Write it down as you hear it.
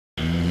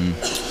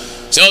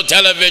So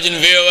television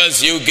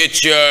viewers, you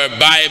get your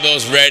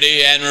Bibles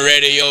ready, and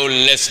radio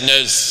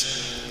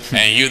listeners,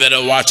 and you that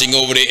are watching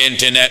over the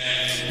internet,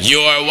 you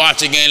are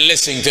watching and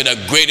listening to the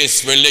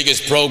greatest religious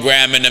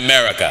program in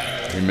America.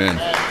 Amen.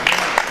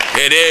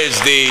 It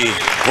is the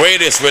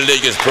greatest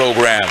religious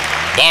program,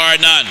 bar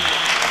none.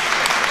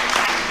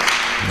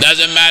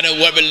 Doesn't matter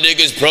what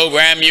religious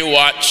program you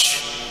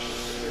watch,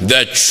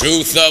 the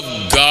truth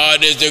of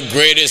God is the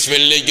greatest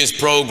religious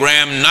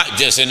program, not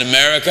just in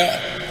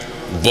America,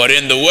 but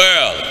in the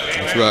world.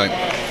 That's right.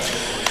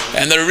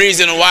 And the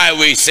reason why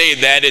we say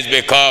that is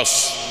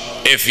because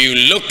if you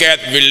look at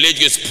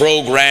religious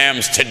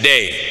programs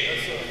today,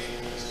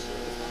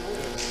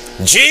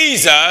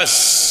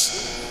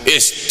 Jesus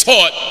is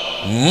taught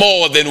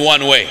more than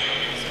one way.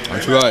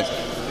 That's right.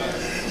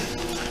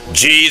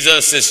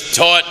 Jesus is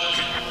taught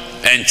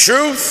in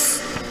truth,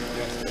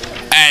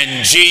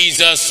 and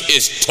Jesus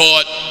is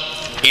taught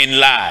in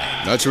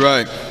lie. That's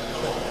right.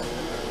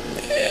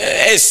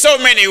 In so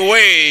many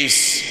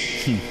ways,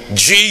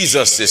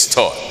 Jesus is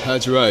taught.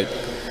 That's right.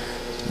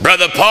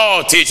 Brother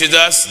Paul teaches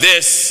us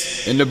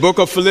this. In the book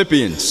of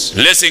Philippians.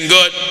 Listen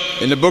good.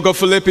 In the book of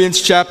Philippians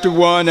chapter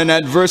 1 and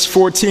at verse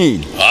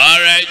 14. All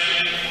right.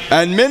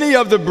 And many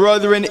of the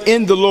brethren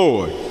in the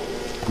Lord,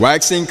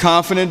 waxing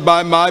confident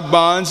by my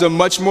bonds, are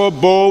much more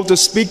bold to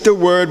speak the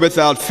word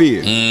without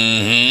fear.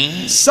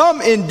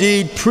 Some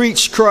indeed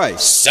preach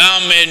Christ.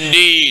 Some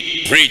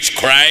indeed preach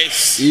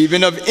Christ.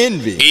 Even of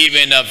envy.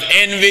 Even of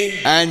envy.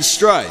 And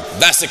strife.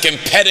 That's a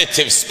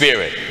competitive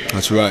spirit.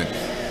 That's right.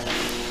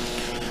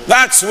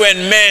 That's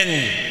when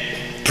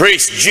men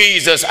preach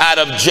Jesus out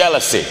of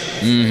jealousy.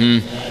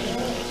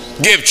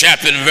 Give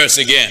chapter and verse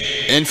again.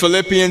 In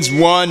Philippians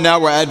 1, now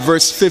we're at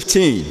verse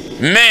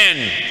 15.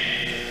 Men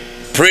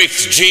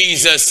preach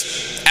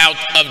Jesus out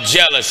of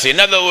jealousy. In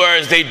other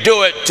words, they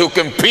do it to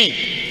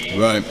compete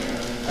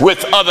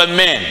with other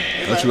men.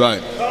 That's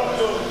right.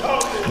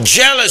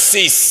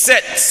 Jealousy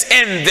sets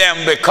in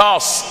them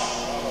because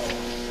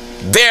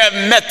their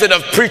method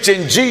of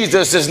preaching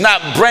Jesus is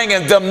not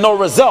bringing them no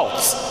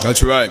results.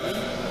 That's right.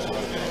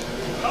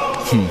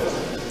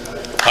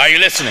 Are you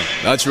listening?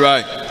 That's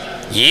right.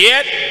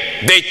 Yet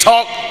they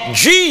talk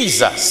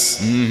Jesus,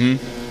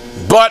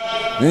 but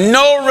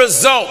no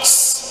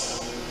results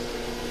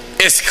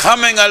is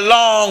coming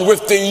along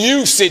with the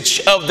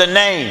usage of the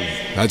name.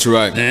 That's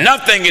right.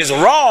 Nothing is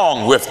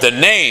wrong with the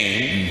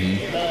name,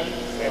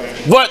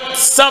 but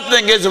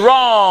something is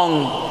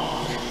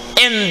wrong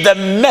in the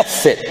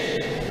method.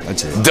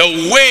 That's it.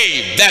 The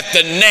way that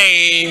the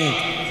name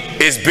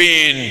is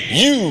being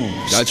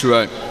used. That's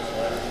right.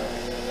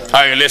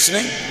 Are you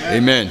listening?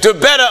 Amen. To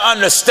better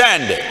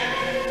understand it,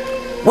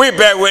 we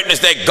bear witness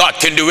that God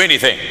can do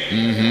anything.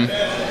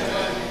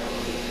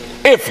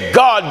 If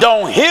God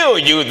don't heal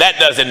you, that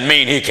doesn't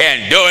mean he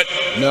can't do it.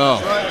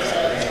 No.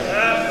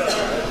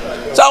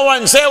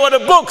 Someone say, well,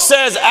 the book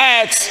says,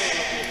 ask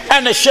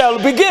and it shall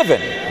be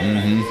given.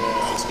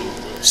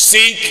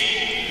 Seek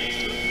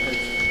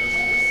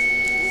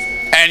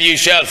and you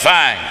shall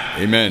find.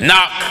 Amen.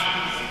 Knock,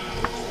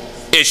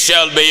 it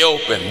shall be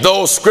open.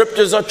 Those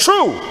scriptures are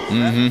true.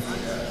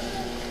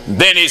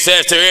 Then he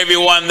says, to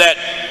everyone that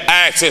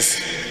asks,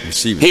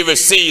 he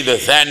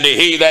receiveth, and to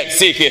he that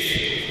seeketh,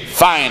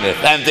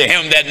 findeth, and to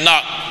him that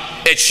knock,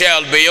 it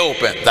shall be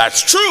open.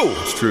 That's true.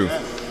 It's true.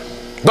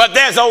 But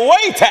there's a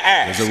way to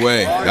ask. There's a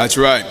way. That's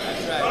right.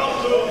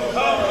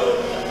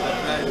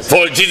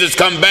 For Jesus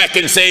come back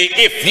and say,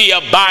 if ye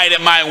abide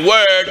in my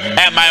word,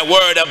 and my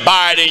word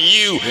abide in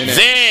you,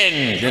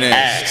 then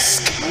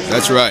ask.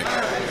 That's right.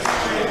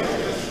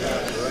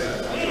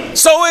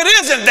 So it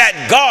isn't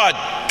that God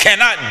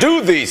cannot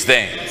do these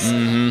things,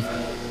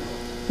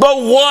 but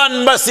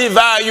one must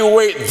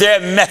evaluate their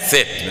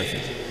method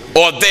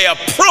or their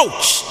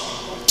approach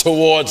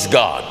towards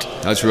God.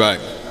 That's right.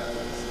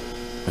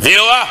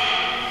 Viewer,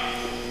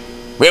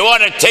 we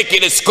want to take you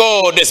to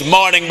school this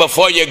morning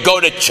before you go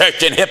to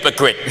church, and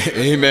hypocrite.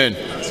 Amen.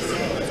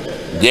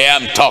 Yeah,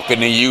 I'm talking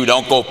to you.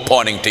 Don't go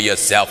pointing to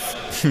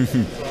yourself.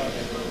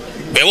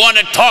 We want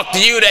to talk to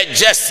you that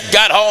just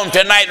got home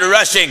tonight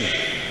rushing,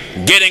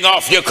 getting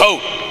off your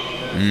coat.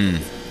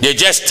 You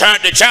just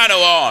turned the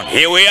channel on.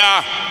 Here we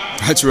are.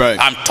 That's right.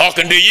 I'm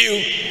talking to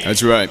you.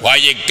 That's right. While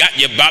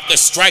you're about to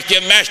strike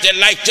your match that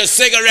lights your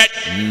cigarette,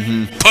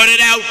 put it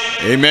out.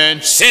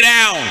 Amen. Sit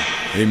down.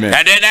 Amen.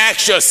 And then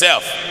ask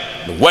yourself,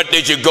 what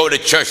did you go to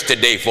church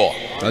today for?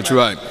 That's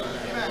right.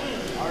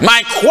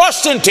 My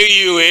question to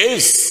you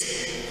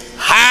is,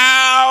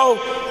 how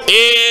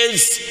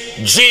is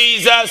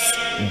Jesus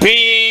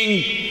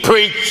being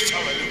preached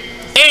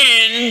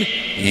in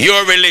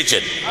your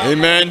religion?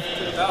 Amen.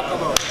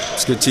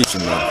 It's good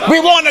teaching, man. We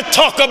want to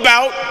talk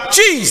about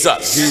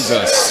Jesus.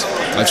 Jesus.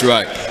 That's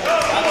right.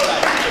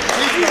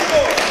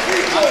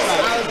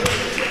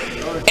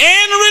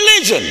 In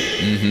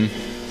religion,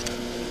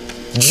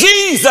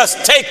 Jesus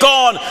take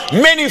on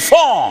many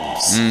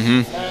forms.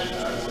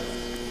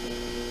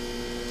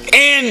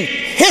 In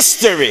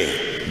history,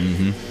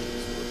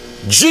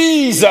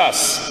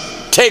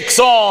 Jesus takes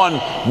on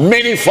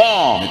many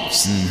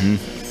forms.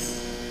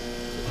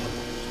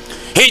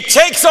 He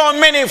takes on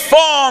many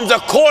forms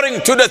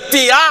according to the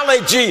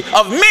theology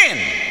of men.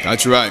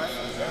 That's right.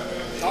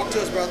 Talk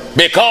to us, brother.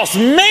 Because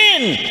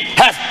men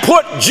have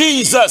put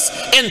Jesus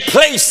in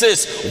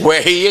places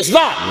where he is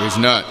not. He's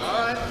not.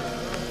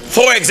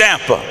 For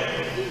example,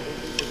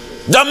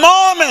 the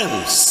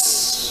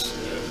Mormons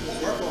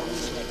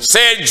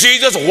said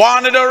Jesus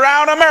wandered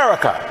around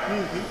America.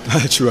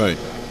 That's right.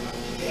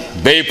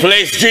 They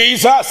placed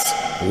Jesus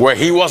where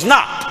he was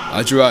not.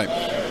 That's right.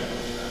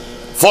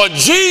 For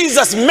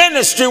Jesus'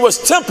 ministry was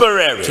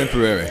temporary.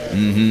 Temporary.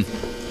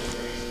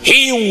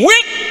 He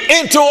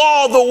went into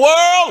all the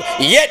world,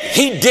 yet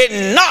he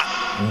did not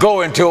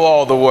go into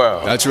all the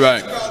world. That's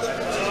right.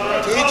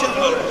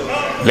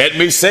 Let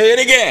me say it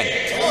again.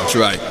 That's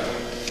right.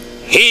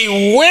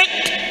 He went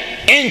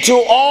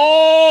into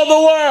all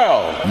the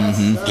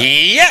world,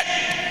 yet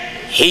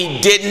he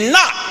did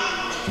not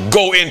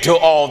go into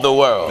all the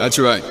world. That's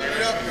right.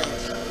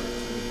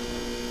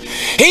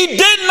 He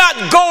did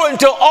not go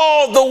into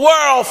all the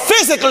world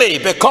physically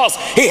because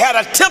he had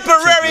a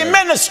temporary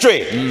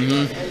ministry.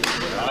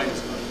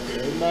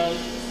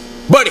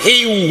 But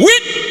he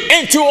went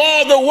into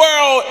all the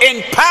world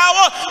in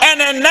power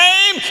and in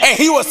name, and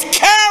he was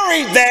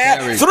carried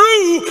there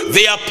through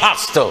the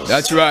apostles.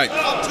 That's right.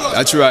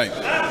 That's right.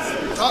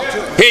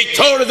 He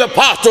told his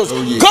apostles,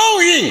 go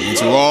ye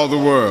into all the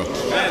world.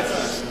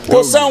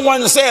 Well,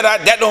 someone said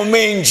that don't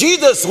mean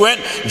Jesus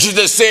went.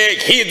 Jesus said,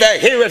 he that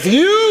heareth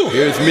you,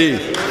 heareth me.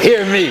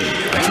 Hear me.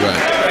 That's right.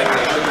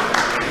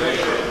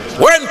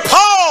 When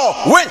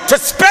Paul went to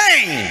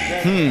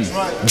Spain,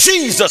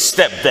 Jesus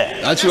stepped there.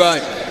 That's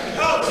right.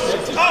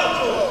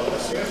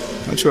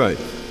 That's right.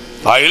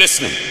 Are you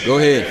listening? Go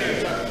ahead.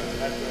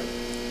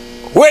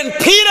 When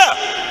Peter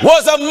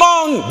was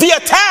among the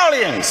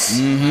Italians,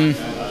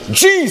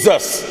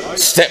 Jesus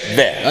stepped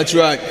there. That's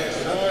right.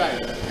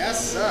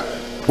 Yes, sir.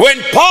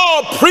 When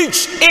Paul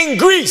preached in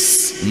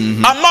Greece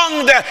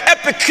among the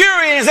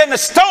Epicureans and the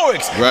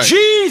Stoics,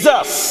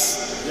 Jesus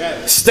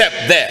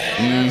stepped there.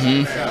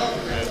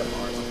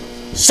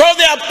 So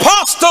the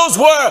apostles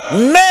were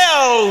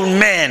male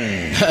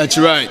men. That's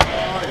right.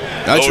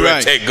 That's Glory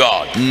right. to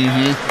God.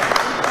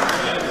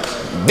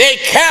 They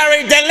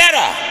carried the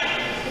letter.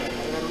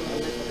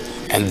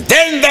 And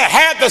then they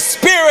had the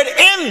Spirit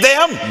in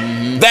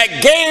them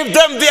that gave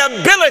them the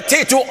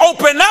ability to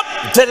open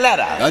up the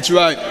letter. That's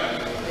right.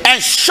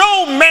 And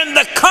show men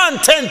the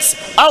contents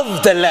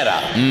of the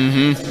letter.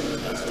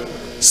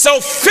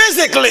 So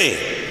physically,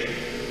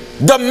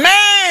 the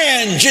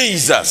man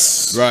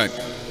Jesus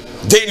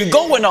didn't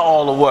go into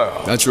all the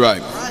world. That's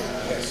right.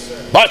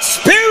 But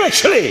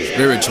spiritually,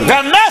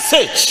 the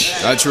message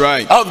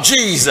of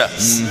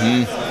Jesus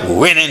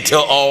went into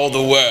all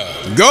the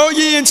world. Go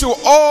ye into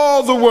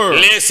all the world.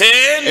 Listen.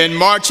 In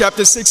Mark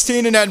chapter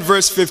 16 and at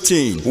verse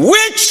 15.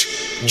 Which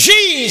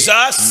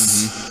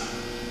Jesus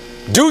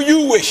do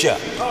you wish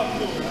up?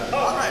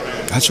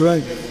 That's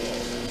right.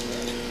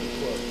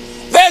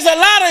 There's a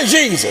lot of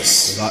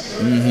Jesus.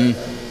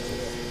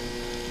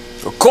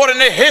 According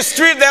to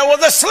history, there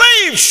was a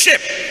slave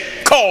ship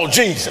called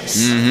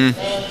Jesus.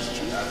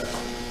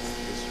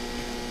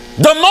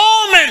 The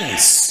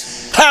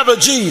Mormons have a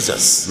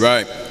Jesus.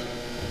 Right.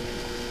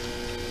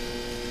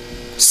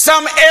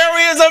 Some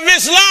areas of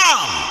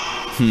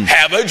Islam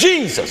have a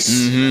Jesus.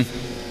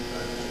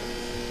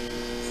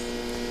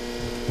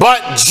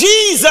 But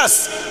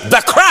Jesus,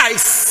 the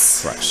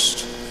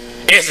Christ,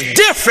 is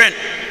different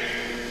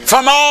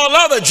from all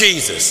other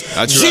Jesus.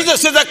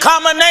 Jesus is a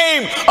common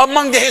name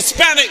among the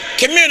Hispanic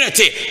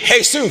community,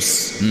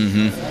 Jesus.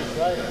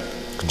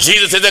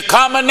 Jesus is a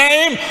common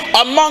name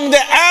among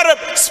the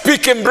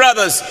Arab-speaking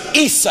brothers,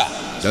 Isa.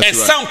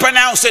 Some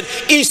pronounce it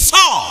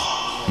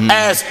Esau,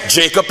 as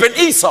Jacob and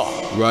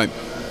Esau. Right.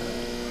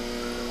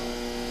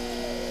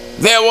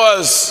 There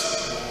was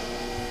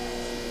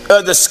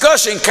a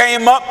discussion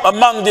came up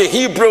among the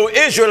Hebrew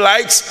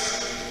Israelites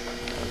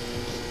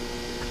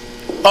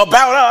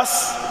about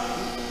us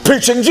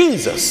preaching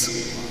Jesus.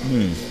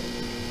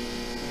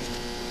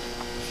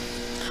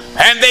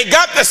 And they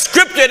got the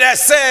scripture that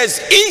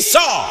says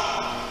Esau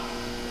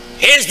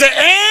is the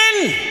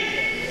end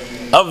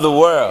of the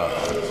world.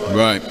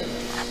 Right.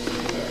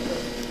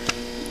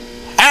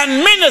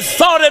 And many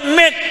thought it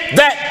meant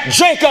that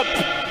Jacob,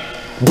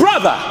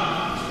 brother,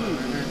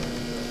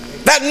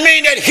 that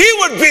mean that he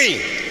would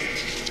be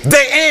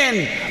the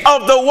end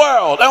of the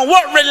world. And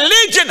what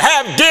religion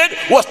have did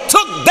was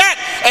took that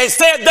and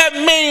said that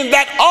mean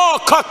that all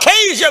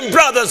Caucasian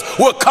brothers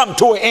will come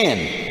to an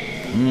end.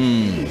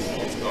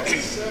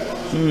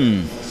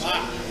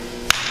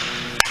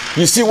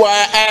 You see why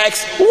I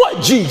asked,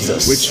 what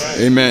Jesus? Which,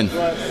 amen,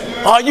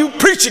 are you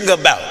preaching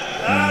about?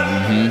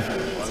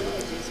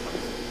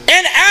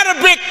 In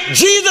Arabic,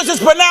 Jesus is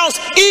pronounced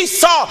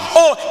Esau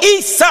or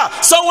Isa.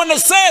 So when it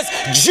says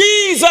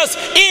Jesus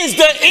is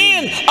the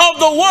end of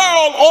the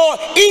world or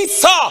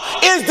Esau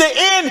is the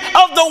end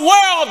of the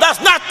world,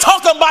 that's not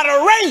talking about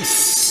a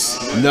race.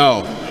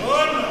 No.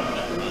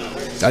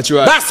 That's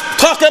right. That's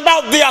talking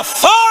about the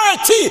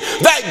authority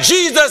that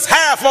Jesus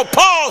had. For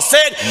Paul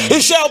said,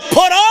 he shall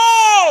put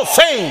all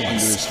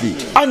things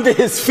under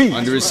his feet.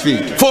 Under his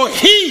feet. For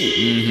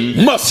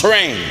he must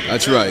reign.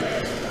 That's right.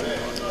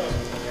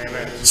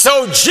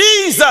 So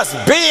Jesus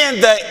being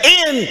the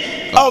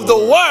end of the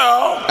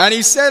world. And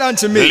he said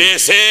unto me,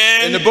 listen,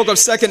 in the book of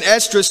 2nd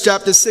Esdras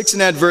chapter 6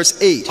 and at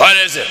verse 8. What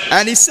is it?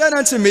 And he said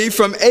unto me,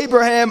 from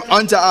Abraham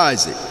unto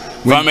Isaac.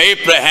 From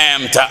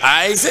Abraham to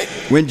Isaac.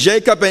 When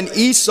Jacob and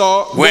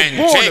Esau were when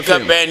born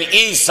Jacob of him. and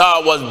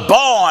Esau was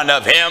born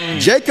of him.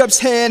 Jacob's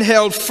hand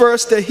held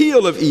first the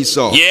heel of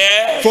Esau.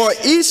 Yes. For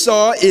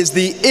Esau is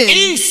the end.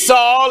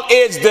 Esau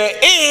is the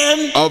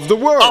end of the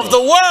world. Of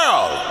the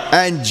world.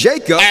 And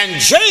Jacob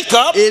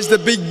is the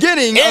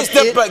beginning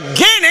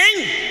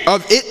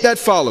of it that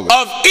followeth.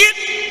 Of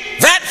it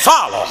that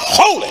follow.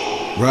 Hold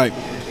it. Right.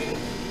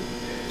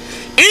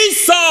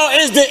 Esau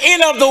is the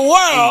end of the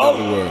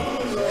world.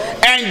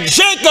 And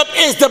Jacob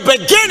is the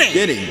beginning.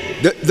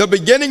 The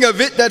beginning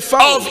of it that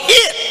follows.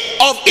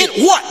 Of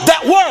it what?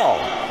 That world.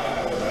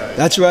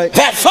 That's right.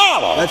 That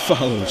follows. That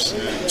follows.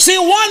 See,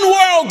 one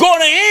world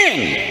going to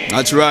end.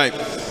 That's right.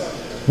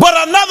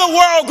 But another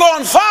world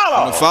going to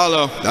follow. Gonna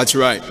follow. That's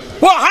right.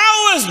 Well,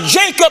 how is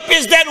Jacob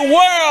is that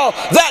world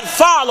that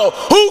follow?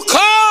 Who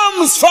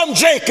comes from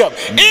Jacob?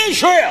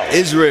 Israel.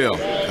 Israel.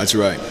 That's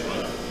right.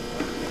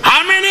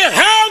 How many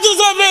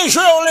houses of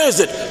Israel is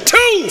it?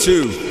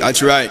 Two.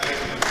 That's right.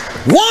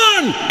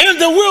 One in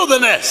the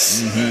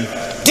wilderness.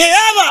 The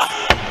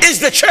other is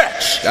the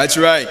church. That's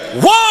right.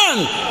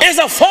 One is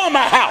a former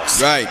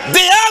house. Right.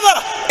 The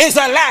other is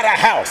a latter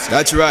house.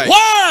 That's right.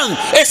 One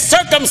is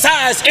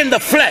circumcised in the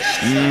flesh.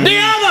 The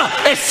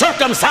other is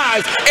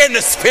circumcised in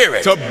the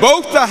spirit. To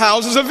both the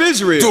houses of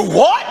Israel. To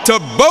what? To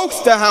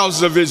both the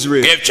houses of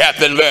Israel. Give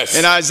chapter and verse.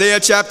 In Isaiah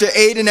chapter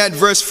 8 and at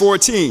verse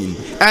 14.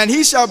 And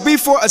he shall be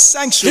for a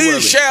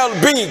sanctuary.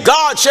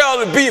 God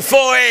shall be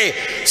for a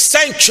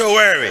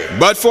sanctuary.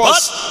 But for a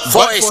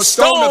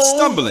stone of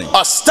stumbling.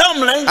 A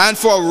stumbling. And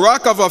for a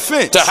rock of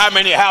offense. To how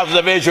many houses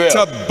of Israel?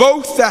 To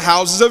both the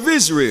houses of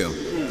Israel.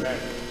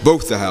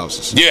 Both the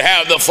houses. You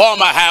have the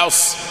former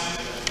house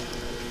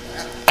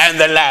and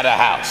the latter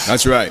house.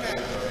 That's right.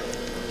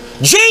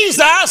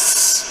 Jesus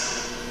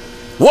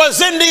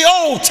was in the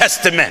Old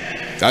Testament.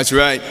 That's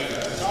right.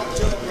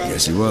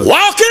 Yes, he was.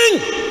 Walking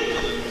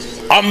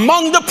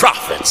among the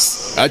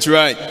prophets. That's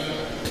right.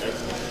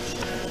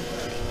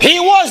 He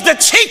was the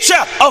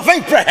teacher of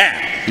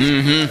Abraham.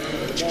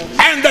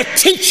 And the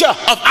teacher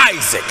of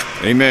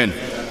Isaac. Amen.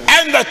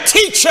 And the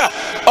teacher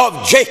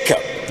of Jacob.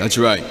 That's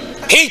right.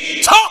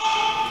 He talked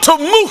to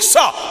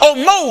Musa or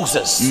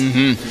Moses.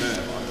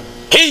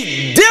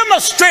 He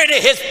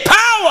demonstrated his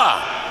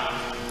power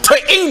to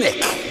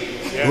Enoch.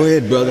 Go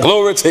ahead, brother.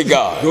 Glory to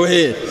God. Go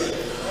ahead.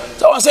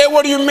 So I say,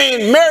 what do you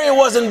mean? Mary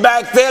wasn't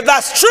back there.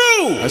 That's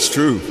true. That's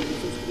true.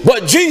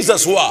 But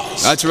Jesus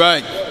was. That's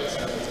right.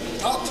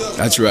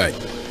 That's right.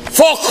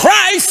 For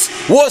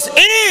Christ was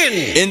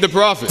in the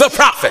prophets. The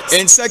prophets.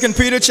 In 2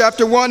 Peter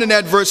chapter 1 and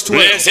at verse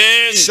 12.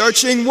 Listen.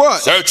 Searching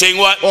what? Searching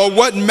what? Or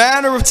what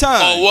manner of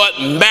time? Or what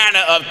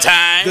manner of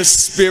time? The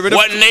spirit of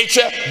what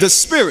nature? The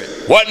spirit.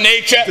 What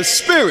nature? The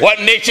spirit. What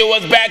nature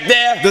was back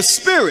there? The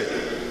spirit.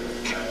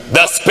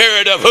 The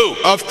spirit of who?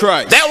 Of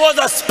Christ. There was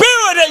a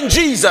spirit in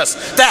Jesus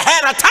that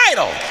had a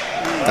title.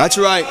 That's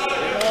right.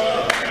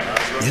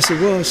 Yes,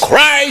 it was.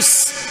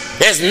 Christ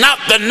is not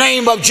the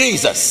name of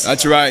Jesus.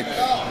 That's right.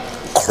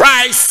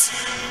 Christ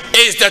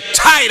is the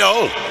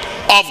title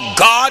of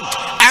God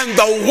and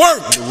the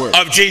work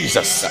of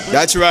Jesus.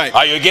 That's right.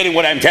 Are you getting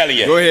what I'm telling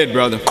you? Go ahead,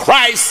 brother.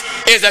 Christ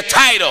is a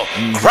title.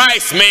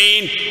 Christ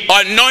means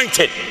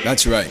anointed.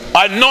 That's right.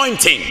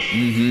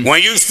 Anointing.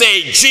 When you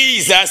say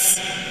Jesus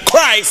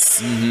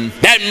Christ,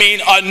 that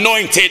means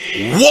anointed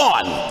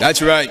one.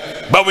 That's right.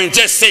 But when you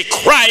just say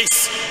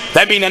Christ,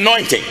 that means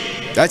anointing.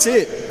 That's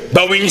it.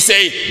 But when you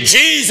say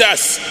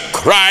Jesus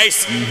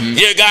Christ,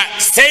 you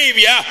got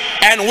Savior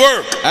and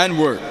work. And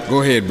work.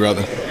 Go ahead,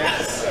 brother.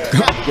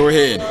 Go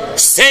ahead.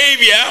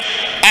 Savior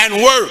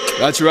and work.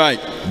 That's right.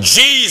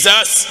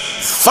 Jesus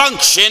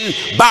functioned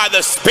by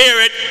the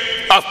Spirit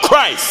of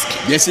Christ.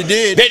 Yes, he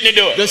did. Didn't he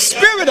do it? The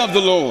Spirit of the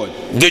Lord.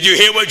 Did you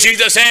hear what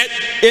Jesus said?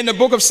 In the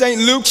book of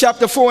St. Luke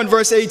chapter 4 and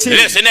verse 18.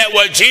 Listen at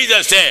what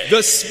Jesus said.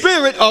 The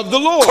Spirit of the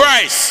Lord.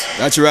 Christ.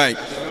 That's right.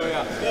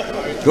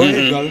 Go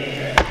ahead, brother.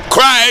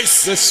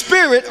 Christ, the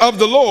Spirit of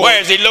the Lord, where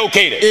is he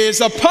located?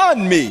 Is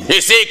upon me. You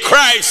see,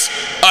 Christ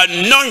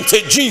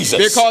anointed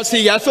Jesus. Because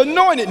he hath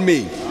anointed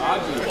me.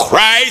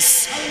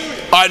 Christ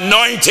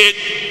anointed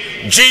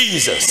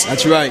Jesus.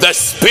 That's right. The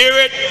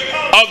Spirit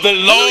of the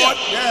Lord,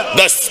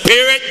 the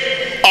Spirit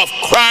of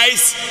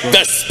Christ,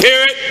 the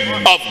Spirit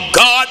of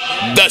God,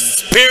 the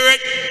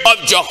Spirit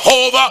of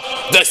Jehovah,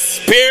 the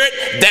Spirit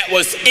that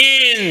was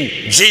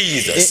in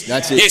Jesus.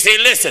 That's it. You see,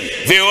 listen,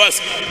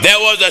 viewers, there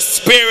was a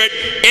Spirit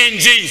in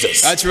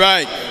Jesus. That's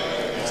right.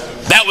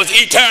 That was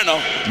eternal,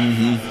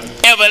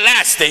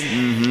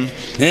 everlasting,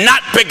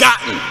 not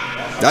begotten.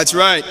 That's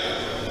right.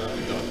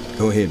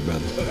 Go ahead,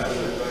 brother.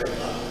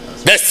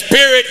 The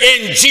spirit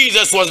in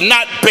Jesus was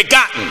not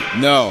begotten.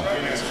 No.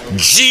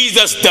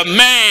 Jesus, the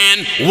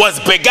man,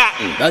 was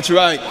begotten. That's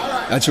right.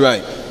 That's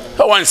right.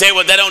 I want to say,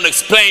 well, that don't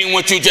explain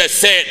what you just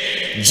said.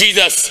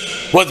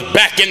 Jesus was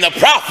back in the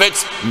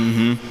prophets.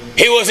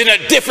 He was in a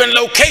different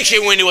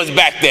location when he was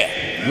back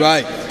there.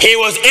 Right. He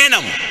was in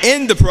them.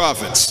 In the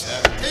prophets,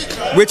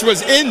 which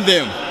was in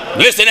them.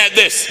 Listen at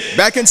this.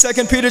 Back in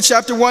 2 Peter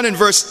chapter 1 and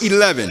verse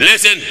 11.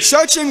 Listen.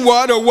 Searching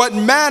what or what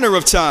manner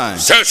of time?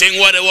 Searching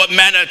what or what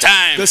manner of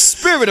time? The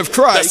Spirit of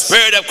Christ. The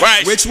Spirit of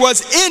Christ. Which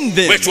was in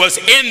them. Which was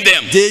in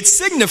them. Did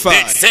signify.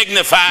 Did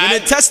signify. When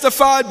it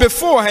testified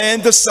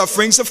beforehand the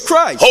sufferings of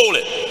Christ. Hold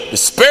it. The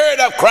Spirit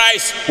of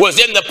Christ was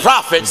in the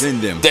prophets.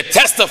 In them. To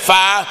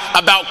testify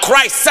about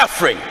Christ's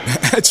suffering.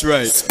 That's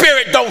right.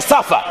 Spirit don't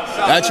suffer.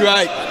 That's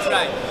right. That's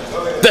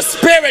right. The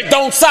Spirit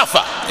don't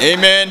suffer.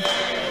 Amen.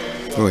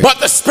 But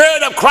the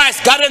Spirit of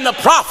Christ got in the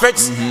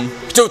prophets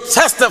to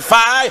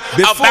testify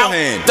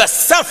beforehand about the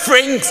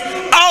sufferings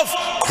of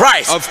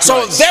Christ.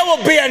 So there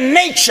will be a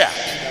nature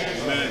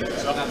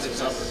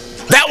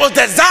that was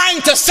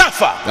designed to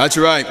suffer. That's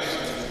right.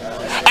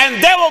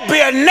 And there will be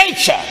a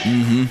nature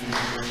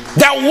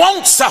that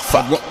won't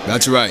suffer.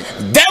 That's right.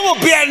 There will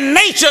be a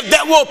nature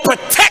that will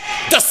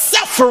protect the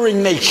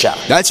suffering nature.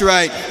 That's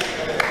right.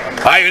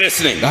 Are you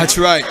listening? That's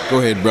right. Go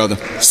ahead, brother.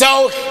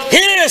 So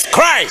here is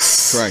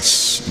Christ.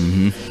 Christ.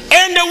 In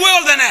the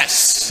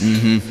wilderness.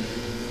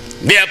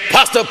 The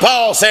Apostle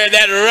Paul said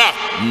that rock.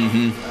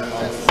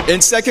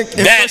 In 1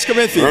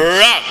 Corinthians.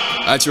 Rock.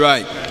 That's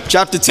right.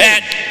 Chapter 10.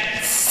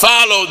 That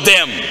followed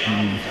them.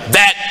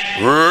 That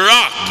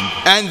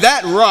rock. And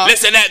that rock.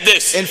 Listen at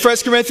this. In 1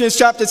 Corinthians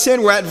chapter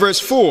 10, we're at verse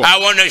 4. I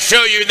want to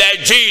show you that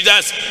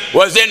Jesus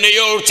was in the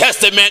Old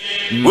Testament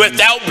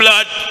without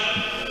blood,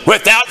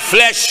 without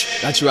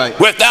flesh. That's right.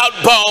 Without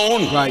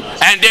bone. Right.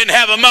 And didn't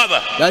have a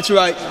mother. That's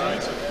right.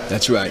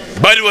 That's right.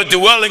 But he was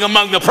dwelling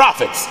among the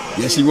prophets.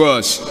 Yes, he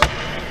was.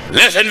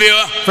 Listen,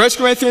 viewer. 1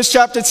 Corinthians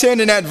chapter 10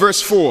 and at verse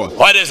 4.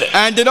 What is it?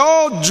 And did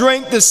all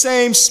drink the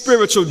same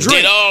spiritual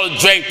drink? Did all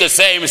drink the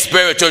same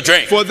spiritual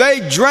drink? For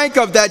they drank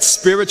of that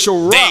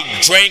spiritual rock.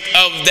 They drank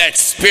of that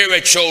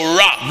spiritual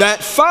rock.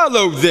 That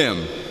followed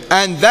them.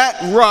 And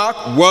that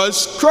rock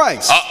was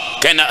Christ.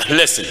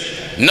 Listen.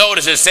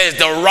 Notice it says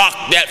the rock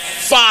that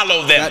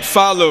followed them. That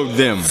followed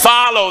them.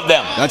 Followed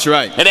them. That's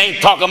right. It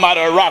ain't talking about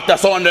a rock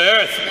that's on the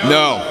earth.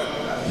 No.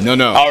 No,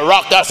 no. A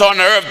rock that's on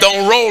the earth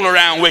don't roll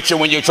around with you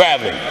when you're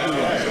traveling.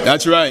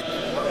 That's right.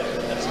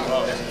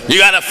 You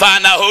got to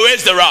find out who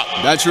is the rock.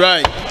 That's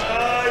right.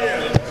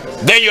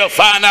 Then you'll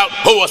find out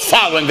who was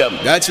following them.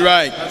 That's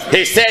right.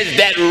 He says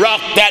that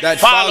rock that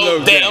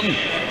followed them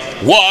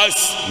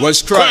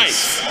was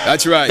Christ.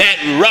 That's right.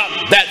 That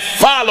rock that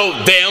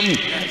followed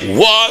them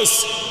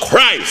was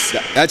Christ.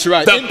 That's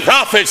right. The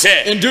prophet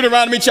said in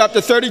Deuteronomy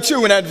chapter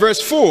 32 and at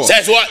verse 4.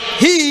 Says what?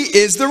 He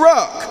is the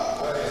rock.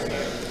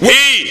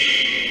 He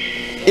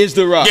is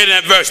the rock. Get in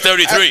at verse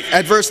 33.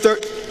 At verse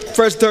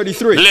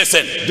 33.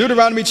 Listen.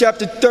 Deuteronomy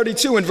chapter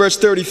 32 and verse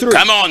 33.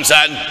 Come on,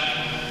 son.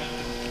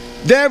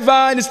 Their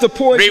vine is the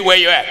poison. Read where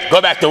you're at. Go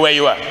back to where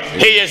you are.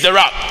 He is the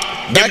rock.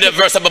 Give me the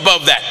verse up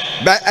above that.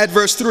 Back at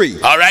verse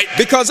 3. All right.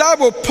 Because I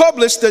will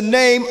publish the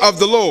name of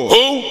the Lord.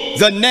 Who?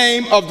 The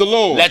name of the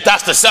Lord.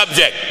 That's the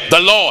subject. The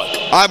Lord.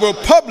 I will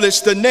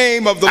publish the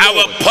name of the Lord. I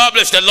will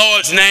publish the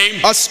Lord's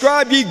name.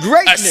 Ascribe ye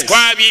greatness.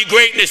 Ascribe ye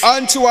greatness.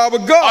 Unto our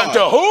God.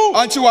 Unto who?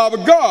 Unto our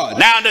God.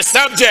 Now the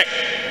subject.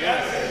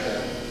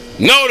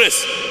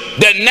 Notice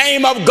the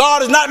name of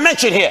God is not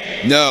mentioned here.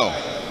 No.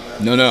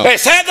 No, no. It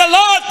said the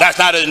Lord. That's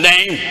not his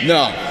name.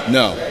 No,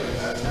 no.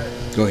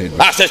 Go ahead. Bro.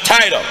 That's his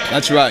title.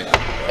 That's right.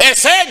 It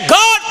said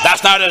God.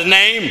 That's not his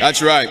name.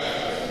 That's right.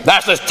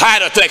 That's his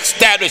title to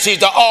establish he's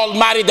the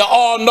Almighty, the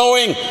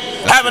All-Knowing,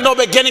 having no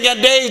beginning of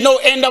days, no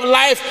end of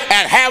life,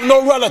 and have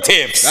no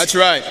relatives. That's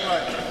right.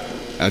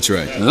 That's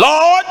right.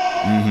 Lord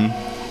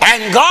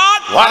and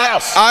God. What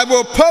else? I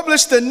will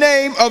publish the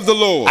name of the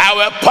Lord. I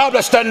will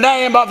publish the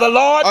name of the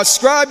Lord.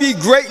 Ascribe ye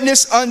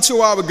greatness unto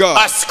our God.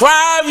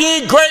 Ascribe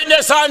ye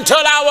greatness unto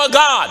our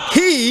God.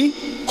 He.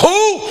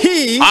 Who?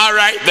 He. All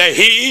right, the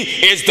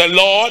He is the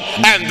Lord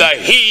and the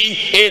He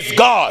is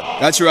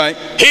God. That's right.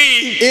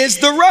 He is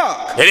the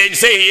rock. It didn't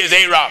say He is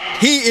a rock.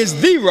 He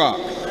is the rock.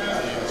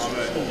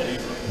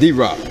 The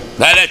rock.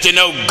 That let you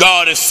know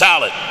God is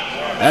solid.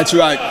 That's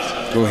right.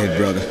 Go ahead,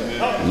 brother.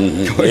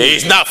 Go ahead.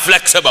 He's not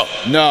flexible.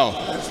 No.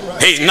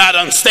 He's not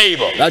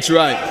unstable. That's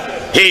right.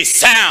 He's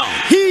sound.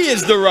 He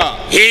is the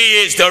rock.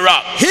 He is the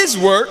rock. His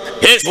work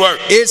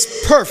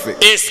is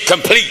perfect. Is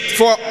complete.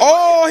 For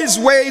all his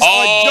ways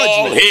are judgment.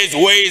 All his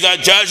ways are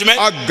judgment.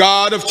 A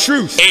God of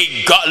truth.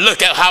 A God.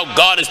 Look at how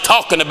God is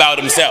talking about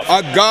himself.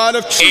 A God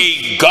of truth.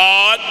 A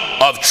God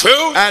of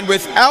truth. And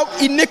without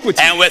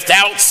iniquity. And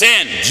without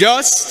sin.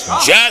 Just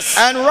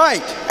and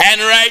right.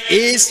 And right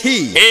is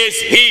he. Is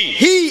he.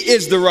 He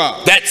is the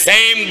rock. That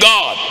same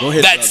God. Go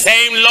ahead, that brother.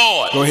 same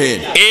Lord. Go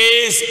ahead.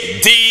 Is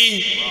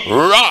the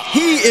rock.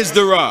 He is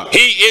the rock. He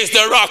is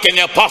the rock. And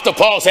the Apostle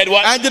Paul said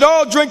what? And did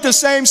all drink the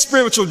same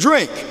spiritual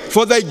drink,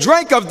 for they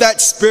drank of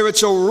that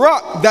spiritual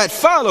rock that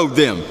followed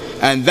them,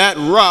 And that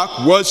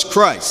rock was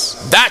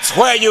Christ. That's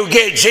where you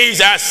get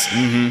Jesus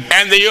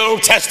and the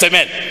Old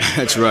Testament.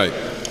 That's right.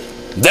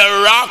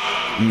 The rock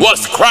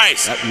was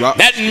Christ.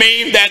 That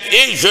means that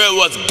Israel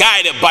was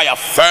guided by a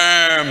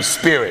firm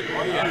spirit.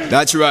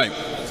 That's right.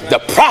 The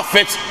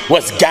prophets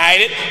was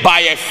guided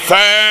by a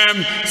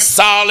firm,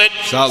 solid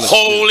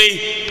holy,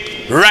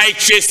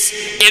 righteous,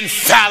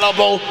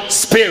 infallible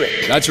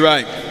spirit. That's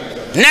right.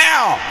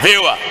 Now,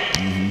 viewer,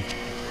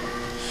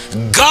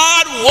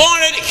 God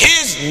wanted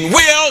his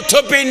will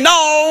to be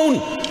known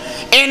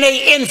in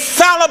an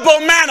infallible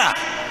manner.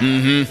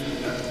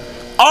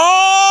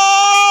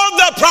 All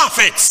the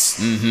prophets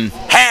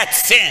had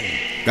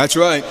sinned. That's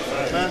right.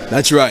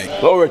 That's right.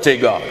 Glory to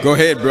God. Go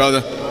ahead,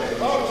 brother.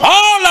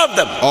 All of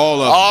them.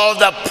 All of them. All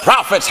the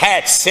prophets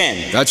had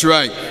sinned. That's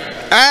right.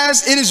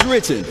 As it is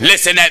written.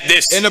 Listen at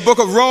this. In the book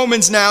of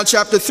Romans now,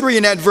 chapter 3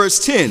 and at verse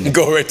 10.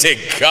 Glory to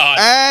God.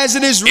 As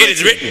it is written. It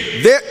is written.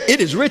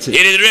 It is written.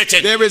 It is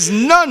written. There is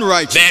none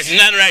righteous. There's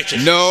none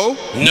righteous. No.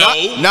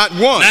 Not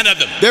one. None of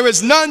them. There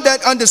is none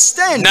that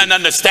understandeth. None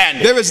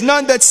understanding. There is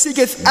none that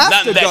seeketh after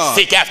God. None that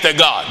seek after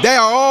God. They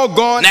are all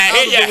gone now out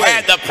here of you the way.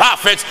 had the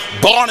prophets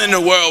born in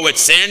the world with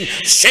sin,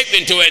 shaped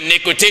into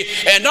iniquity,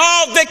 and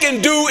all they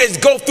can do is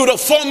go through the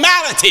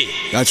formality.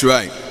 That's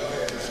right.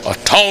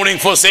 Atoning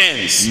for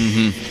sins.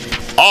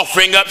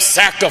 Offering up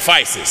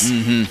sacrifices,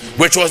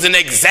 which was an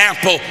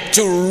example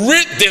to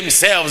rid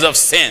themselves of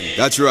sin.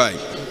 That's right.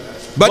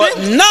 But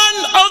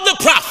none of the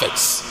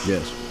prophets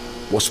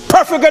was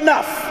perfect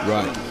enough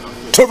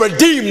to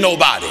redeem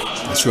nobody.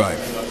 That's right.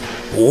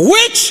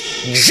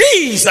 Which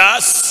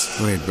Jesus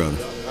Go ahead, brother.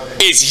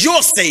 is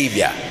your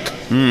Savior.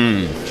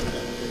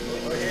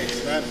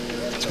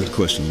 That's a good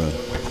question, brother.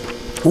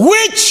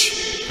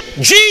 Which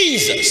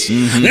Jesus?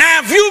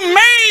 Now, if you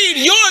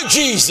made your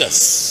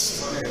Jesus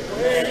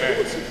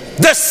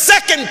the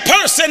second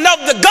person of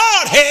the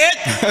Godhead,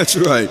 that's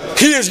right.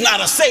 He is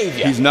not a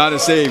Savior. He's not a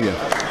Savior.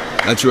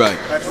 That's right.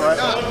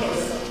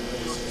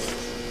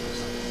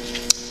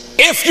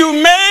 If you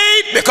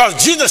made,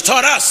 because Jesus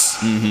taught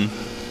us,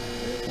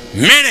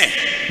 many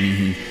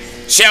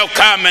shall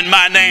come in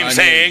my name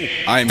saying,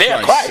 I am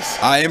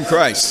Christ. I am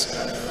Christ.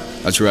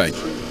 That's right.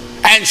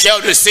 And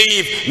shall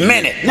deceive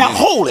many. Now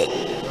hold it.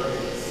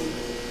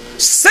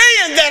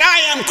 Saying that I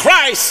am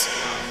Christ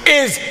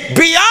is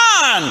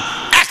beyond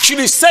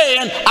actually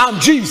saying I'm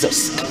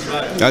Jesus.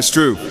 That's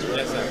true.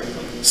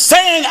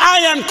 Saying I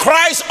am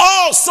Christ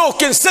also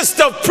consists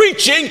of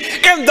preaching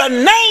in the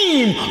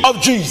name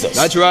of Jesus.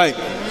 That's right.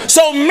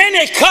 So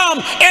many come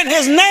in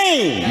his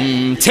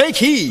name. Take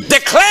heed.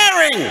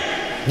 Declaring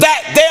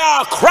that they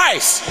are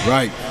Christ.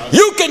 Right.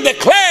 You can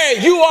declare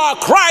you are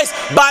Christ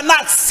by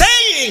not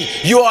saying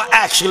you are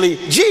actually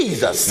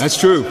Jesus. That's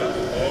true.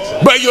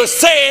 But you're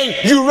saying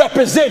you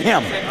represent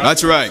him.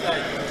 That's right.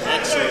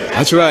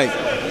 That's right.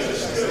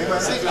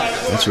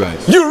 That's right.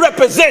 You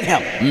represent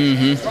him.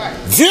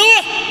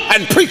 Viewer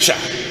and preacher.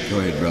 Go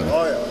ahead,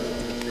 brother.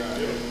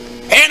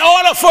 In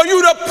order for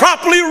you to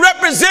properly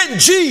represent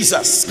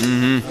Jesus,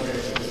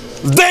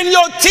 then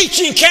your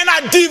teaching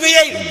cannot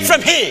deviate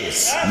from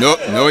his.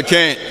 No, it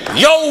can't.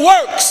 Your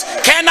works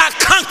cannot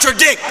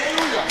contradict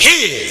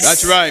his.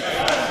 That's right.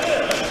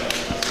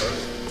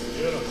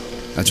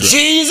 That's right.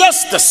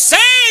 Jesus, the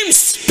same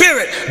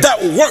spirit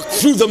that worked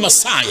through the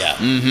Messiah,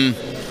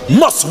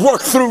 must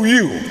work through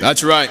you.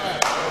 That's right.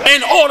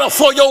 In order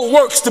for your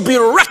works to be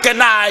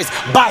recognized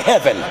by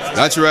heaven.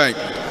 That's right.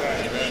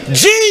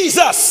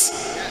 Jesus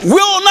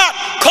will not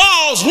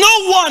cause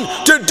no one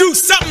to do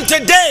something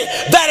today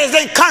that is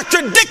in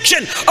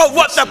contradiction of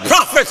what the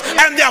prophets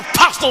and the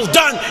apostles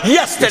done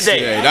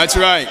yesterday. That's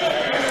right.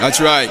 That's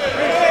right.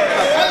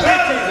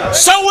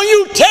 So when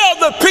you tell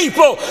the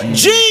people,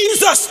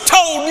 Jesus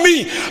told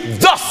me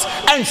thus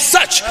and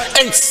such,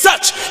 and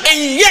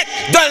yet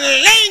the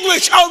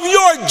language of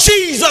your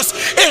Jesus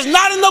is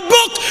not in the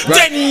book,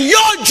 then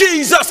your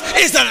Jesus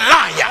is a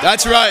liar.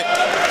 That's right.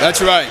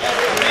 That's right.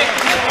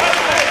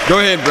 Go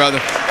ahead,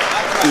 brother.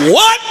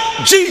 What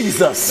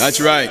Jesus? That's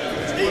right.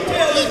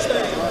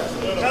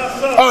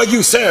 Are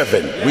you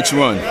serving? Which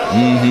one?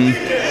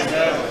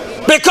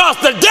 Because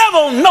the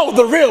devil knows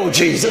the real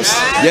Jesus.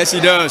 Yes, he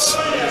does.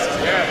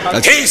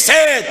 He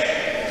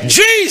said,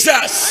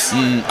 Jesus,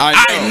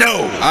 I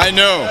know.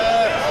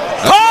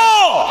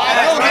 Paul,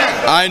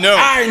 I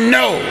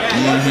know.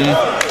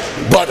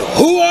 But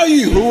who are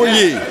you? Who are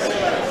ye?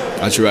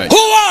 That's right. Who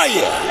are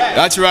you?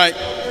 That's right.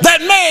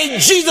 That made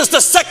Jesus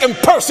the second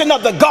person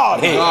of the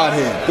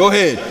Godhead. Go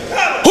ahead.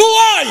 Who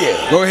are you?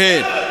 Go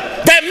ahead.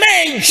 That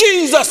made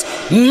Jesus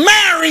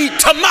married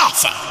to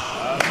Martha.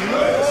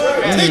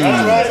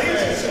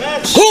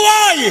 Who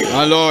are you?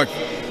 My Lord.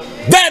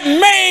 That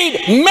made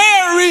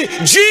Mary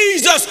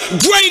Jesus'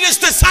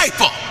 greatest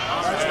disciple.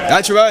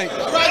 That's right.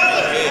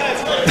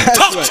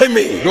 Talk to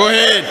me. Go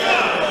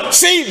ahead.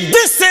 See,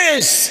 this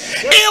is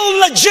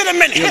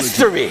illegitimate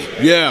history.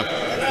 Yeah.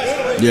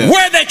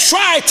 where they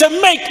try to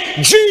make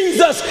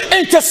Jesus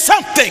into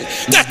something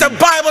that the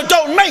Bible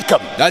don't make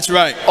him. That's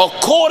right.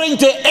 According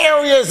to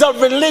areas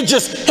of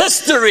religious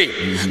history,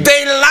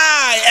 they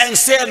lie and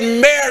said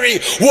Mary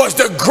was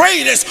the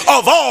greatest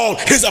of all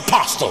his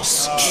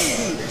apostles.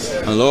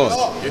 My Lord.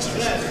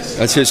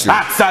 That's history.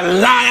 That's a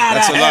lie.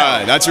 That's a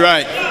lie. That's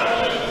right.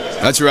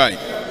 That's right.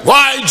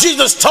 Why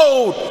Jesus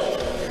told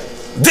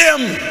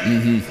them,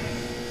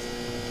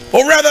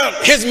 or rather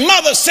his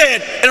mother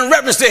said in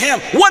reference to him,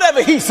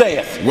 whatever he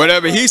saith.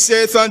 Whatever he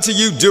saith unto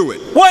you, do it.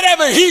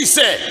 Whatever he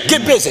said,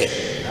 get busy.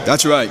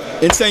 That's right.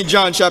 In St.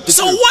 John chapter 2.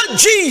 So what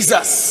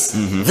Jesus,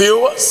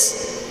 viewers,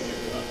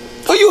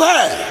 do you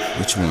have?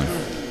 Which one?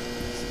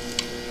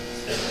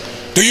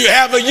 Do you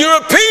have a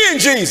European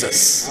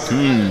Jesus?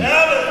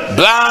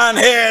 Blonde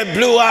haired,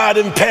 blue eyed,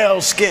 and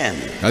pale skin.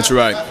 That's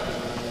right.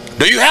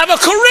 Do you have a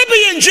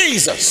Caribbean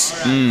Jesus?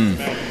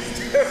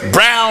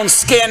 Brown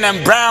skin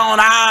and brown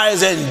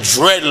eyes and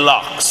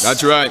dreadlocks.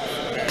 That's right.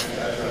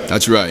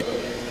 That's right.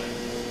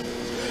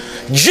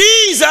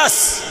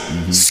 Jesus'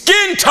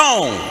 skin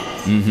tone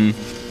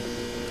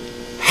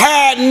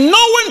had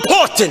no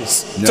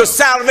importance to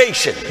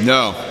salvation.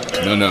 No.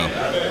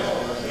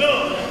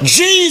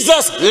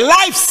 Jesus'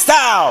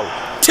 lifestyle,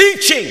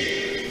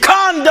 teaching,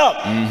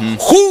 conduct,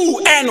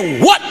 who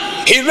and what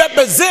he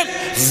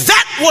represents,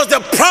 that was the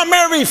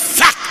primary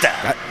factor.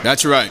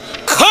 That's right.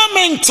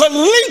 Coming to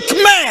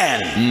link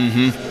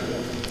man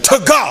to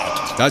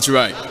God. That's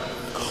right.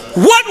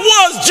 What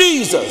was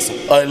Jesus?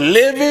 A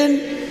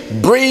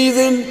living,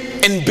 breathing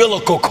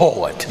umbilical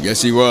cord.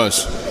 Yes, he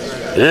was.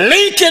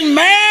 Linking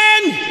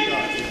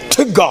man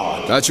to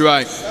God. That's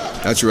right.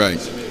 That's right.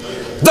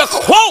 The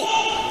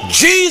quote,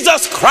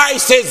 Jesus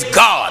Christ is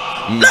God.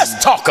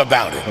 Let's talk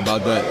about it.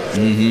 About that.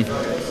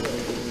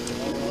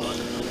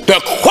 The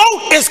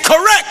quote is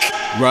correct.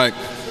 Right.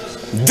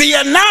 The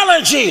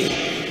analogy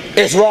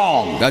is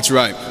wrong. That's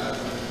right.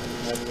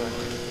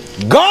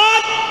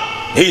 God,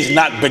 he's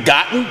not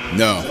begotten.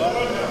 No.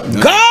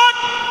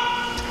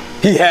 God,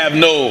 he have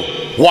no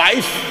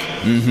wife.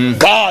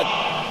 God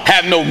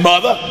have no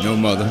mother. No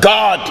mother.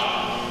 God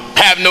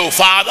have no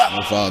father.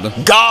 No father.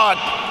 God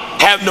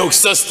have no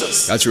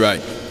sisters. That's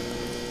right.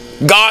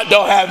 God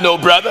don't have no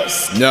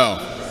brothers. No.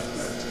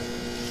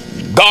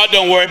 God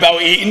don't worry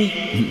about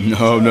eating.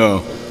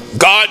 No.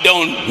 God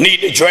don't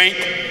need to drink.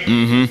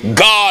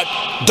 God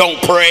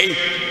don't pray.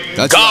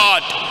 That's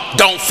God right.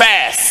 don't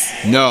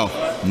fast. No.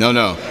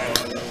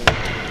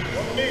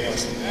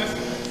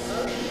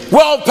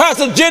 Well,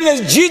 Pastor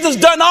Jennings, Jesus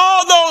done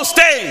all those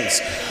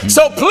things.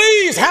 So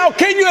please, how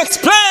can you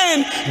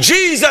explain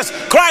Jesus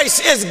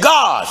Christ is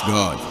God?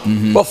 God.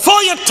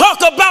 Before you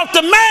talk about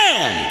the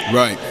man,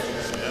 Right.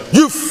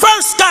 you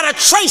first got to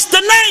trace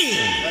the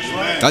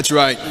name. That's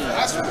right.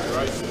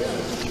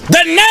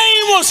 The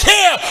name was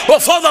here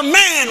before the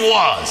man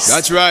was.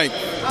 That's right.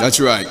 That's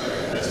right.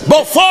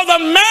 Before the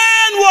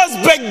man was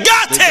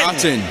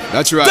begotten.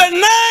 That's right. The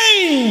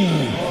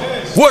name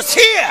was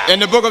here. In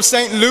the book of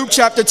St. Luke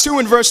chapter 2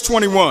 and verse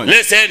 21.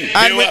 Listen,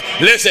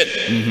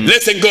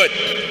 listen good.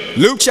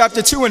 Luke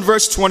chapter 2 and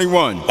verse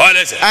 21. Oh,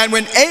 listen. And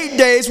when 8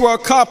 days were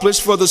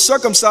accomplished for the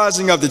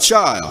circumcising of the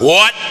child.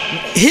 What?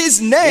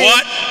 His name.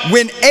 What?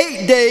 When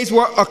 8 days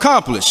were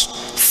accomplished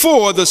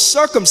for the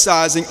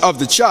circumcising of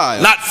the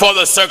child. Not for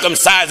the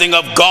circumcising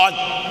of God.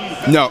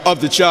 No, of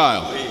the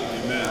child.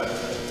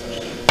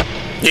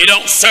 You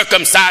don't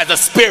circumcise the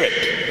spirit.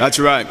 That's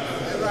right.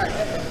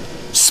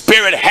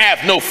 Spirit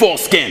have no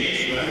foreskin.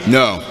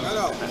 No.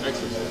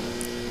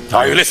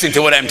 Are you listening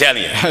to what I'm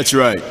telling you? That's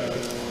right.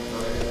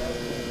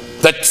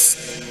 The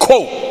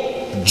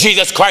quote,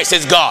 Jesus Christ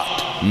is God.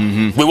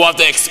 We want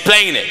to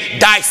explain it,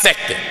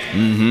 dissect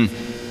it.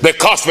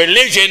 Because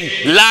religion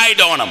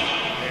lied on them.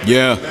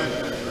 Yeah.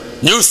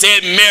 You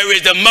said Mary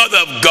is the mother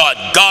of God.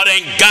 God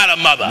ain't got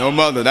a mother. No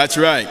mother. That's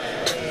right.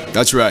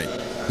 That's right.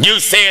 You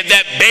said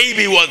that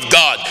baby was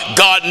God.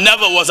 God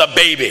never was a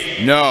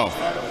baby. No.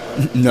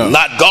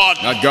 Not God.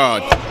 Not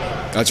God.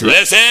 That's right.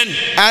 Listen.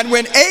 And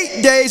when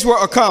 8 days were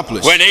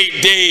accomplished. When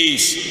 8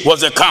 days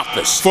was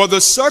accomplished. For the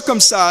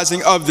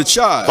circumcising of the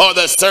child. For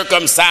the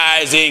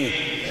circumcising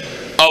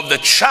of the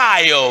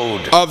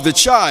child. Of the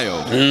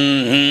child.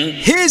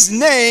 His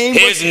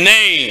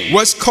name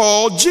was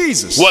called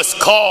Jesus. Was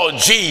called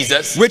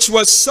Jesus. Which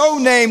was so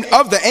named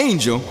of the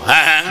angel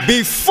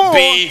before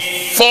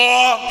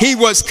he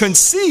was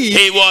conceived.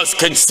 He was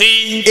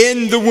conceived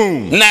in the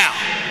womb. Now,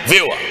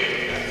 viewer.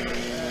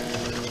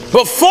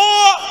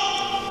 Before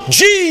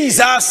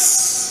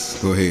Jesus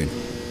go ahead.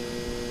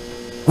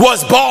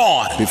 was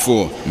born.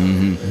 Before.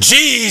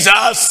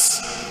 Jesus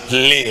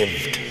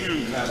lived.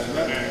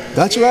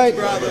 That's right.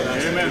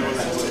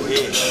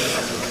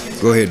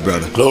 Go ahead,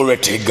 brother. Glory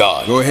to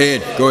God. Go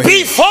ahead. Go ahead.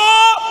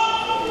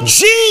 Before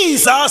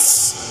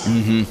Jesus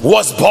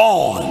was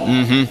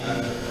born,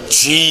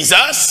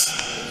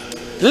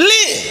 Jesus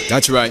lived.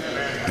 That's right.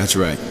 That's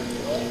right.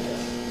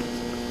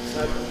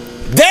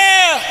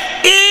 There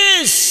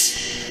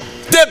is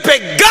the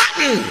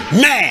begotten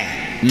man.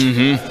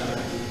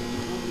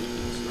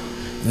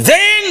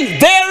 Then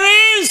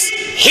there is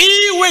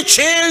he which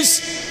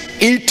is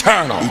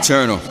eternal.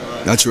 Eternal.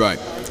 That's right.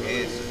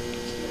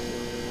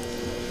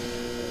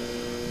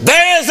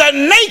 There is a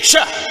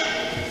nature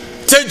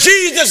to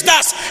Jesus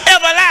that's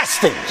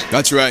everlasting.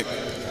 That's right.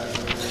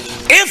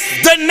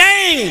 If the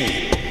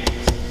name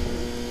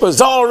was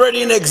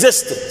already in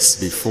existence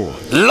Before.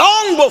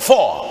 long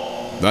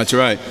before That's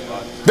right.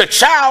 the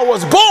child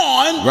was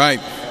born, Right.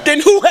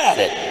 then who had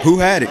it? Who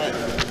had it?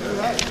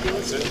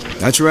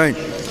 That's right.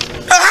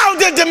 How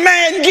did the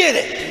man get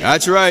it?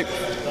 That's right.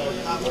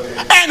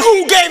 And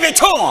who gave it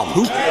to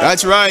him?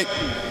 That's right.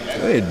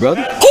 Go ahead,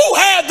 brother. Who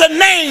had the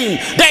name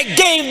that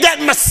gave that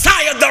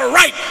Messiah the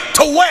right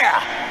to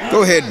wear?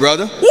 Go ahead,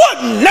 brother.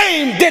 What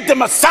name did the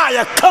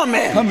Messiah come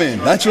in? Come in.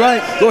 That's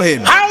right. Go ahead.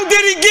 Brother. How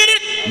did he get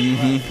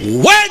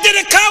it? Where did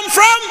it come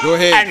from? Go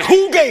ahead. And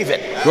who gave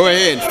it? Go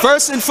ahead.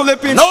 First in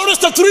Philippians. Notice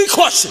the three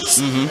questions.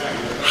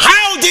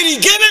 How did he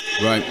get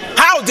it? Right.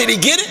 How did he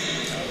get it?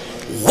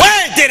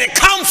 Where did it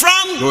come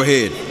from? Go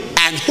ahead.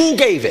 And who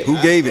gave it? Who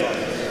gave it?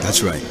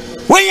 That's right.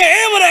 When you're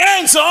able to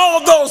answer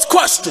all of those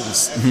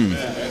questions,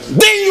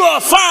 then you'll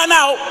find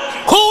out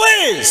who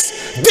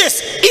is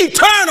this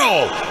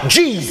eternal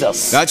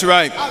Jesus. That's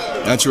right.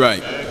 That's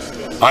right.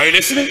 Are you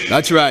listening?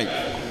 That's right.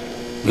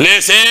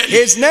 Listen.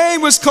 His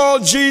name was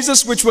called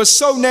Jesus, which was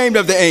so named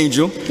of the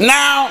angel.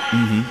 Now,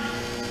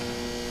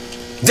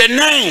 the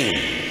name.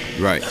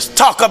 Right. Let's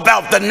talk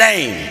about the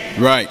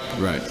name. Right.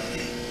 Right.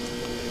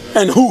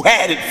 And who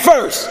had it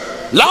first,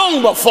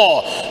 long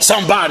before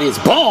somebody is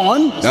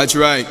born. That's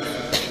right.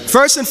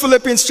 First in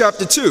Philippians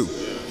chapter 2.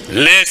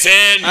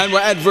 Listen. And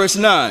we're at verse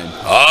 9.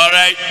 All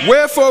right.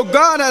 Wherefore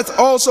God hath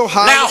also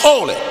highly... Now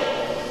hold it.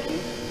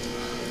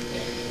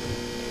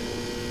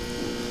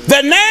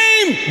 The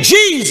name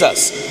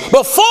Jesus,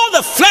 before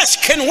the flesh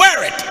can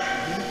wear it,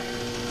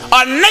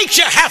 a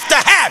nature have to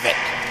have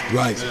it.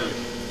 Right.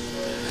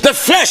 The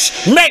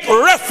flesh make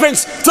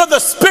reference to the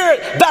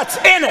spirit that's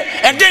in it.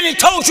 And then he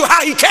told you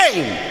how he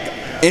came.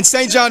 In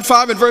St. John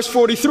 5 and verse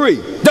 43.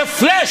 The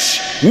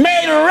flesh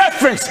made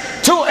reference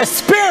to a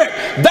spirit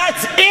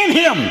that's in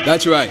him.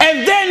 That's right.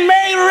 And then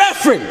made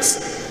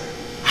reference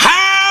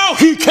how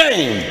he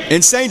came.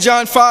 In St.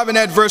 John 5 and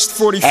at verse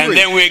 43. And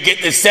then we'll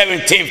get the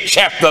 17th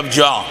chapter of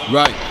John.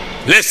 Right.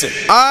 Listen.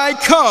 I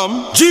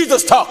come.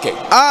 Jesus talking.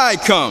 I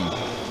come.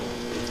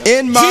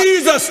 In my...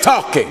 Jesus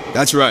talking.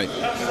 That's right.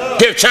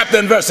 Give chapter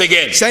and verse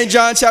again. St.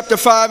 John chapter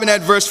 5 and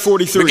at verse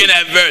 43. Begin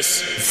at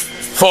verse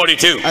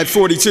 42. At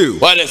 42.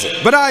 What is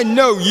it? But I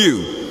know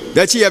you,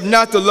 that ye have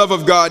not the love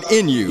of God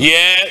in you.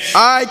 Yes.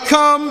 I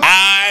come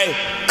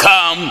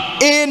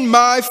in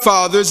my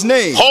Father's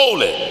name.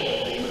 Hold it.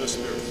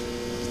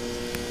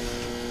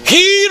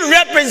 He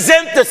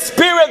represents the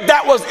spirit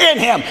that was in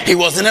him. He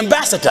was an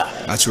ambassador.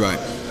 That's right.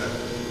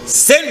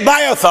 Sent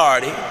by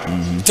authority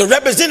to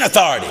represent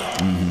authority.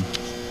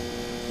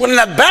 When an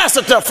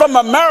ambassador from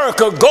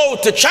America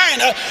goes to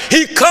China,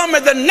 he comes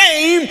in the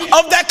name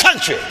of that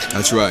country.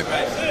 That's right.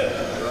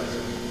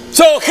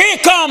 So here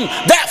come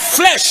that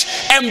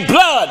flesh and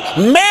blood,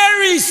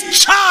 Mary's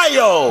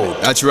child.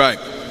 That's right.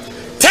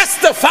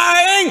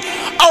 Testifying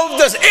of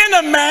the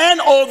inner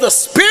man or the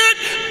spirit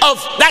of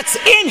that's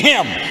in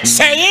him,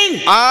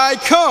 saying, I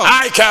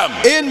come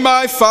in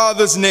my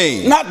Father's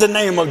name. Not the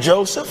name of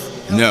Joseph.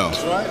 No.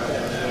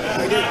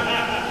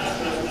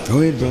 Go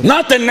ahead, brother.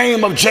 Not the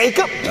name of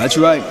Jacob. That's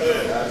right.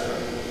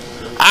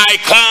 I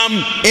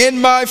come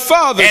in my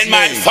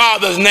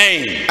Father's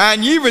name.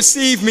 And ye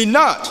receive me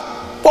not.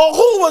 Well,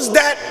 who was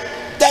that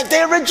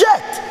they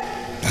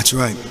reject? That's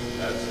right.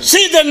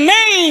 See, the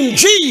name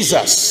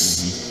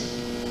Jesus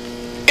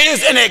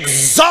is an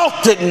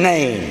exalted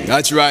name.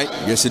 That's right.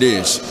 Yes, it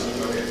is.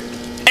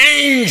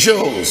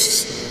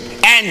 Angels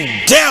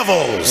and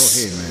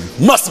devils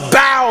must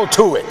bow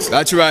to it.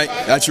 That's right.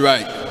 That's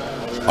right.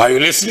 Are you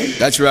listening?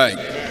 That's right.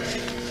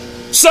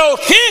 So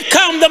here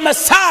come the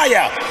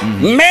Messiah,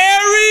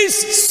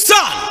 Mary's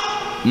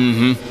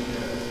son,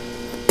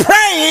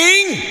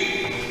 praying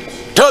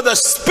to the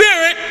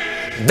spirit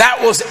that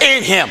was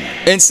in him.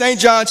 In St.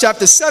 John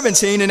chapter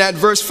 17 and at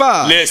verse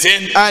 5.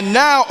 Listen. And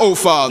now, O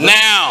Father.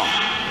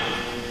 Now.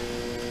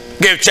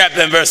 Give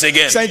chapter and verse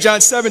again. St. John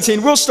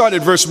 17, we'll start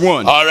at verse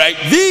 1. All right.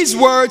 These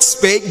words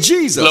spake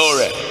Jesus.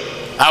 Glory.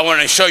 I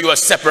want to show you a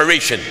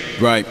separation.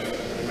 Right.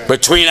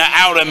 Between an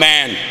outer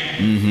man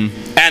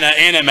and an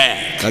inner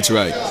man. That's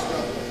right.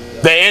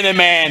 The inner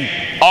man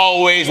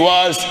always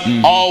was,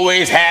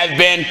 always has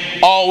been,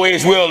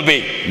 always will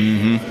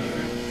be.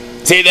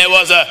 See, there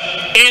was an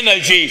inner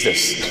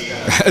Jesus.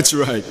 That's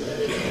right.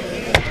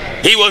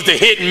 He was the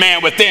hidden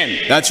man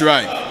within. That's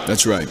right.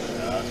 That's right.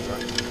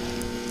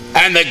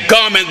 And the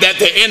garment that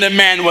the inner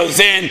man was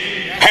in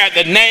had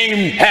the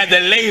name, had the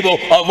label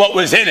of what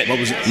was in it. What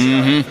was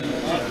it?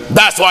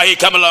 That's why he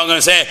come along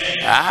and said,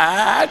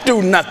 I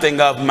do nothing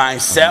of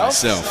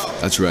myself.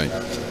 That's right.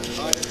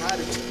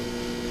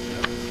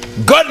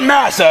 Good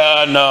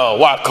master, no,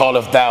 why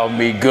callest thou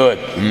me good?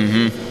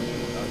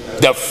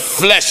 The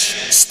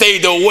flesh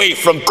stayed away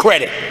from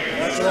credit.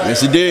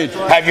 Yes, he did.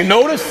 Have you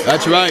noticed?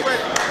 That's right.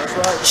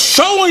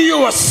 showing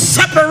you a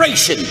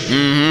separation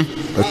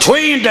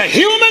between the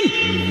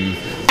human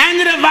and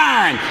the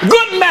divine.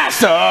 Good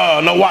master,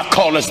 oh no, what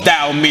callest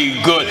thou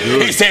me good?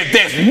 He said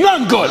there's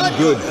none good,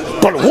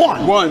 but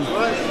one. One.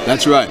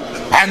 That's right.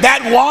 And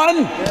that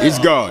one is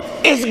God.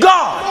 Is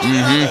God.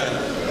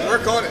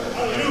 Work on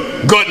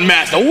it. Good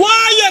master, why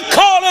are you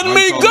calling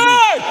me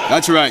good?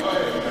 That's right.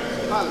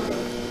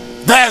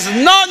 There's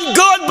none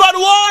good but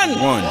one.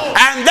 One.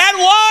 And that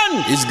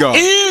one is God.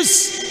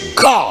 Is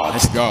God.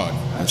 That's God.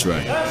 That's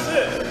right.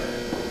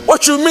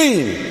 What you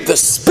mean? The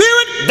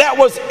spirit that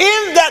was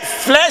in that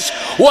flesh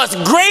was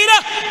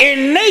greater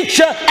in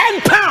nature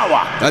and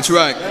power. That's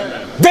right.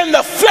 Than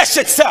the flesh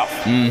itself.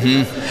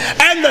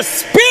 And the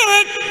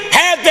spirit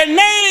had the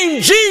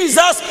name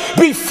Jesus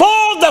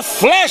before the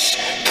flesh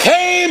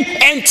came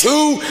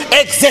into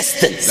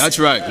existence. That's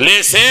right.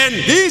 Listen.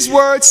 These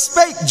words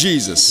spake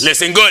Jesus.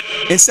 Listen good.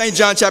 In St.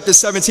 John chapter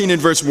 17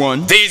 and verse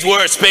 1. These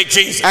words spake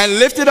Jesus. And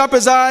lifted up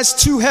his eyes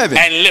to heaven.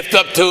 And lift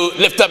up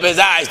his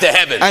eyes to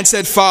heaven. And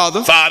said,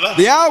 Father,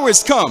 the hour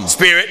is come.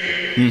 Spirit.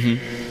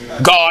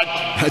 God.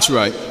 That's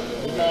right.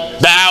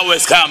 The hour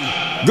is come.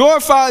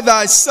 Glorify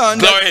thy Son.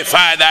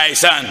 Glorify thy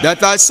Son. That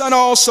thy Son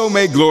also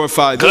may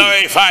glorify thee.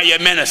 Glorify your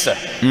minister.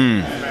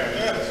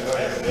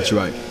 That's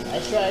right.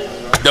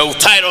 The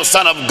title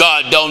Son of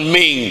God don't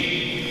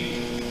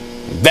mean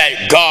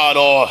that God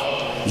or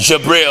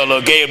Jabril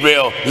or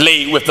Gabriel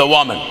laid with the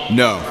woman.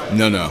 No.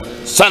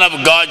 Son of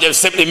God just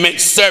simply meant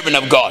servant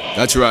of God.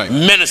 That's right.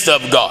 Minister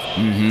of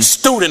God.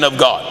 Student of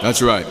God.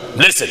 That's right.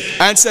 Listen.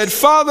 And said,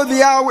 Father,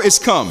 the hour is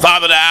come.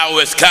 Father, the hour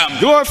is come.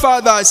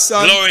 Glorify thy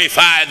Son.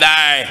 Glorify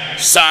thy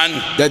Son.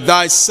 That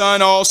thy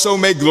Son also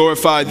may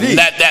glorify thee.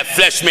 That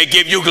flesh may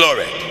give you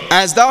glory.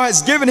 As thou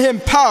hast given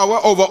him power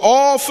over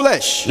all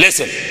flesh.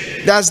 Listen.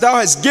 As thou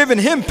hast given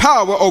him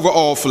power over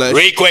all flesh.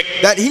 Real quick.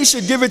 That he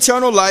should give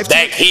eternal life.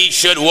 That he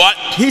should what?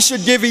 He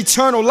should give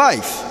eternal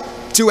life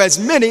to as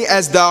many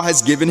as thou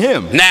hast given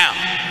him. Now,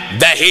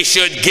 that he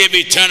should give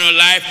eternal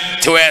life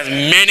to as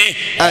many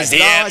as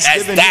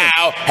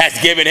thou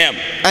hast given him.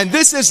 And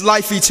this is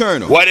life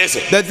eternal. What is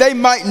it? That they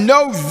might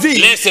know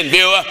thee. Listen,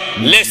 viewer.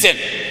 Listen,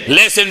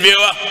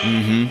 viewer.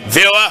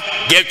 Viewer,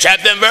 give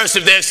chapter and verse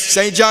of this.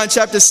 St. John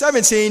chapter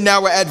 17,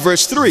 now we're at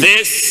verse 3.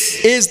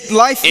 This is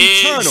life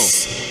eternal.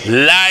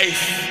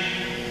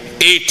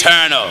 Life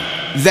eternal.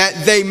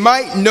 That they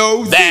might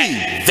know thee.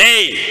 That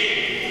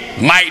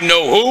they might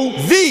know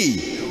who?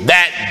 Thee.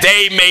 That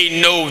they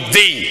may know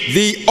thee.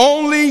 The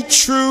only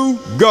true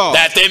God.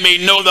 That they may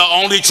know the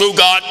only true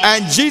God.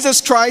 And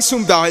Jesus Christ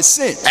whom thou hast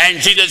sent. And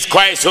Jesus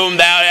Christ whom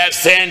thou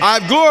hast sent. I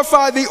have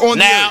glorified thee on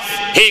the earth. Now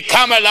he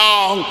come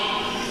along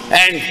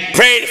and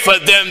prayed for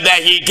them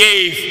that he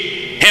gave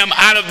him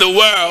out of the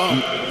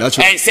world. That's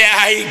right. And said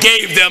how he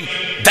gave them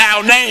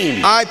thou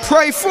name. I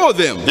pray for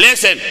them.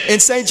 Listen. In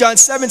St. John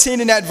 17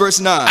 and at verse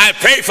 9. I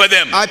pray for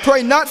them. I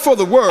pray not for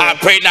the world. I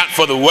pray not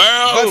for the world.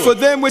 But for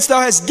them which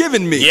thou hast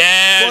given me.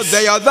 Yes. For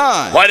they are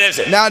thine. What is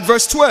it? Now at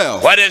verse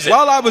 12. What is it?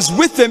 While I was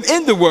with them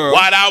in the world.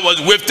 While I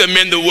was with them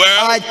in the world.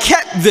 I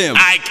kept them.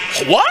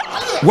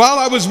 What? While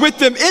I was with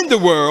them in the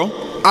world.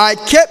 I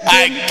kept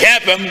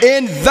them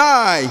in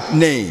thy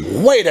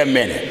name. Wait a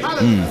minute.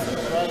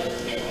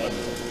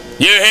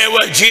 You hear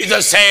what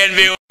Jesus saying,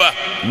 viewer?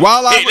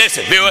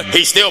 Listen, viewer,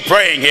 he's still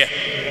praying here.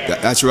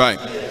 That's right.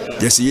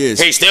 Yes, he is.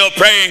 He's still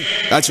praying.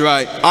 That's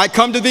right. I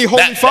come to thee,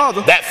 Holy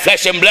Father. That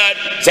flesh and blood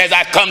says,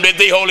 I come to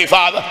thee, Holy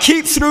Father.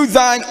 Keep through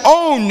thine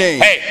own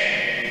name.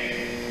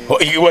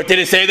 Hey, what did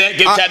it say there?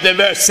 Give chapter and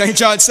verse. St.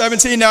 John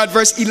 17, now at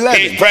verse 11.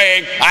 He's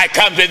praying, I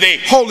come to thee,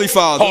 Holy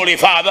Father. Holy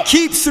Father.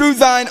 Keep through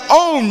thine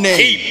own name.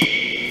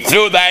 Keep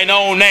through thine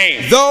own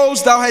name.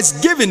 Those thou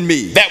hast given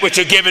me. That which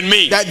you're given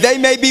me. That they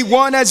may be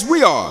one as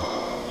we are.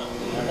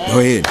 Go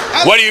ahead.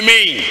 What do you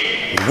mean?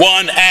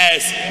 One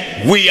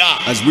as we are.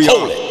 As we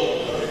are.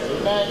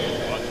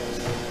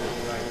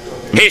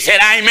 He said,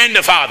 I'm in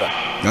the Father.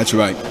 That's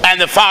right. And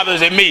the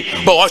Father's in me.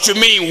 But what you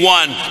mean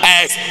one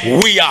as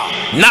we are?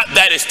 Not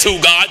that it's two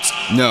gods.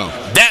 No.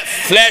 That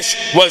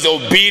flesh was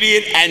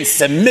obedient and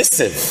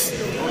submissive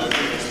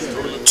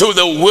to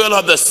the will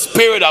of the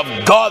Spirit of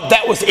God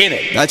that was in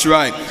it. That's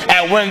right.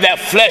 And when that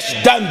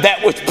flesh done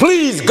that which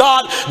pleased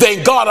God,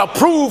 then God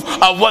approved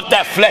of what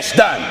that flesh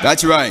done.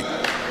 That's right.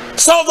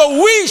 So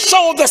we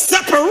show the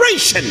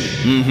separation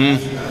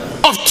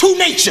of two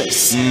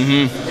natures.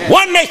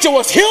 One nature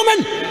was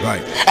human,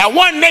 right, and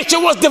one nature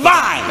was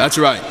divine. That's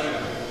right.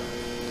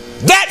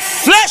 That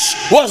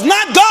flesh was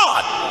not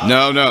God.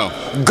 No.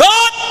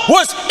 God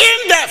was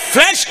in that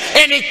flesh,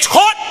 and he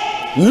taught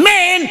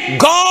man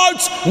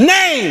God's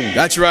name.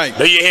 That's right.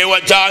 Do you hear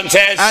what John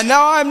says? And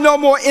now I am no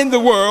more in the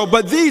world,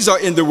 but these are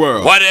in the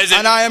world. What is it?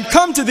 And I am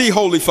come to thee,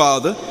 Holy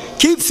Father.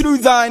 Keep through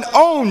thine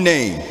own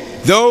name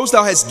those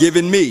thou hast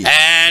given me,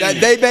 and that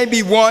they may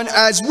be one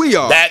as we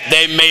are. That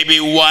they may be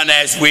one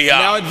as we are.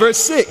 Now at verse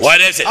 6. What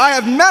is it? I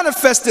have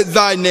manifested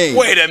thy name.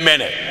 Wait a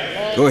minute.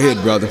 Go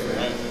ahead, brother.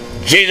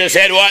 Jesus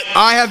said what?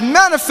 I have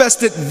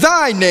manifested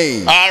thy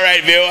name. All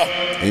right, viewer.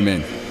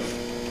 Amen.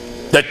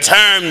 The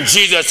term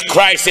Jesus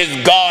Christ is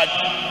God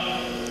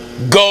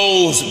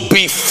goes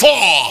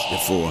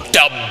before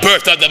the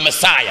birth of the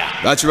Messiah.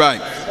 That's right.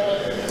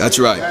 That's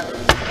right.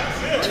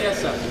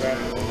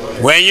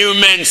 When you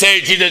men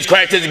say Jesus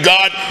Christ is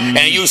God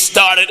and you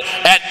started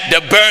at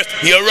the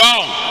birth, you're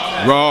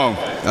wrong. Wrong.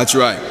 That's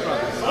right.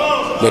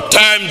 The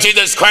term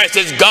Jesus Christ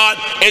is God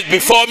is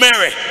before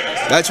Mary.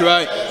 That's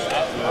right.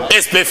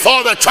 It's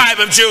before the tribe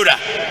of Judah.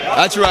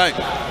 That's right.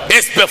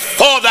 It's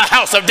before the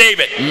house of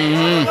David.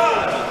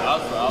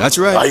 That's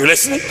right. Are you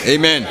listening?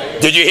 Amen.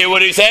 Did you hear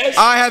what he says?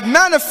 I have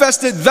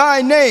manifested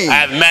thy name. I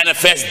have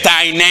manifested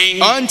thy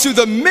name unto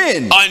the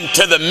men.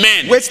 Unto the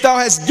men. Which thou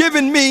hast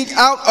given me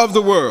out of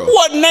the world.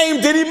 What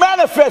name did he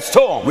manifest to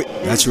them?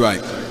 That's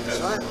right.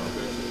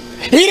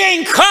 He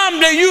didn't come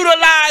to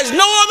utilize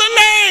no other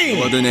name.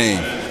 No other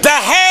name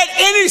that had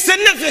any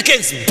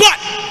significance but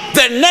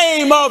the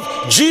name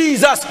of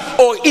Jesus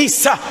or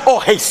Isa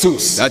or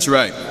Jesus. That's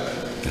right.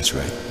 That's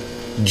right.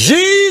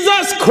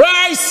 Jesus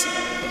Christ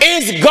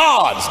is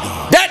God.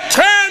 That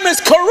term is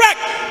correct,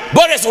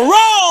 but it's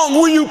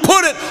wrong when you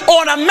put it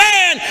on a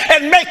man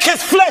and make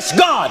his flesh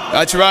God.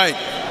 That's right.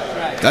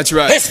 That's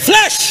right. His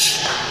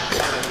flesh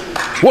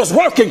was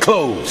working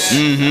clothes.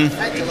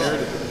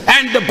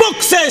 And the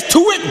book says to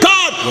it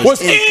God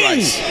was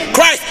in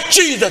Christ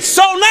Jesus.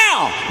 So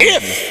now,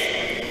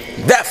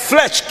 if that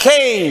flesh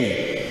came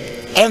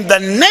in the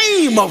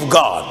name of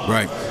God,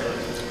 right,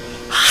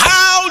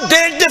 how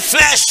did the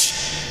flesh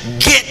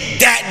get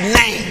that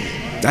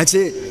name? That's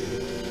it.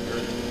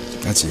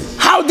 That's it.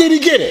 How did he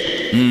get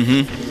it?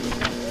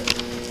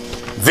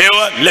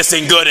 Viewer,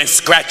 listen good and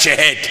scratch your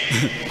head.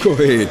 Go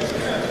ahead.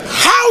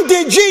 How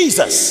did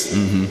Jesus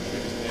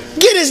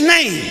get his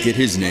name? Get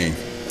his name.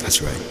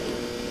 That's right.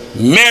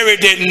 Mary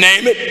didn't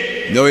name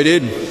it. No, he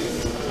didn't.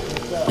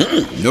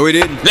 No, he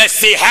didn't. Let's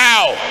see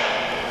how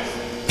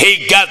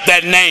he got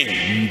that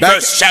name.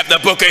 First chapter,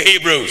 book of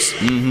Hebrews.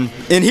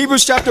 In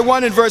Hebrews chapter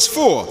 1 and verse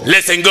 4.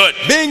 Listen good.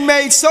 Being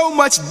made so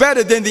much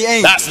better than the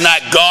angels. That's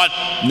not God.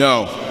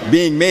 No,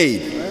 being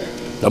made.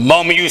 The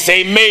moment you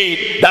say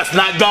made, that's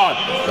not God.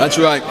 That's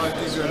right.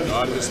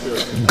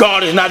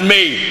 God is not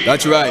made.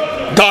 That's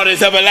right. God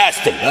is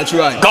everlasting. That's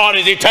right. God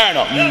is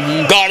eternal.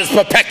 God is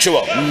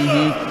perpetual.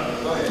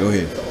 Go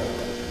ahead.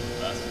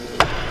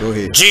 Go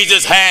ahead.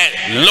 Jesus had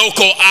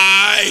local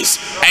eyes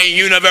and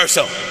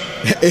universal.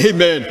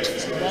 Amen.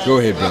 Go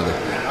ahead,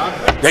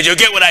 brother. Did you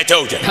get what I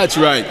told you? That's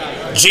right.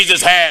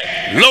 Jesus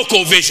had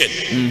local vision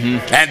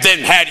and then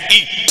had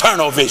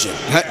eternal vision.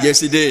 Yes,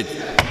 he did.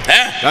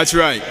 Huh? That's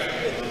right.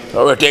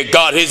 Or if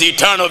God, his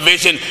eternal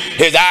vision,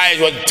 his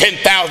eyes were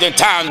 10,000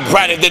 times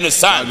brighter than the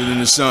sun. Brighter than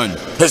the sun.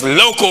 His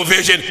local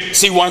vision,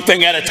 see one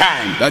thing at a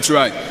time. That's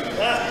right.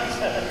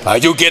 Are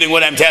you getting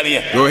what I'm telling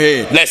you? Go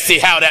ahead. Let's see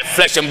how that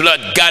flesh and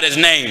blood got his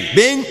name.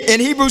 Being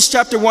in Hebrews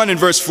chapter 1 and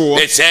verse 4.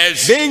 It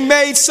says, being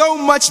made so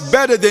much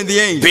better than the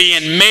angels.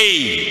 Being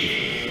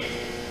made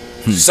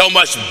so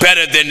much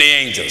better than the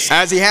angels.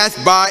 As he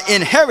hath by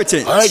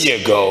inheritance. There you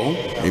go.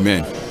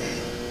 Amen.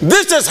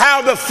 This is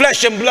how the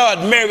flesh and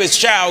blood, Mary's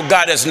child,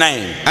 got his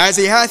name. As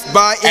he hath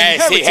by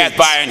inheritance. As he hath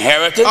by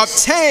inheritance.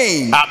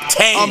 Obtained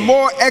a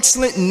more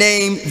excellent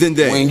name than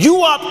they. When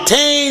you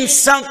obtain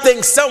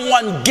something,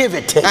 someone give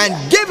it to you.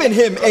 And given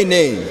him a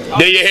name.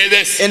 Do you hear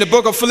this? In the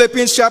book of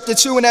Philippians chapter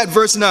 2 and at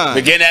verse 9.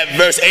 Begin at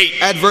verse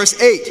 8. At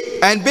verse 8.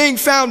 And being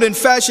found in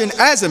fashion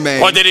as a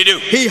man. What did he do?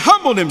 He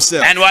humbled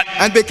himself. And what?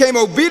 And became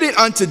obedient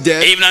unto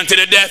death. Even unto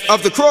the death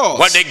of the cross.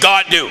 What did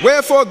God do?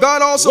 Wherefore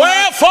God also.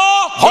 Wherefore,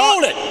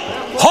 hold it.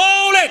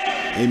 Hold it.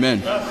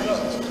 Amen.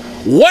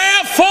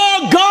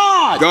 Wherefore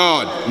God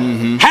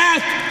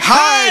hath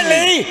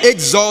highly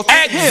exalted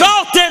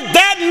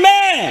that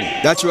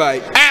man. That's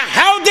right. And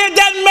how did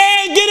that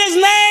man get his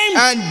name?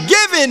 And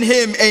given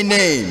him a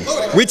name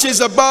which is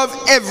above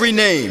every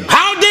name.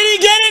 How did he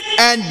get it?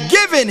 And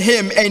given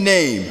him a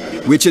name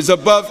which is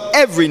above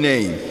every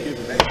name.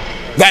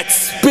 That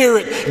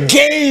spirit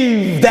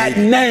gave that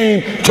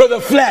name to the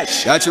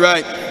flesh. That's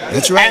right.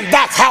 That's right. And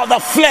that's how the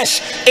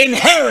flesh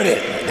inherited.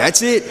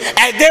 That's it.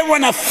 And then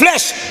when the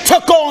flesh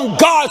took on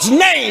God's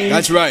name,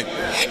 that's right,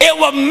 it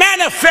will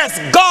manifest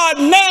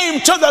God's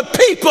name to the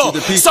people,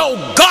 so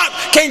God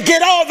can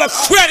get all the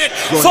credit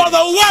for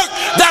the work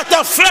that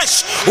the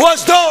flesh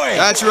was doing.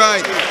 That's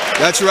right.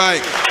 That's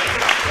right.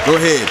 Go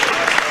ahead.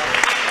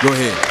 Go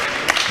ahead.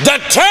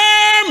 The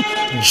term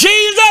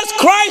Jesus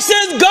Christ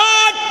is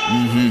God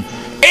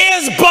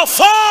is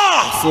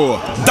before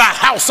the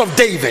house of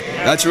David.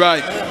 That's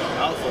right.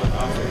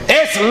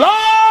 It's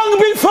long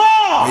before.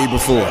 Way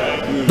before.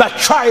 The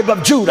tribe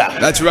of Judah.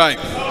 That's right.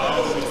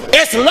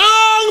 It's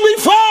long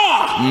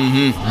before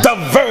the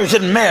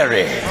Virgin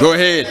Mary. Go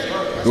ahead.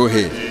 Go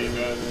ahead.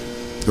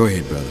 Go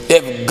ahead, brother.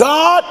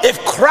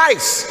 If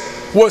Christ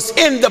was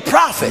in the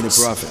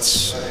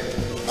prophets,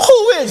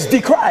 who is the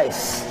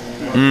Christ?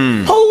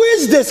 Who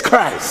is this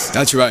Christ?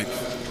 That's right.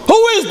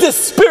 Who is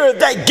this spirit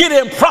that get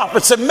in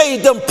prophets and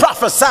made them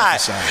prophesy?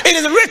 It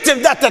is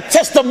written that the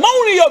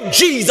testimony of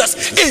Jesus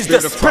is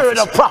the spirit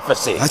of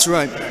prophecy. That's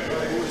right.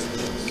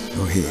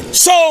 Go ahead.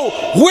 So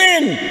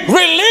when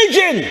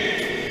religion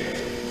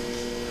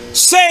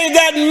say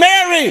that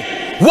Mary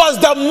was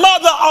the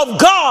mother of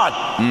God.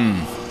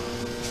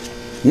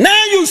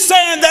 Now you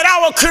saying that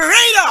our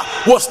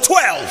Creator was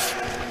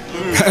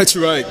 12. That's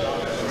right.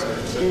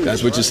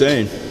 That's what you're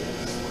saying.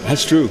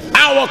 That's true.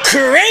 Our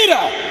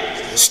Creator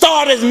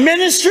started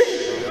ministry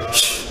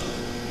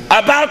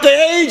about the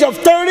age of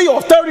 30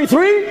 or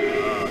 33.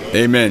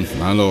 Amen,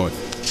 my Lord.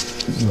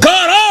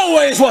 God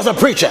always was a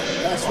preacher.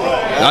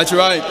 That's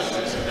right.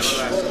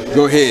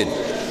 Go ahead.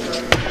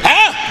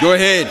 Huh? Go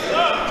ahead.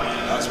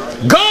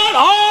 God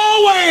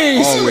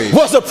always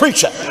was a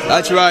preacher.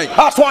 That's right.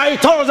 That's why he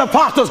told his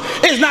apostles,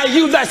 it's not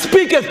you that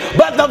speaketh,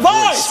 but the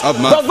voice of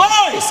my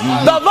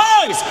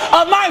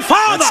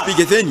Father that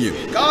speaketh in you.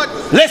 God.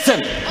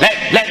 Listen,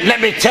 let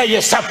me tell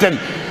you something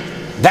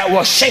that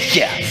will shake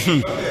you.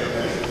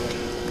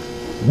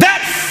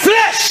 That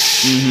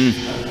flesh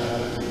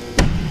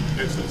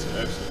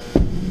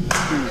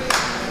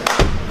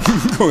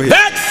Go ahead.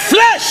 that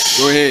flesh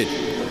Go ahead.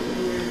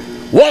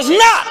 was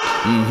not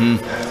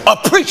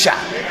a preacher.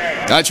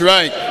 That's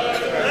right.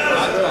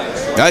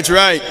 That's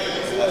right.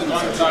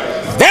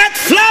 That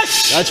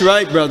flesh That's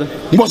right, brother.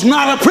 was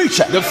not a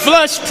preacher. The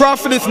flesh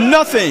profiteth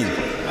nothing.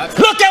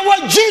 Look at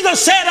what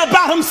Jesus said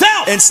about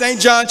himself. In St.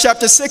 John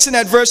chapter 6 and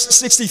at verse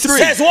 63.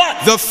 Says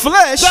what? The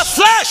flesh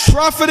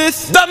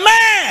profiteth the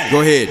man.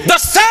 Go ahead. The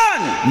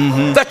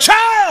son. The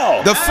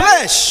child. The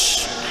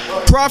flesh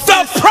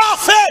profiteth the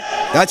prophet.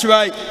 That's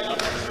right.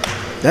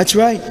 That's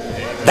right.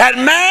 That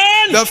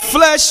man the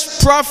flesh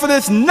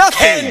profiteth nothing.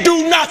 Can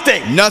do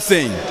nothing.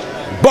 Nothing.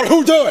 But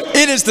who do it?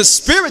 It is the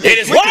Spirit that it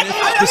is what?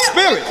 The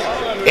Spirit.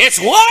 It's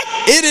what?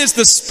 It is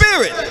the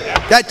Spirit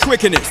that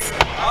quickeneth.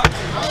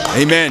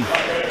 Amen.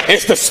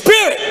 It's the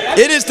Spirit.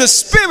 It is the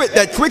Spirit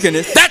that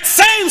quickeneth. That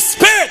same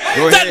Spirit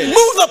that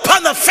moved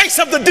upon the face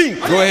of the deep.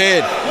 Go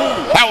ahead.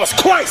 That was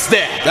Christ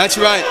there. That's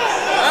right.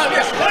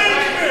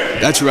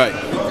 That's right.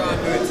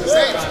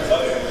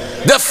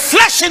 The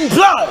flesh and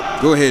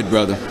blood. Go ahead,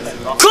 brother.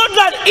 Could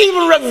not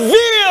even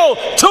reveal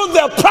to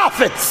the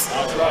prophets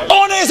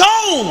on his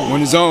own. On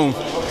his own.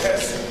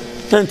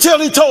 Until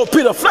he told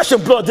Peter, flesh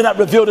and blood did not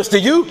reveal this to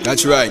you.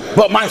 That's right.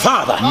 But my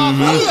Father.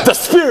 The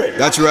Spirit.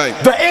 That's right.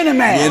 The inner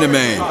man. The inner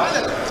man.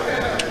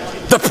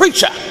 The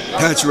preacher.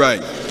 That's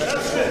right.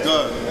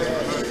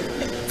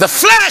 The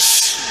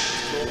flesh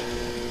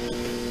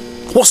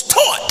was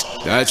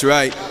taught. That's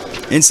right.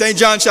 In St.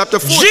 John chapter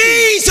 14.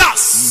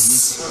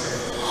 Jesus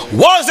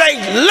was a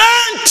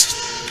learned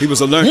He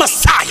was a learned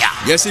Messiah.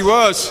 Yes, he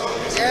was.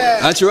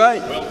 That's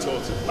right.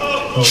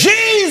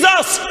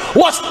 Jesus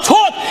was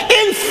taught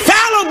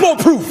infallible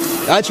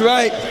proof. That's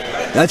right.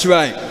 That's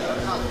right.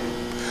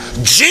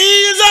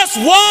 Jesus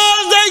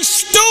was a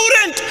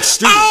student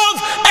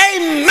of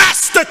a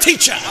master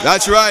teacher.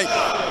 That's right.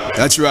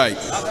 That's right.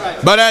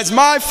 But as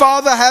my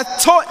Father hath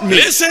taught me.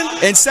 Listen.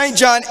 In St.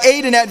 John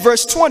 8 and at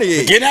verse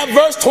 28. Get at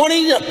verse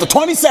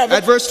 27.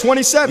 At verse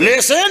 27.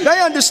 Listen. They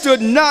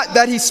understood not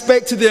that he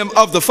spake to them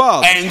of the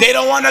Father. And they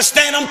don't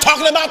understand I'm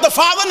talking about the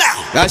Father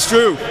now. That's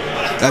true.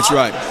 That's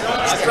right.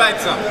 That's right,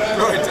 son.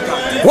 Glory to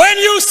God. When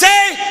you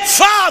say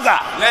Father.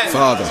 Yes.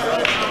 Father.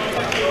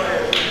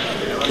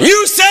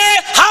 You say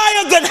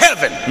higher than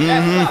heaven.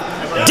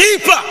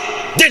 Deeper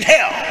than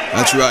hell.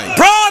 That's right.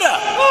 Broader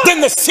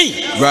than the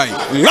sea. Right.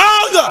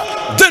 Longer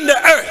than the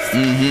earth.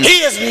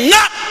 He is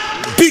not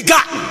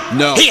begotten.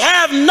 No. He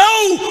have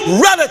no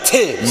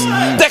relatives.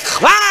 The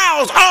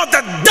clouds are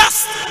the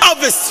dust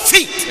of his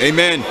feet.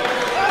 Amen.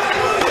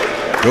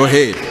 Go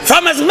ahead.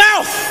 From his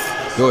mouth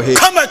Go ahead.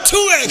 come a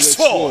two-edged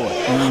sword.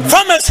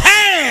 From his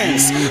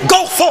hands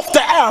go forth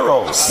the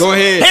arrows. Go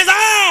ahead. His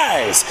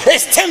eyes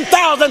is 10,000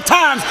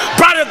 times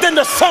brighter than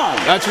the sun.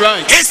 That's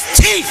right. His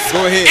teeth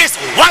Go ahead. is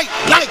white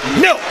like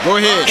milk. Go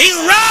ahead. He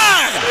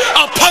ride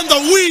upon the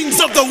wings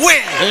of the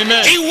wind.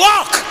 Amen. He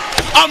walk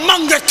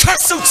among the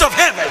pursuits of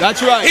heaven.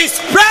 That's right. He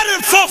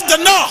spreadeth forth the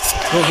north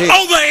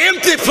over an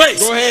empty place.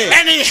 Go ahead.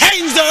 And he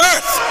hangs the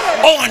earth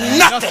on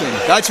nothing.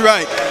 That's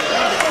right.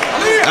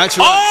 That's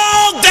right.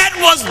 All that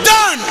was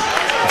done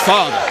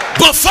Father.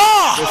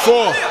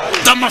 before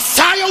the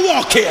Messiah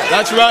walk here.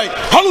 That's right.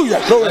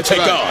 Hallelujah. Glory That's to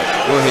right.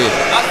 God. Go ahead.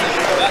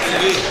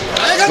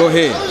 Go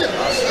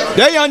ahead.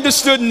 They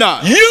understood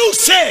not. You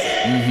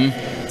say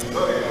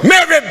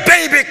Mary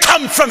baby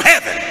come from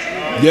heaven.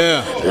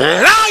 Yeah.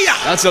 Liar.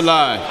 That's a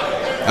lie.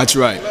 That's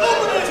right.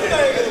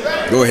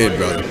 Go ahead,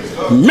 brother.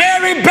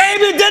 Mary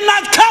baby did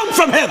not come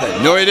from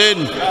heaven. No, he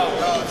didn't.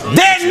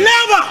 There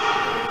never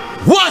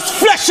was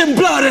flesh and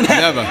blood in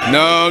heaven. Never.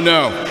 No,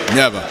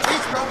 never.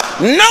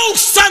 No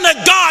son of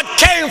God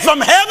came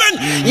from heaven,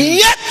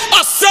 yet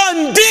a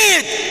son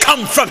did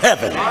come from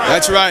heaven.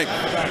 That's right.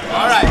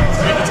 All right.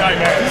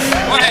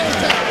 Go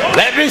ahead.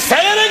 Let me say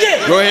it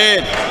again. Go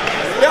ahead.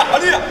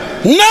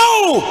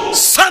 No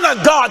son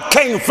of God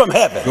came from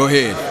heaven, Go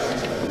ahead.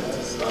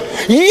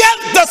 yet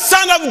the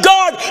Son of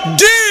God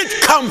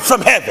did come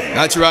from heaven.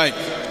 That's right.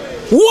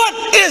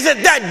 What is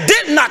it that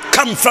did not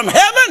come from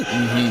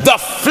heaven? The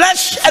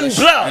flesh and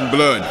blood. And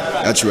blood.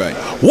 That's right.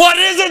 What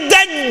is it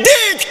that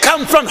did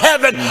come from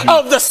heaven?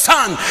 Of the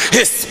Son,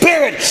 his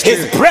spirit,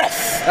 his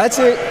breath. That's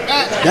it.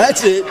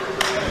 That's it.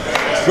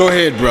 Go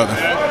ahead, brother.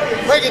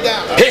 Break it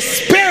down. His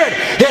spirit,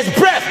 his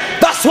breath.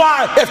 That's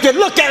why if you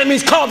look at him,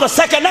 he's called the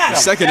second Adam.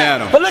 Second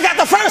Adam. But look at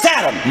the first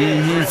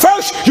Adam.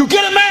 First, you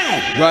get a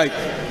man. Right.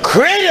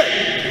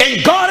 Created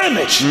in God's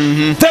image.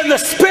 Then the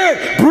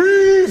spirit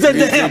breathes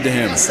into him.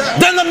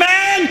 Then the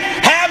man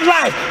have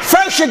life.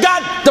 First you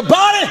got the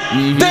body,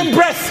 then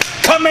breath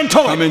come into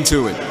it. Come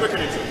into it.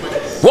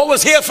 What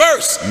was here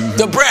first?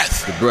 The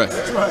breath. The breath.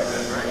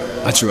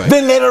 That's right.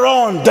 Then later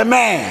on, the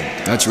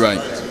man. That's right.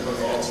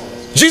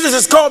 Jesus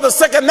is called the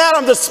second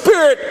Adam. The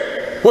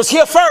spirit was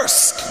here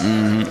first.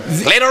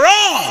 Later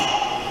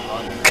on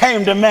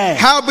came the man.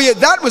 Howbeit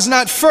that was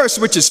not first,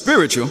 which is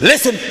spiritual.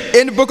 Listen.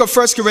 In the book of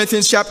 1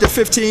 Corinthians chapter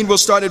 15, we'll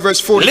start at verse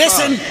 45.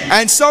 Listen.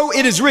 And so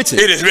it is written.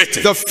 It is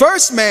written. The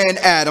first man,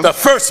 Adam. The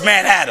first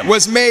man, Adam.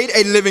 Was made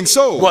a living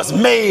soul. Was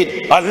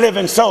made a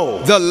living soul.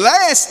 The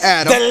last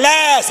Adam. The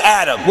last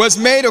Adam. Was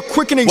made a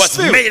quickening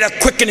spirit. Was made a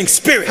quickening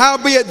spirit.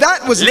 Howbeit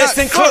that was not first.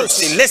 Listen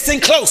closely. Listen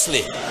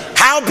closely.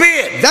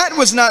 Howbeit that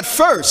was not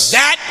first.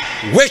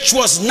 That which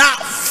was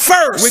not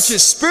first. Which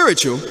is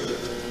spiritual.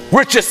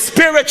 Which is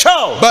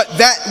spiritual. But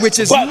that which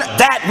is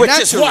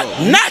natural. Is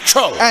what?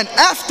 Natural. And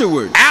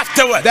afterward.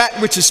 Afterward. That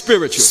which is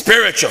spiritual.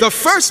 Spiritual. The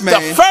first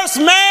man. The first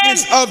man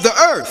is of the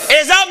earth.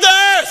 Is of the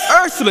earth.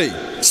 Earthly.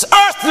 It's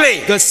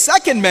earthly. The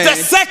second man. The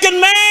second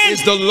man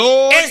is the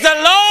Lord. Is the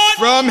Lord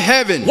from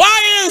heaven.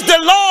 Why is the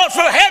Lord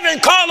from heaven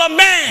called a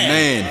man?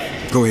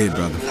 Man. Go ahead,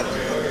 brother.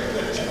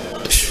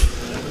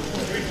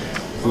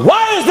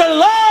 Why is the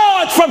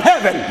Lord from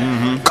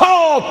heaven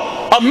called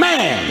a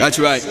man? That's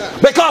right.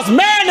 Because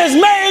man is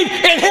made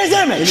in his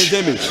image. In his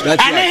image.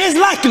 That's and right. in his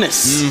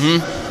likeness.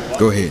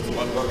 Go ahead.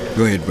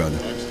 Go ahead, brother.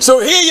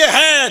 So here you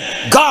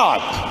had God.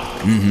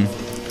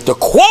 To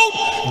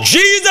quote,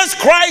 Jesus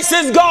Christ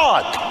is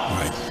God.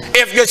 Right.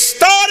 If you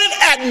started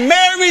at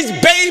Mary's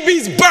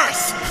baby's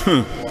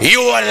birth,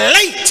 you were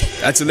late.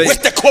 That's late.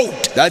 With the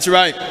quote. That's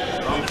right.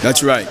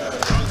 That's right.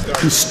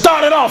 You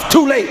started off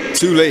too late.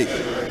 Too late.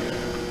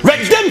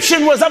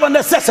 Redemption was of a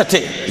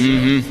necessity.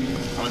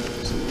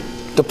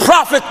 The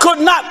prophet could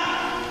not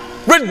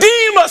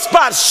redeem us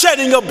by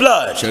shedding of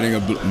blood. Shedding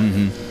of blood.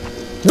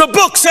 The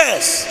book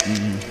says,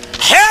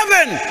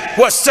 heaven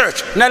was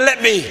searched. Now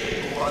let me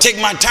take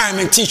my time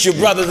and teach you,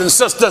 brothers and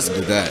sisters.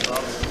 Do that.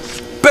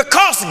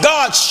 Because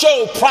God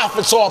showed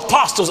prophets or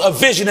apostles a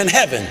vision in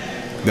heaven.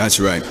 That's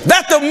right.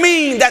 That don't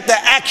mean that the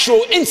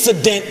actual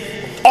incident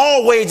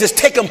always is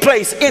taking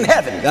place in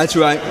heaven. That's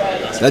right.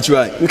 That's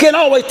right. You can't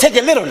always take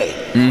it literally.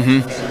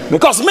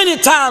 Because many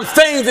times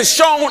things that's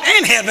shown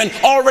in heaven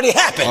already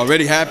happened.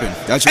 Already happened.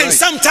 That's right. And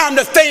sometimes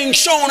the thing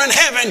shown in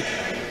heaven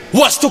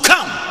was to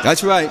come.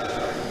 That's right.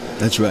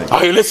 That's right.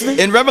 Are you listening?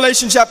 In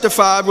Revelation chapter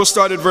 5, we'll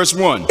start at verse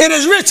 1. It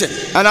is written.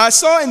 And I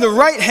saw in the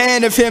right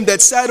hand of him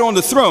that sat on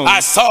the throne.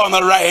 I saw in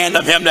the right hand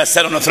of him that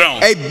sat on the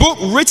throne. A book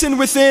written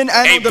within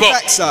and on the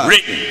backside.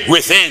 Written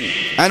within.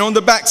 And on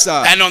the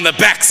backside. And on the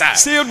backside.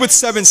 Sealed with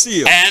 7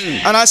 seals.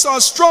 And I saw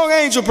a strong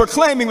angel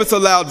proclaiming with a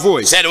loud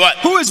voice. Said what?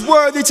 Who is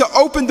worthy to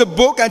open the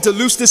book and to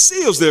loose the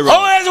seals thereof?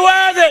 Who is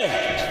worthy?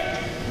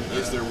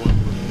 Is there one?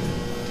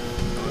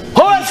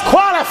 Who is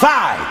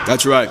qualified?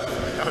 That's right.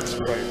 That's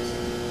right.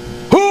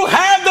 Who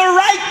have the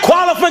right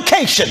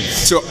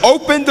qualifications to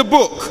open the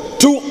book.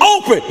 To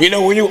open. You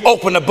know, when you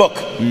open a book,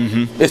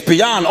 it's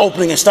beyond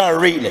opening and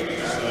start reading it.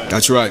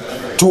 That's right.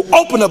 To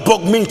open a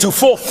book means to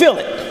fulfill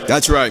it.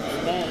 That's right.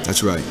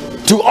 That's right.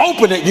 To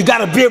open it, you got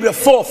to be able to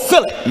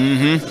fulfill it.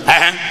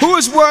 Who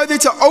is worthy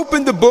to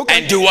open the book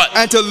and do what?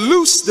 And to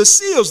loose the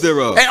seals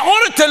thereof. In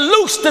order to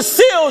loose the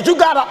seals, you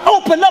got to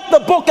open up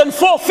the book and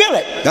fulfill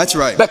it. That's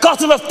right.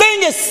 Because if a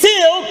thing is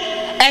sealed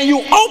and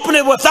you open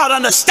it without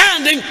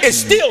understanding, it's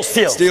still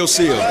sealed. Still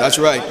sealed. That's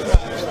right.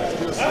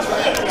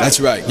 That's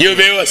right. You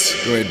viewers,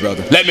 go ahead,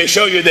 brother. Let me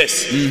show you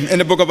this. In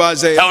the book of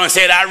Isaiah. Someone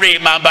said, I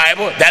read my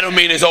Bible. That don't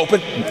mean it's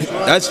open.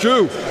 That's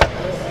true.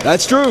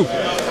 That's true.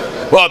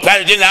 Well,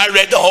 Pastor Jennings, I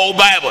read the whole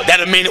Bible. That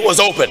don't mean it was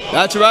open.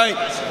 That's right.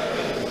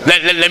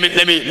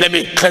 Let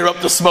me clear up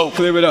the smoke.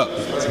 Clear it up.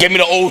 Give me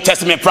the Old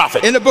Testament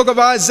prophet. In the book of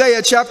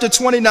Isaiah, chapter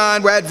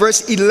 29, we're at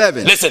verse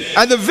 11. Listen.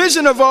 And the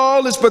vision of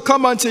all is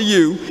become unto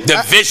you.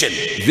 The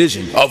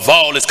vision of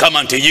all is come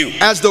unto you.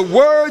 As the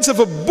words of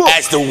a book.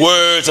 As the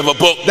words of a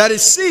book. That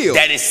is sealed.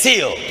 That is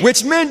sealed.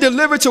 Which men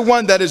deliver to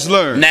one that is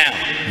learned. Now,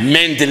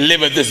 men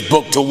deliver this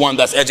book to one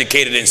that's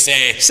educated and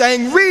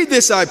saying, read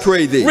this, I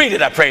pray thee. Read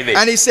it, I pray thee.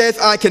 And he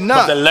saith, I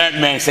cannot. But the learned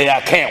man say,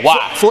 I can't.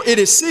 Why? For it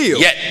is sealed.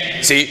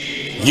 Yet, see,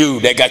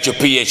 you that got your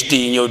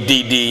PhD and your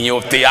DD and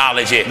your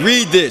theology.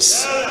 Read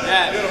this.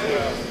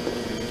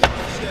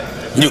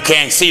 You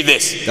can't see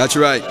this. That's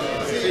right.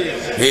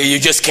 You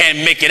just can't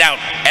make it out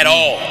at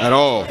all. At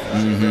all.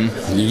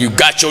 You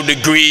got your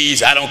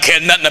degrees. I don't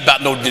care nothing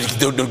about no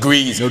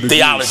degrees.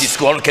 Theology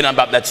school. I don't care nothing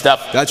about that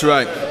stuff. That's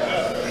right.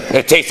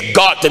 It takes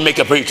God to make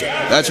a preacher.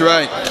 That's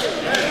right.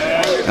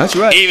 That's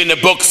right. Even the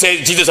book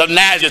says Jesus of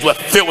Nazareth was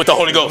filled with the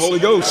Holy Ghost. Holy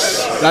Ghost.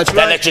 That's That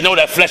right. lets you know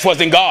that flesh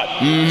wasn't God.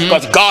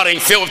 Because God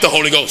ain't filled with the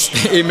Holy Ghost.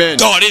 Amen.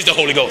 God is the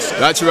Holy Ghost.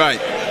 That's right.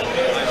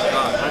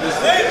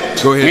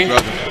 Go ahead,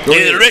 brother. Go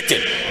It is ahead.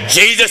 written,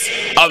 Jesus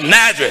of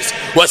Nazareth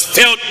was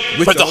filled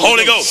with the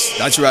Holy Ghost.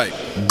 That's right.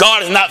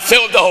 God is not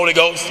filled with the Holy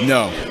Ghost.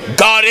 No.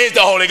 God is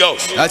the Holy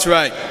Ghost. That's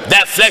right.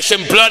 That flesh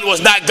and blood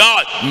was not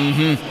God.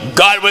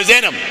 God was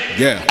in him.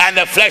 Yeah. And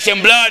the flesh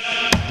and blood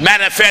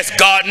manifests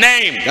God's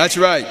name. That's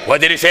right.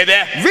 What did he say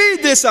there?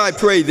 Read this, I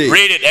pray thee.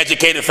 Read it,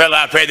 educated fellow,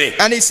 I pray thee.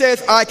 And he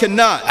saith, I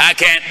cannot, I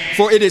can't.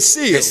 for it is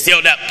sealed. It's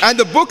sealed up. And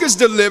the book is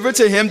delivered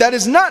to him that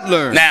is not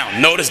learned. Now,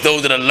 notice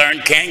those that are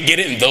learned can't get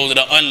it, and those that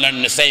are unlearned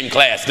in the same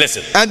class.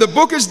 Listen. And the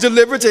book is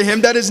delivered to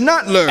him that is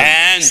not learned.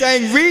 And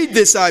saying, read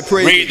this, I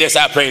pray read thee. this,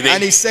 I pray thee.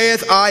 And he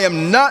saith, I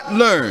am not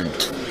learned.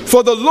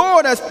 For the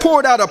Lord hath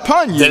poured out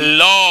upon you The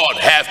Lord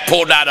hath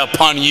poured out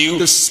upon you.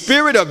 the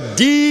spirit of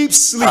deep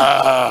sleep.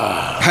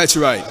 That's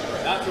right.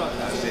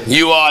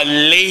 You are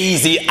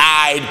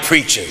lazy-eyed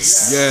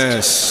preachers.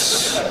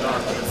 Yes.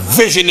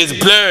 Vision is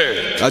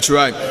blurred. That's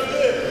right.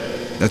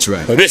 That's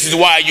right. But this is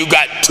why you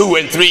got 2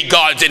 and 3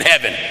 gods in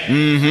heaven.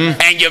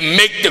 And you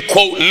make the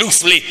quote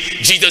loosely,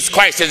 Jesus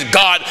Christ is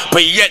God,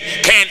 but yet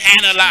can't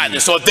analyze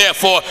it. So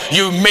therefore,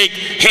 you make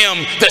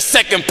him the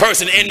second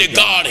person in the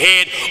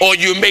Godhead, or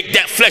you make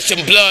that flesh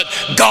and blood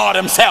God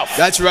himself.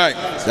 That's right.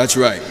 That's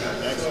right.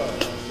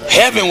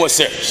 Heaven was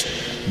searched.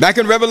 Back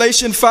in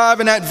Revelation 5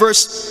 and at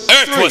verse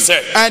Earth 3. was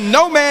searched. And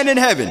no man in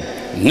heaven,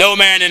 No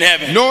man in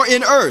heaven, nor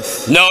in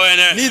earth, no in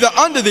earth, neither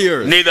under the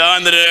earth, neither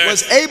under the earth.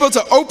 was able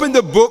to open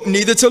the book,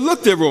 neither to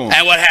look thereon.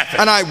 And what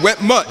happened? And I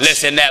wept much.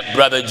 Listen to that,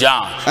 Brother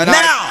John. And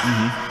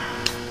now,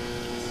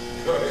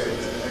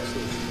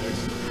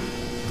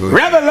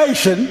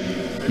 Revelation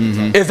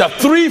is a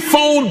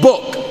threefold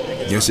book.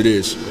 Yes, it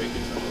is.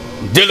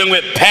 dealing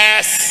with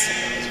past,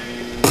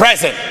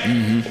 present,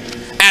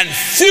 and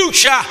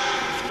future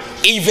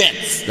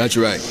events. That's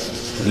right.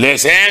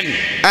 Listen.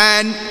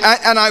 And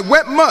I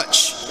wept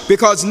much,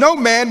 because no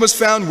man was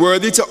found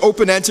worthy to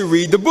open and to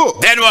read the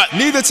book, Then what?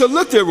 neither to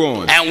look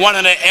thereon. And one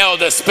of the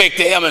elders spake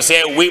to him and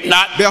said, weep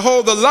not.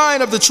 Behold, the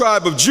Lion of the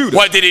tribe of Judah,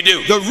 What did he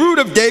do? the root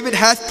of David,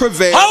 hath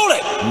prevailed. Hold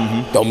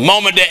it. The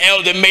moment the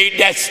elder made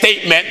that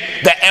statement,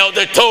 the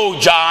elder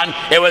told John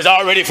it was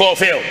already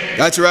fulfilled.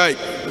 That's right.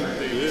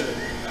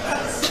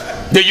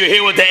 Did you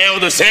hear what the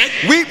elder said?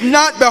 Weep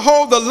not,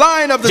 behold, the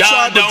Lion of the John,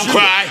 tribe of don't Judah.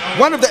 cry.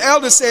 One of the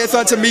elders saith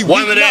unto me,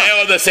 One weep of the not.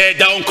 elders said,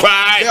 don't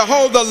cry.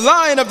 Behold, the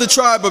Lion of the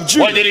tribe of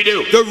Judah. What did he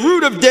do? The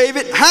root of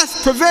David hath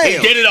He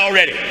prevailed. did it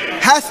already.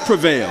 Hath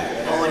prevailed.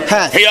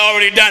 Hath. He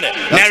already done it.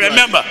 That's Now right.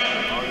 remember,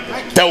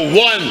 the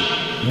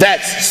one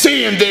that's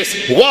seeing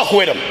this walk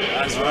with him.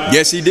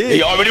 Yes, he did.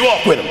 He already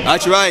walked with him.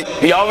 That's right.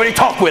 He already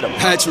talked with him.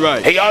 That's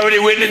right. He already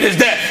witnessed his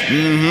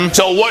death.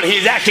 So what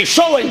he's actually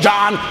showing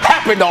John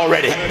happened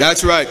already.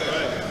 That's right.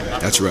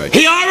 That's right.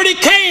 He already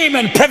came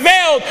and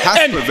prevailed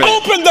and prevailed.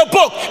 opened the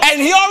book,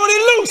 and he already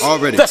loosed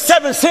Already. the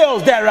 7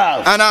 seals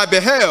thereof. And I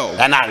beheld,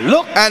 And I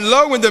looked, and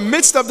lo, in the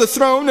midst of the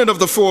throne and of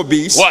the 4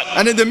 beasts, What?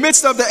 and in the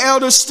midst of the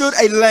elders stood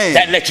a lamb.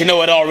 that let you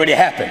know it already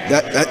happened.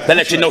 That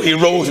let you know he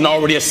rose and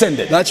already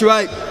ascended. That's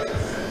right.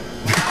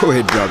 Go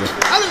ahead, brother.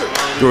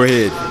 Go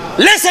ahead.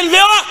 Listen,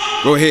 Villa,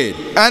 Go ahead.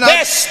 And there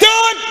I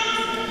stood,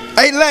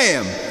 a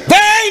lamb.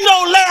 there ain't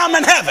no lamb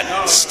in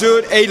heaven.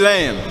 Stood a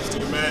lamb.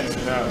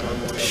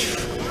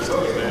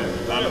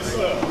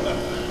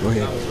 Go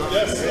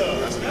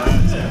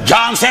ahead.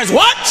 John says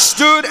what?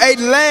 Stood a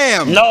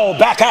lamb. No,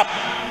 back up.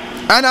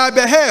 And I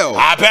beheld,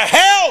 I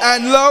beheld,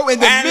 and lo, in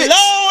the and midst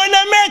lo, in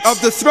the midst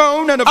of the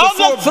throne and of the of 4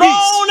 the beasts,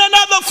 throne and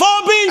of the 4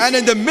 beasts, and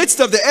in the midst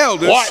of the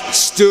elders, What?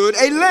 stood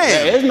a lamb.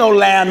 there is no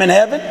lamb in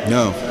heaven.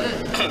 No.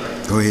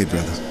 Go ahead,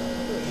 brother.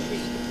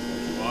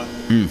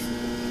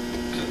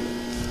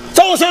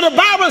 So the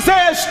Bible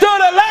says stood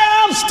a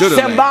lamb Stood a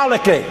lamb.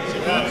 symbolically.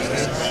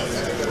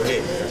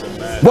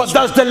 What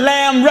does the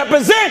lamb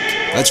represent?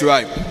 That's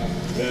right.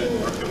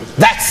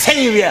 That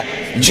Savior,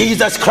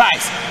 Jesus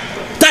Christ.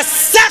 The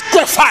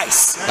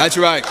sacrifice. That's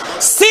right.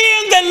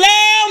 Seeing the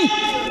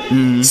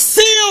lamb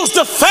seals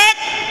the fact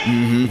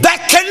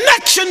that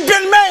connection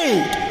been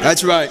made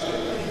That's right.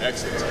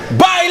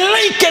 by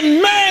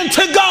linking man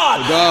to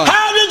God. God.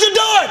 How did you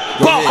do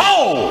it? Go ahead.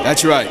 Behold,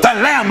 That's right. the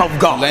Lamb of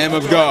God. Lamb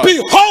of God.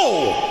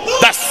 Behold,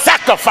 the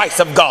sacrifice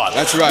of God.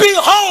 That's right.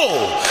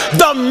 Behold,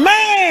 the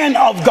man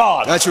of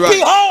God. That's right.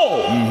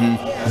 Behold,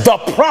 the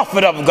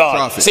prophet of God.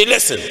 Prophet. See,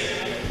 listen.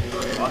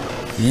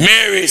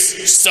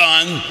 Mary's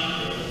son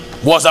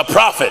was a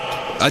prophet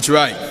That's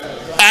right.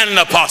 and an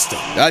apostle.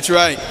 That's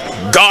right.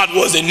 God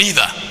wasn't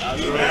neither.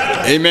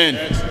 Amen.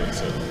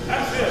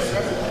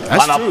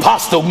 That's An true.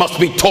 apostle must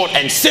be taught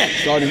and sent.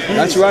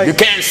 That's right. You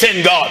can't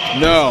send God.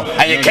 No.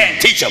 And you No,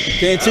 can't teach him.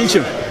 Can't teach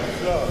him.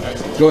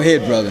 Go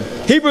ahead, brother.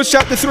 Hebrews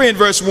chapter 3 and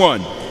verse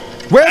 1.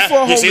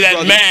 Wherefore, You see, holy that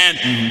brothers-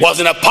 man was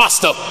an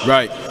apostle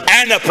Right.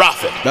 and a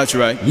prophet. That's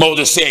right.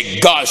 Moses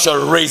said, God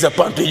shall raise up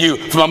unto you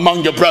from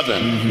among your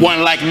brethren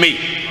one like me,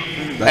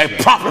 a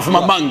prophet from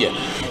among you.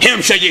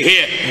 him shall you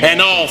hear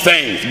in all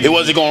things. He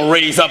wasn't going to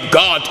raise up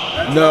God.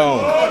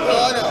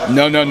 No.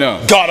 No, no,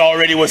 no. God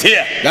already was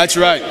here. That's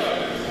right.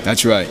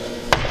 That's right.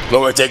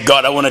 Glory to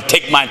God. I want to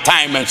take my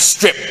time and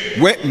strip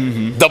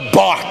the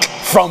bark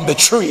from the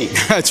tree.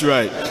 That's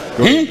right.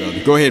 Go ahead,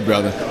 brother. Go ahead,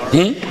 brother.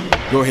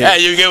 Go ahead. Yeah,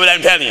 you get what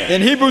I'm telling you.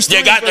 In Hebrews 3,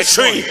 you got the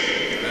tree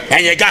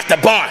and you got the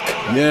bark.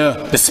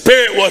 Yeah. The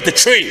spirit was the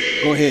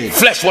tree. Go ahead.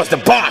 Flesh was the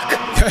bark.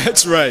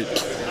 That's right.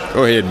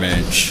 Go ahead,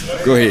 man.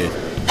 Go ahead.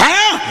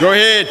 Huh? Go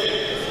ahead.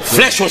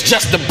 Flesh was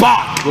just the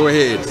bark. Go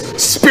ahead.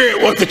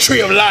 Spirit was the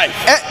tree of life.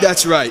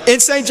 That's right. In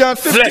St. John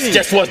 15. Flesh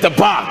just was the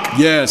bark.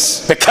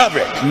 Yes. To cover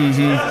it.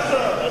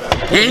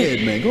 Go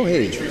ahead, man. Go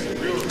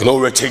ahead.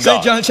 Glory to God.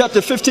 St. John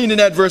chapter 15 and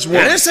that verse 1.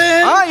 Listen.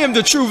 I am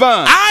the true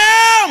vine.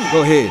 I am.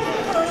 Go ahead.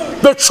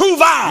 The true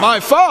vine. My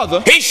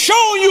Father. He's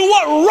showing you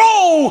what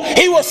role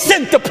he was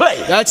sent to play.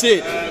 That's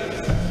it.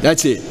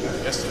 That's it.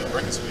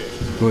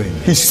 Go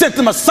ahead. He sent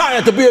the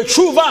Messiah to be a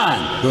true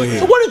vine. Go ahead.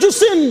 So what did you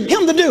send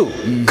him to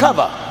do?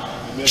 Cover,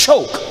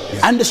 choke,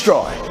 and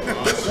destroy.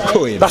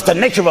 Go ahead. That's the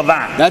nature of a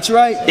vine. That's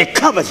right. It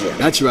covers you.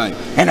 That's right.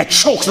 And it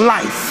chokes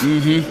life.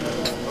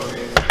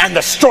 And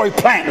destroy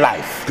plant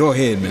life. Go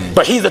ahead, man.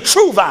 But he's a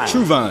true vine.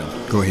 True vine.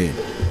 Go ahead.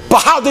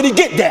 But how did he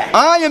get there?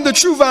 I am the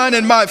true vine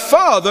and my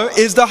Father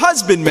is the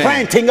husbandman.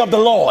 Planting of the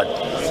Lord.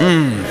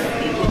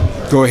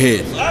 Go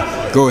ahead.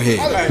 Go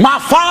ahead. My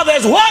Father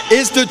is what?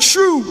 Is the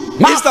true.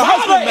 My is the Father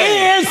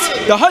husbandman.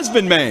 is the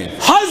husbandman.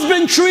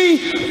 Husbandry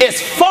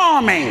is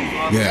farming.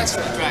 Yes.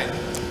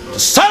 The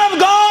Son of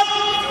God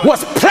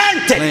was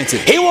planted.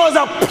 He was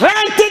a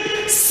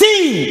planted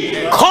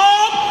seed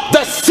called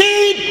the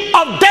seed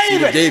of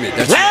David.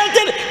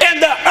 Planted in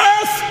the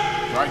earth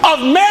of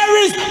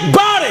Mary's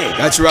body.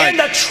 That's right. In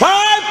the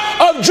tribe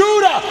of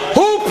Judah.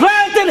 Who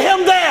planted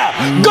him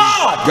there?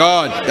 God.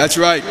 God. That's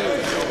right.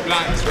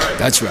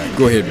 That's right.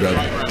 Go ahead,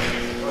 brother.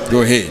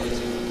 Go ahead.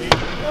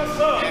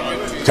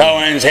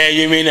 Someone said,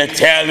 you mean to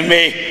tell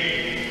me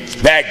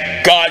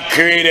that God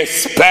created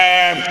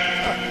sperm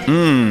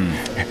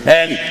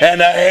and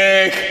an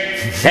egg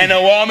and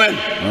a woman?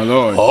 My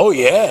Lord. Oh,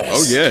 yes.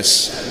 Oh,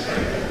 yes.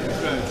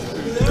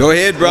 Go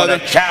ahead, brother.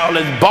 When a child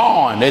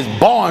is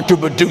born to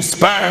produce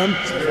sperm.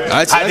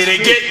 How did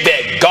it get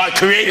there? God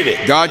created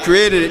it. God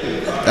created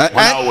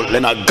it.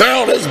 When a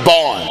girl is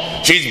born,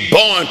 she's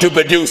born to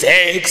produce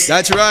eggs.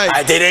 That's right.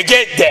 How did it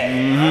get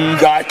there?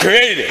 God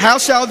created it. How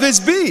shall this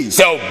be?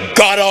 So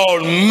God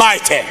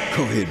Almighty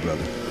Go ahead,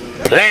 brother.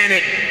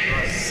 planted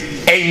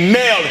a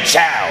male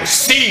child,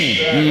 seed,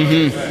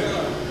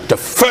 to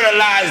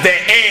fertilize the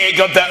egg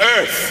of the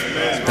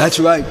earth. That's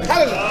right. Go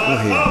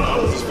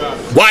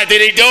ahead. Why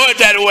did he do it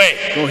that way?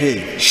 Go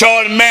ahead.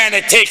 Showing man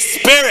it takes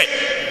spirit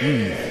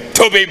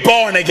to be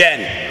born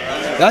again.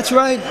 That's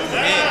right.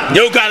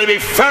 You got to be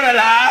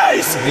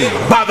fertilized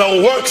by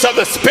the works of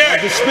the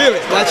Spirit. The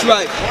Spirit. That's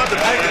right.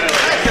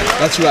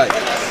 That's right.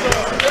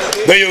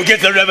 Do you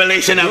get the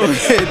revelation of it? Go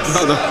ahead,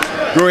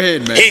 brother. Go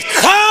ahead, man. He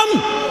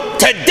come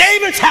to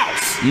David's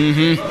house.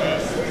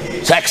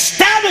 It's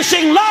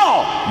establishing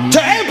law to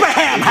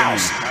Abraham's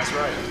house.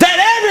 That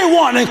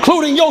everyone,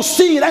 including your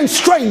seed and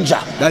stranger,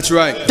 that's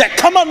right, that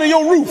come under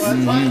your roof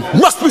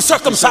must be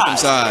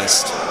circumcised.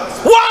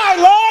 Why,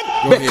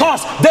 Lord?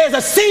 Because there's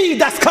a seed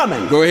that's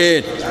coming. Go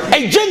ahead.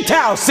 A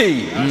Gentile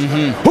seed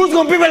who's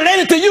going to be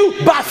related to you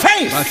by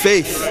faith. By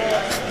faith.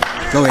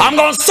 Go ahead. I'm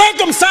going to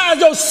circumcise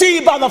your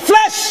seed by the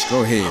flesh.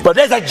 Go ahead. But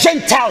there's a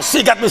Gentile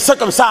seed got to be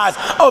circumcised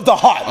of the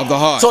heart. Of the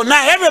heart. So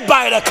now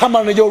everybody that come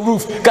under your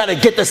roof got to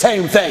get the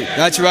same thing.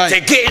 That's right.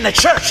 To get in the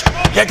church,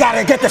 you got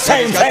to get the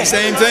same thing. The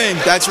same thing.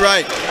 That's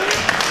right.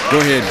 Go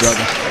ahead,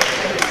 brother.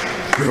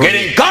 Get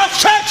in God's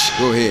church.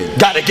 Go ahead.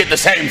 Got to get the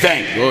same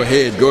thing. Go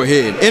ahead. Go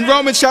ahead. In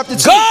Romans chapter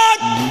 2. God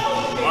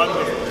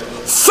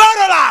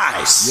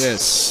fertilized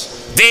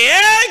the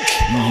egg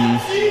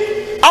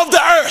of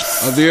the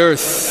earth. Of the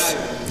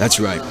earth. That's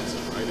right.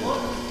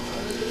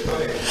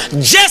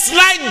 Just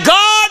like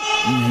God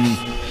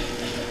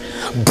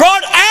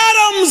brought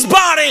Adam's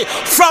body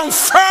from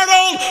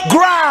fertile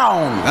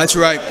ground. That's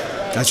right.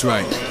 That's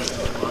right.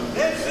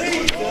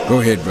 Go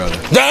ahead, brother.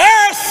 The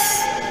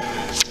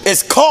earth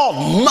is called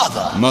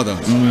mother. Mother.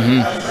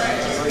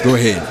 Go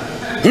ahead.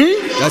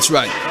 That's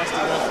right.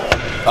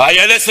 Are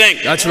you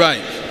listening? That's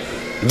right.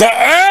 The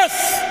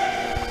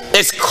earth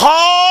is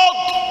called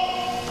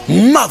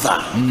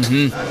mother.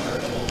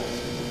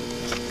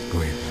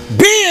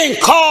 Being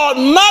called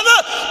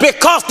mother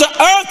because the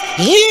earth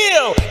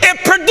yield, it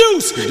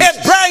produce,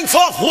 it bring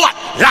forth what?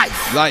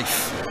 Life.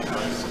 Life.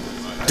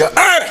 The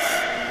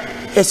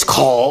earth is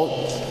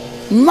called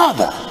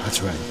mother.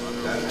 That's right.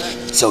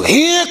 So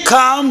here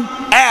come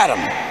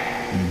Adam,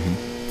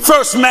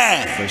 first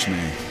man. First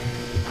man.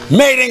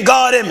 Made in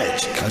God's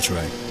image. That's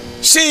right.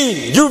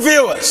 See, you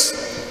viewers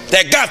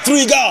that got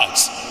three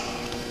gods.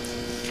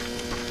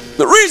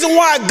 The reason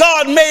why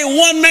God made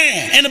one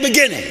man in the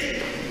beginning,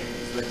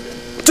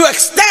 to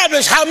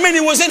establish how many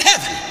was in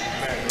heaven.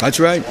 That's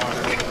right.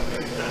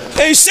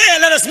 He said,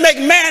 let us make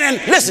man, and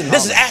listen,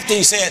 this is after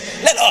he said,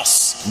 let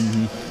us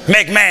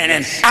make man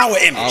in our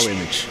image. Our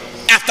image.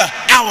 after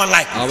our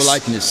likeness. Our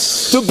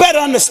likeness. To better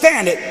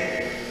understand it,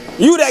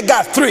 you that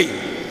got 3,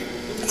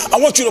 I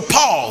want you to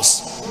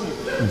pause,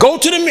 go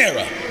to the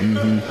mirror,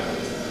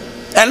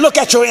 and look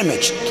at your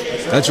image.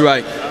 That's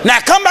right. Now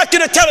come back to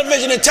the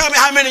television and tell me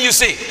how many you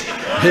see.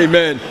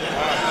 Amen.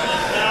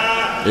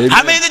 Amen.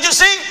 How many did you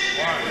see?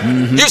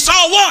 You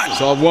saw 1.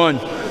 Saw 1.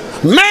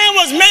 Man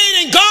was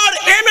made in God's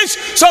image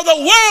so the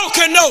world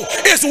can know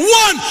it's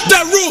one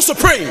that rules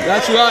supreme.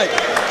 That's right.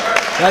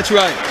 That's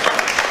right.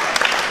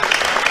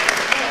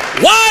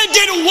 Why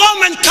did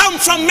woman come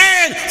from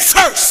man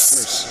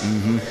first?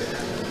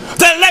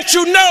 That lets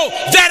you know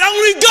that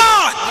only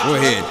God Go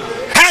ahead.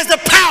 has the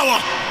power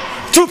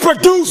to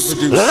produce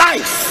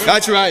life.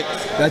 That's right.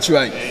 That's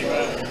right.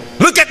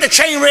 Look at the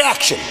chain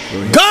reaction.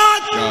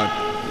 God,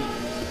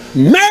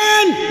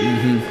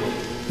 man,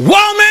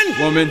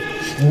 woman,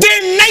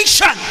 then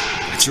nation.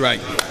 That's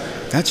right.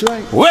 That's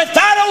right.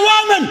 Without a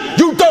woman,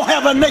 you don't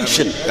have a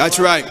nation. That's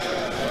right.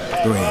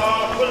 Go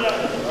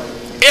ahead.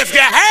 If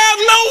you have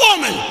no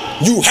woman,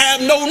 you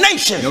have no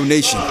nation. No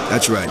nation.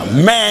 That's right.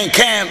 Man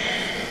can't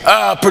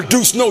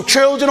produce no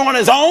children on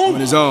his own. On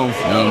his own.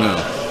 No.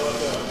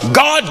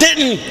 God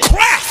didn't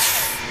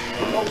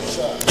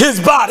craft his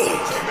body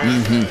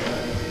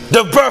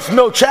to birth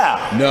no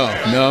child. No.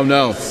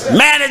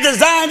 Man is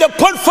designed to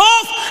put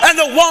forth, and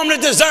the woman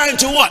is designed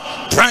to what?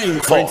 Bring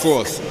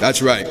forth.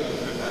 That's right.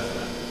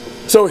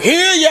 So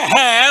here you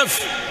have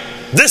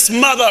this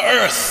Mother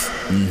Earth.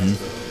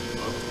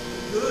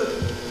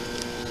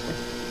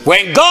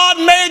 When God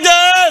made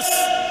the earth,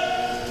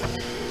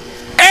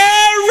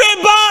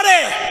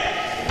 everybody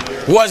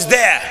was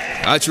there.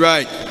 That's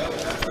right.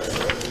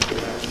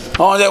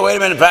 Oh, wait a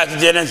minute, Pastor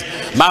Jennings.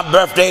 My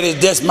birthday is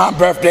this, my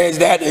birthday is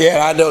that.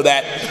 Yeah, I know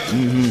that.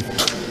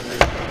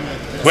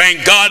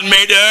 When God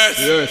made the earth.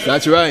 The earth.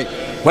 That's right.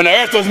 When the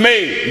earth was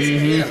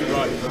made.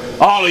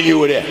 All of you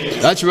were there.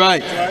 That's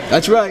right.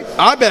 That's right.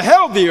 I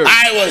beheld the earth.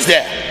 I was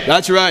there.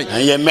 That's right.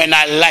 And you may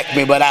not like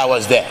me, but I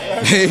was there.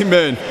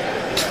 Amen.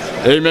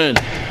 Amen.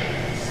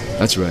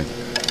 That's right.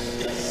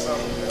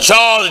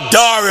 Charles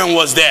Darwin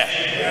was there.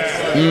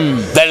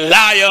 The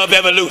liar of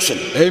evolution.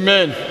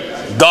 Amen.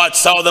 God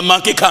saw the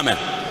monkey coming.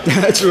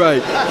 That's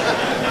right.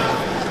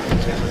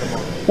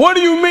 What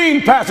do you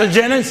mean, Pastor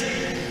Jennings?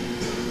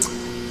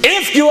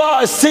 If you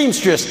are a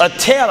seamstress, a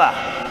tailor,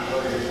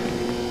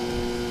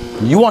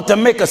 you want to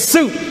make a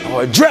suit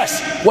or a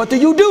dress, what do?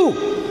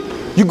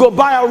 You go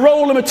buy a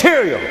roll of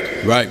material.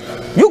 Right.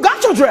 You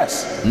got your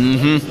dress.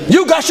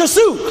 You got your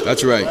suit.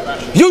 That's right.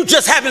 You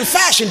just haven't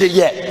fashioned it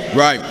yet.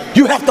 Right.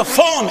 You have to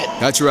form it.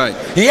 That's right.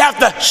 You have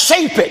to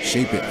shape it.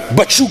 Shape it.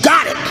 But you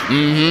got it.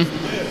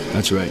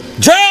 That's right.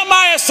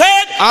 Jeremiah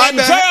said in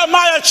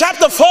Jeremiah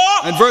chapter 4,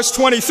 and verse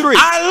 23,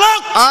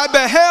 I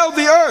beheld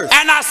the earth,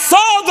 and I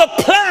saw the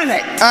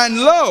planet, and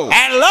lo,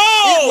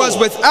 it was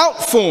without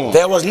form,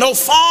 there was no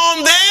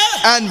form there,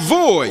 and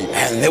void,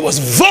 and there was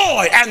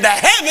void, and the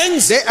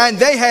heavens, and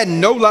they had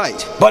no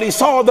light. But he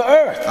saw the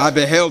earth. I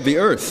beheld the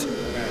earth.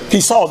 He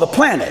saw the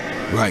planet.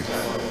 Right.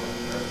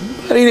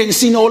 But he didn't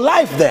see no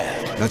life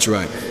there. That's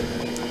right.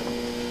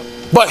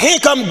 But here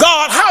come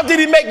God. How did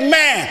he make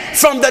man?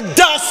 From the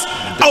dust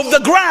of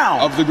the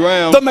ground. Of the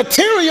ground. The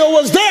material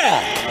was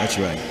there. That's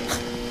right.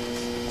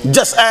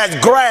 Just as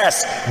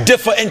grass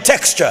differ in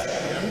texture,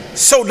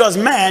 so does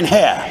man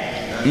hair.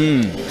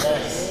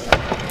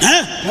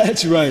 Huh?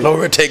 That's right.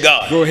 Glory to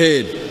God. Go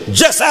ahead.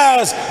 Just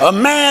as a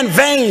man's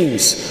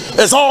veins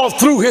is all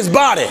through his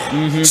body,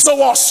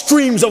 so are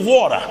streams of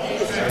water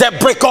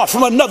that break off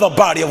from another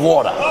body of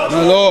water.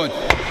 My Lord.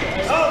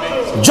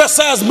 Just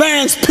as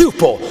man's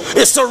pupil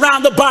is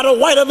surrounded by the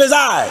white of his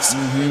eyes,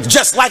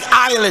 just like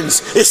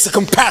islands is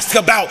compassed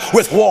about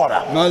with water.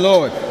 My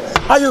Lord.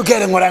 Are you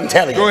getting what I'm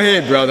telling you? Go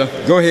ahead, brother.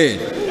 Go ahead.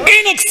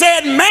 Enoch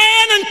said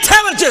man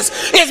intelligence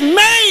is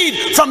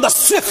made from the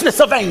swiftness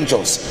of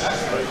angels.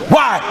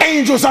 Why?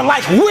 Angels are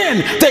like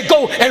wind. They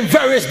go in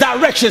various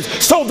directions.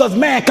 So does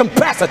man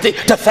capacity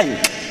to think.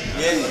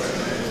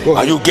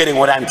 Are you getting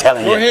what I'm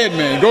telling you? Go ahead,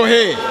 man. Go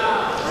ahead.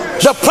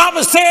 The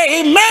prophet said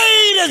he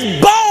made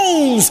his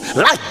bones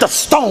like the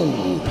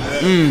stone,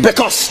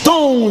 because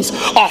stones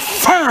are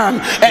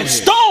firm and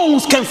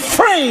stones can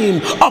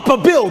frame up a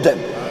building.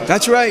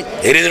 That's right.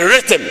 It is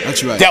written.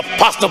 That's right. The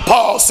Apostle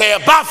Paul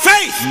said, by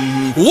faith,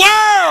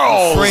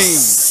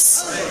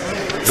 worlds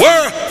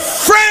were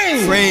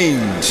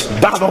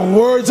framed by the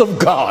words of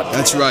God.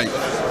 That's right.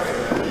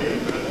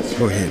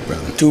 Go ahead,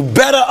 brother. To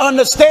better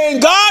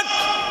understand God,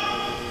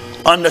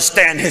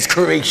 understand his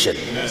creation.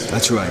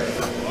 That's right.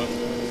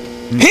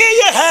 Here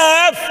you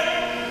have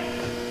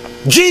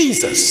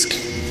Jesus,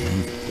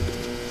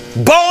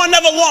 born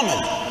of a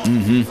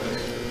woman,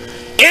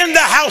 in the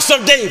house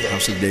of David.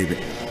 House of David.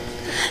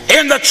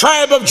 In the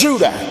tribe of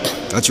Judah.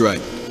 That's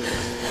right.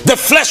 The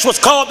flesh was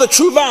called the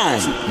true vine.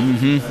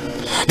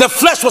 The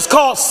flesh was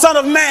called Son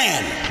of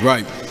Man.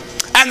 Right.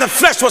 And the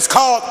flesh was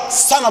called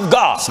Son of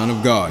God. Son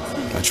of God.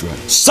 That's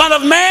right. Son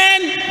of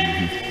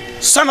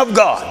Man, Son of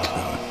God.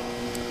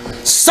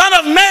 Son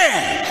of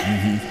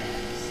Man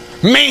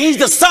means he's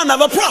the son of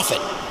a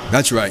prophet.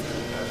 That's right.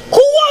 Who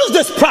was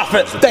this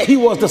prophet that he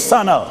was the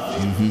son of?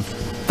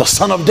 The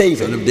son of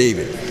David. Son of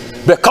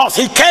David. Because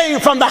he came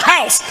from the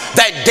house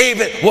that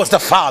David was the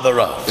father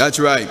of. That's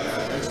right.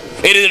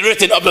 It is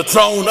written of the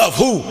throne of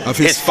who? Of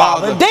his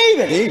father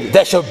David.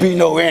 There shall be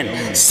no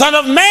end. Son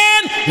of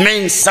man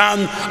means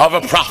son of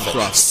a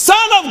prophet.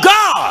 Son of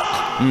God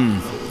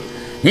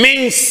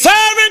means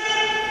servant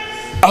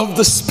of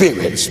the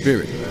Spirit.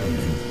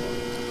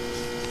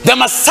 The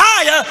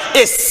Messiah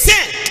is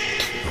sent.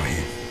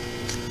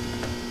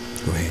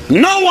 Go ahead.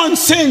 No one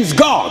sends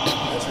God.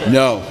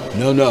 No.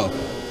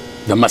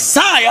 The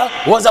Messiah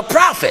was a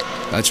prophet.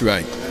 That's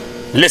right.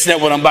 Listen to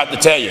what I'm about to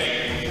tell you.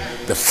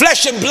 The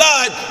flesh and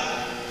blood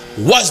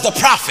was the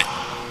prophet.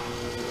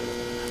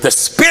 The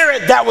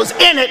spirit that was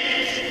in it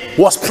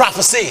was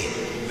prophecy.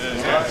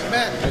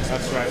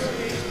 That's right.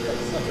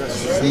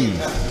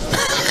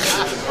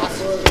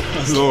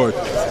 Lord.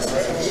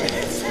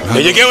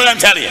 Did you get what I'm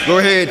telling you? Go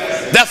ahead.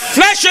 The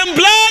flesh and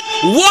blood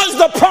was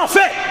the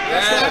prophet.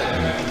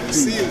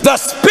 The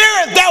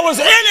spirit that was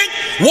in it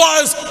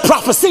was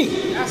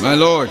prophecy. My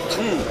Lord.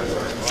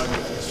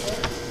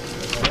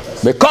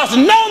 Because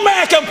no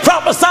man can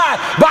prophesy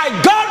by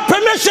God's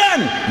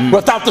permission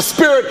without the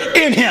spirit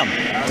in him.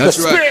 The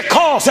spirit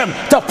calls him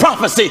to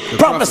prophesy,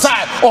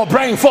 or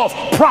bring forth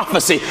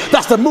prophecy.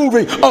 That's the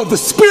moving of the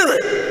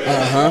spirit.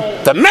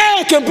 The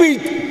man can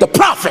be the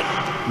prophet.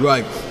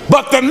 Right.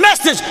 But the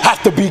message has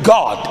to be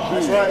God.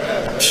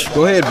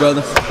 Go ahead,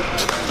 brother.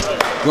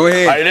 Go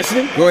ahead. Are you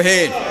listening? Go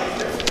ahead.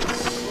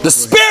 The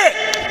spirit.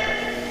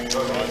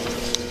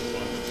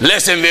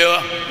 Listen,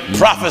 viewer.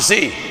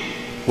 Prophecy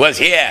was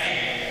here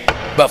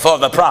before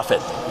the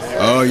prophet.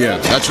 Oh yeah,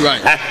 that's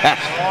right.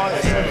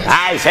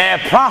 I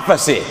said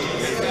prophecy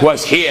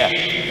was here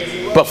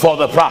before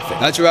the prophet.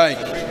 That's right.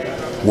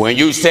 When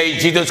you say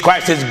Jesus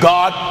Christ is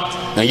God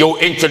and your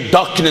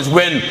introduction is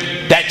when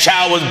that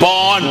child was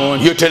born,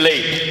 you're too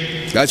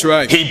late. That's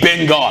right. He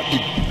been God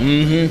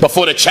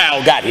before the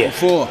child got here.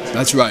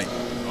 That's right.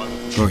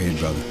 Go ahead,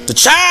 brother. The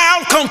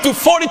child come through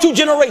 42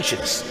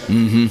 generations.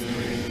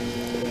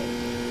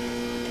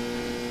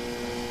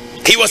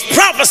 He was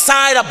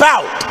prophesied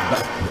about.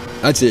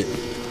 That's it.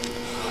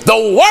 The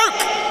work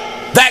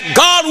that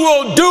God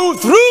will do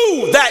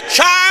through that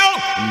child,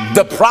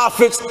 the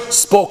prophets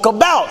spoke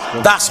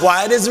about. That's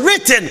why it is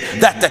written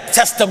that the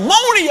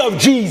testimony of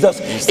Jesus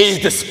is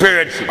the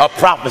spirit of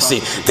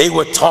prophecy. They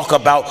would talk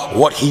about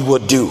what he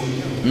would do.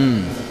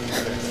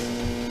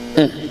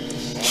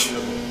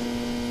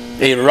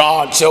 A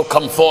rod shall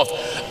come forth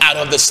out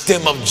of the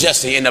stem of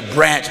Jesse, and a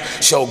branch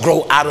shall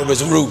grow out of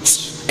his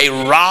roots. A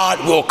rod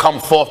will come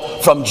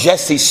forth from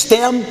Jesse's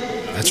stem.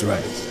 That's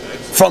right.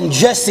 From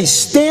Jesse's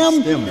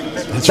stem.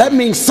 That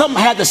means something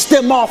had to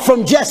stem off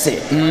from Jesse.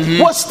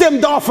 What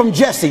stemmed off from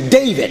Jesse?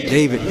 David.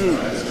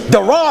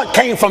 The rod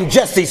came from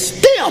Jesse's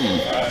stem.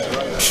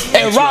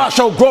 A rod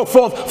shall grow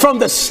forth from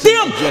the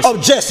stem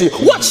of Jesse.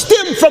 What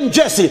stemmed from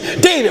Jesse?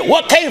 David.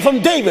 What came from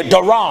David?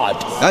 The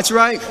rod. That's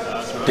right.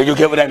 Did you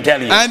get what I'm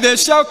telling you? And there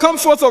shall come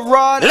forth a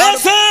rod.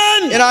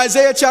 Listen! In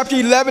Isaiah chapter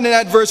 11 and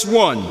at verse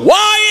 1.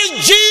 Why is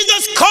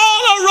Jesus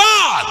called a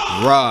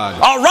rod?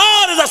 A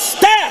rod is a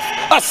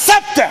staff, a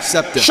scepter,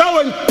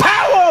 showing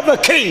power of the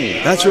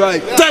king. That's right.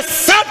 The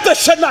scepter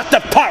should not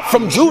depart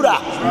from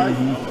Judah.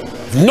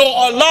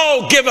 Nor a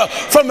lawgiver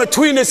from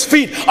between his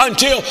feet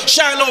until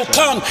Shiloh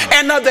come,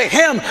 and unto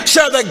him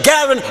shall the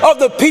gathering of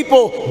the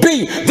people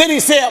be. Then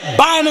he said,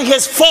 binding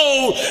his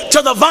foal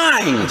to the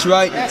vine. That's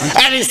right.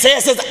 And he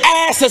says his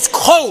ass is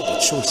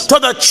coat to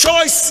the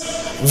choice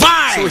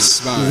vine.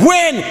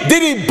 When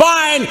did he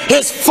bind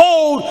his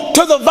foal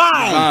to the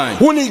vine?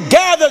 When he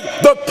gathered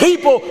the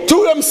people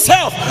to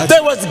himself. They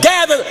was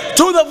gathered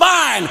to the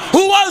vine.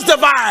 Who was the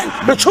vine?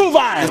 The true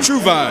vine. The true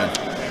vine.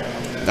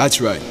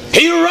 That's right.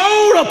 He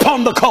rode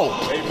upon the colt.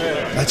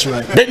 That's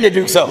right. Didn't he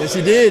do so? Yes,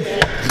 he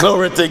did.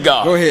 Glory to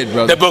God. Go ahead,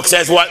 brother. The book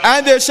says what?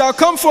 And there shall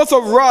come forth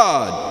a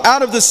rod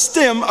out of the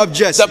stem of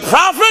Jesse. The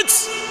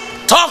prophets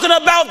talking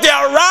about the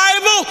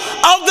arrival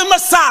of the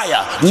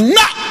Messiah,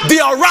 not the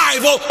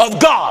arrival of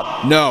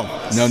God. No.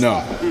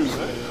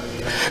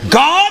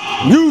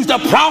 God used the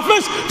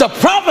prophets to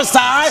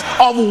prophesy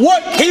of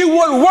what he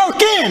would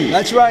work in.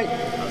 That's right.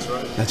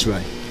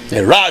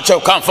 The rod shall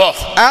come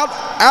forth out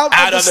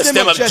of the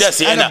stem of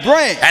Jesse, and a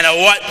branch. And a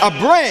what? A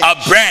branch.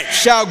 A branch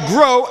shall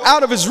grow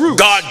out of his roots.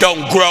 God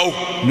don't grow.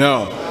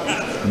 No.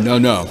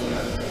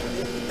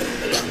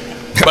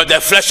 But the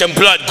flesh and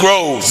blood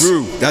grows.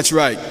 That's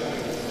right.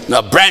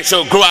 The branch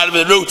shall grow out of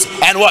the roots,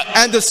 and what?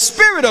 And the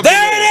spirit of there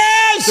the Lord.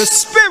 It is. The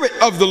spirit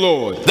of the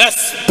Lord. The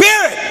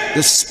spirit.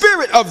 The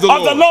spirit of the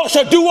Lord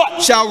shall do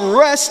what? Shall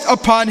rest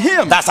upon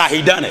him. That's how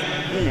he done it.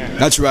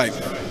 That's right.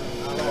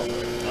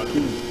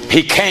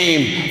 He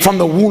came from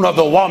the womb of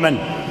the woman.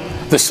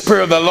 The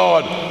spirit of the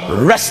Lord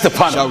rest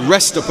upon him. Shall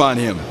rest upon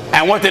him.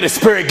 And what did the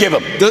spirit give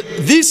him?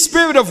 The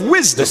spirit of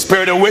wisdom. The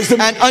spirit of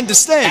wisdom and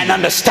understanding.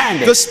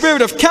 The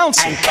spirit of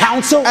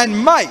counsel. And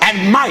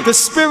might. The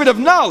spirit of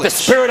knowledge. The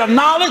spirit of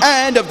knowledge.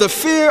 And of the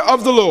fear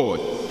of the Lord.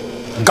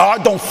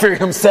 God don't fear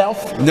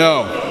himself.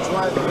 No.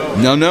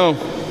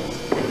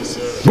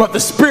 But the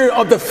spirit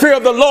of the fear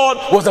of the Lord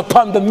was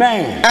upon the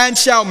man. And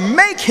shall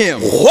make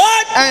him.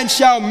 What? And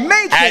shall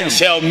make him. And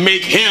shall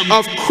make him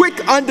Of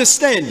quick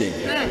understanding.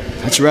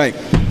 That's right.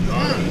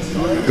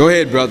 Go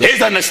ahead, brother.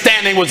 His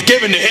understanding was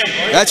given to him.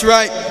 That's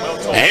right.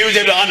 And he was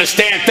able to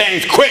understand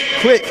things quick.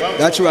 Quick.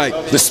 That's right.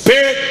 The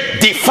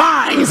Spirit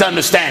defines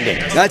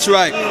understanding. That's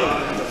right.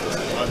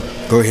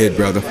 Go ahead,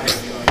 brother.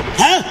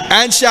 Huh?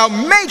 And shall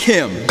make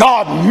him.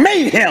 God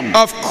made him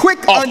Of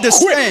quick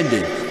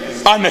understanding.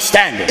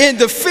 Understanding. In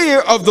the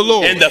fear of the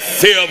Lord. In the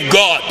fear of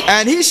God.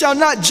 And he shall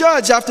not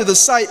judge after the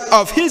sight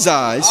of his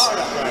eyes.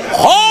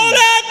 Hold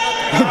it.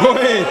 Go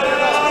ahead.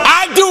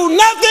 I do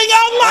nothing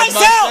of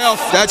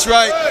myself. That's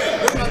right.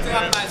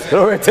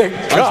 Glory to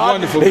God. That's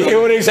wonderful. You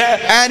hear what he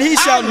said? And he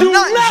shall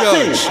not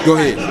judge. Go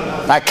ahead.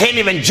 I can't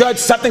even judge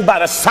something by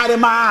the sight of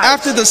my eyes.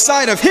 After the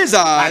sight of his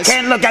I eyes.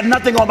 can't look at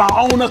nothing on my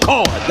own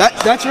accord.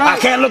 That's right. I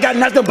can't look at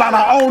nothing by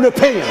my own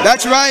opinion.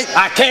 That's right.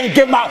 I can't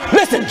give my...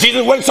 Listen,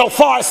 Jesus went so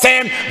far as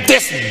saying,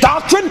 this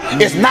doctrine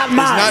is not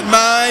mine. It's not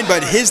mine,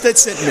 but his that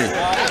sent me.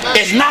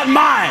 It's not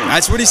mine.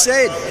 That's what he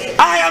said.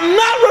 I am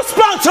not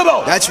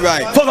responsible. That's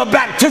right. For the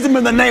baptism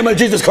in the name of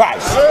Jesus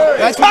Christ.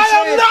 That's what he I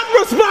am said. not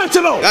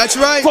responsible. That's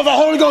right. For the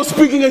Holy Ghost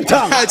speaking in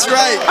tongues. That's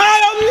right. I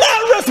am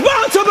not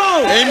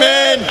responsible.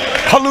 Amen.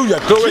 Hallelujah.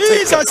 Glory to God.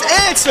 Jesus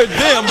answered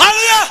them.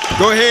 Hallelujah.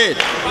 Go ahead.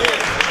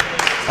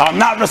 I'm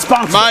not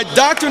responsible. My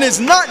doctrine is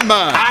not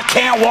mine. I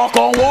can't walk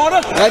on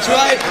water. That's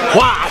right.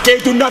 Why? I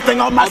can't do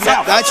nothing on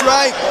myself. That's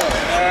right.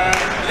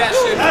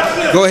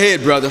 Go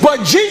ahead, brother.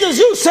 But Jesus,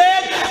 you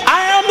said,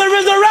 I am the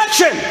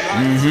resurrection.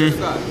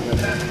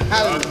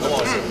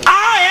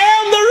 I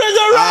am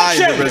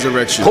the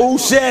resurrection. Who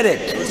said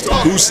it?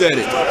 Who said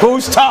it?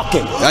 Who's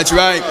talking? That's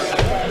right.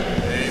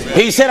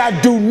 He said, I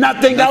do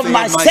nothing of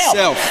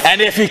myself. And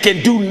if he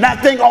can do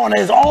nothing on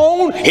his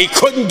own, he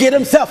couldn't get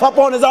himself up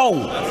on his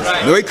own.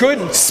 No, he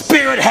couldn't.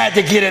 Spirit had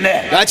to get in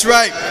there. That's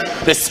right.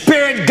 The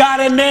Spirit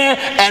got in there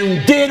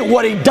and did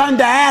what he done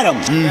to Adam.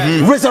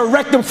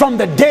 Resurrect him from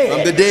the dead.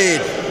 From the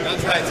dead.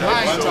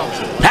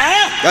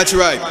 Huh? That's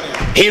right.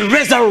 He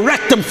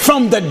resurrected him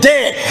from the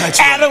dead. That's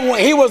Adam, when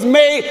he was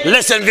made,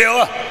 listen,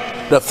 viewer,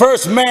 the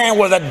first man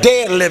was a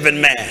dead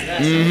living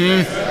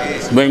man.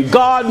 When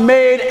God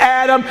made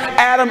Adam,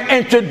 Adam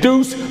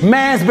introduced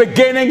man's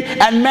beginning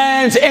and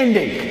man's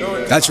ending.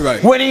 That's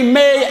right. When he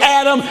made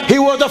Adam, he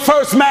was the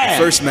first man.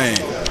 First man.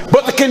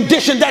 But the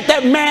condition that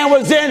man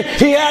was in,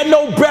 he had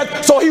no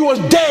breath, so he was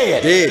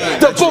dead.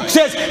 The book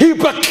says he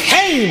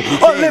became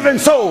a living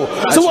soul.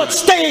 So what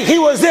state he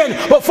was in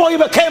before he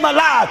became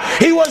alive,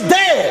 he was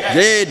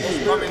dead.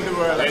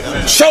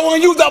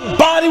 Showing you the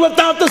body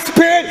without the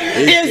spirit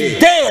is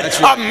dead.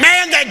 A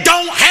man that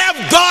don't have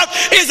God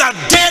is a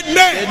dead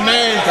man. Dead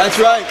man. That's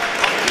right.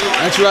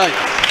 That's right.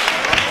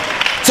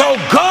 So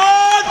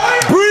God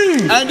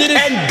breathed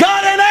and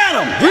got in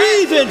Adam.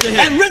 Breathe into him.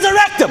 And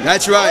resurrected him.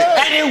 That's right.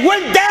 And he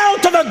went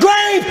down to the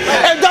grave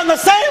and done the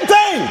same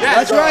thing.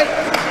 That's right.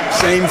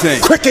 Same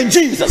thing. Quicken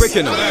Jesus.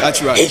 Quicken him.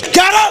 That's right. He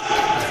got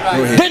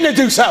up. Didn't he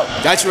do so?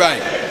 That's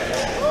right.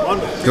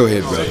 Go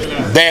ahead,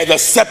 brother. There's a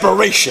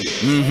separation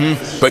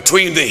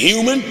between the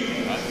human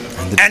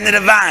and the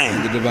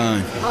divine. The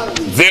divine.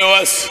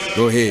 Viewers,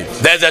 Go ahead.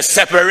 there's a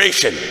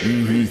separation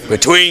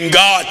between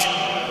God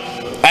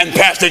and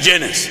Pastor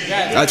Jennings.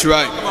 That's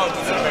right.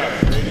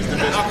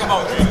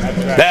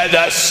 There's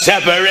a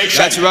separation.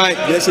 That's right.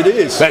 Yes, it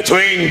is.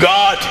 Between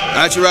God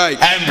That's right.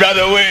 and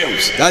Brother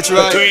Williams. That's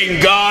right.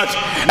 Between God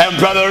and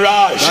Brother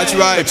Raj. That's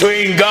right.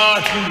 Between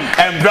God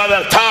and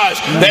Brother Taj.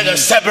 There's a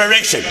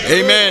separation.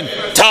 Amen.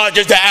 Taj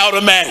is the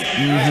outer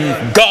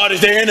man. God is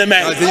the inner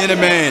man. The inner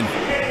man.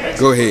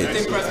 Go ahead.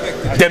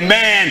 The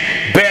man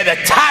bear the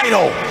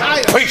title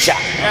preacher.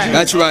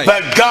 That's right.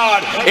 But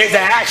God is the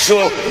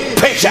actual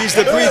preacher. He's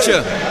the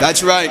preacher.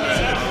 That's right.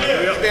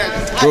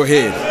 Go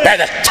ahead.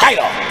 That's the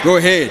title. Go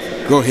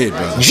ahead. Go ahead,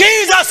 brother.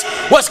 Jesus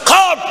was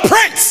called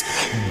Prince.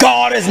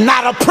 God is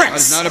not a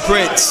prince. That's not a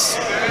prince.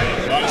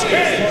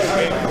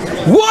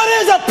 What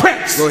is a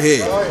prince? Go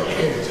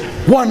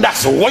ahead. One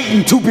that's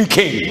waiting to be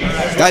king.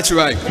 That's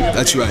right.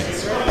 That's right.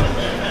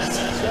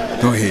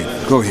 Go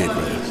ahead. Go ahead,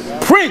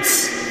 brother.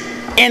 Prince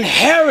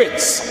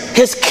inherits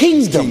his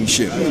kingdom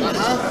Kingship.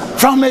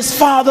 from his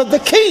father, the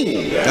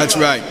king. That's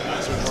right.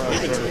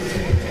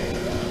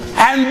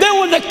 And then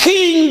when the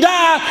king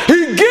died,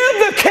 he gave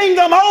the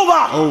kingdom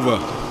over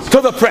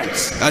to the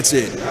prince. That's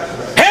it.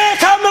 Here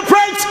come the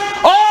prince.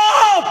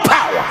 All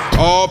power.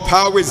 All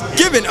power is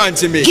given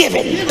unto me.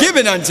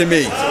 Given unto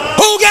me.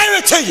 Who gave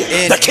it to you?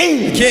 And the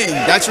king. The king.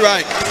 That's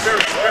right.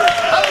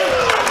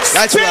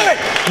 That's Spirit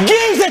right.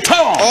 gives it to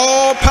him.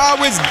 All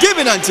power is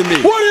given unto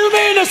me. What do you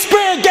mean the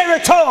Spirit gave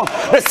it to him?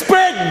 The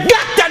Spirit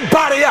got that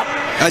body up.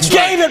 That's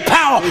gave right. it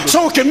power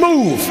so it can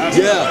move.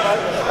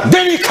 Yeah.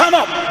 Then he come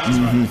up.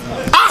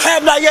 I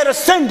have not yet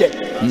ascended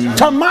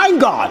to my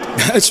God.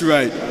 That's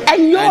right.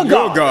 And your God.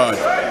 Your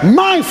God.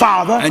 My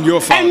Father. And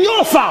your Father. And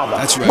your Father.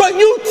 That's right. But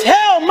you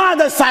tell my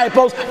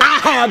disciples I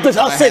have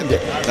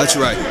ascended. That's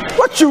right.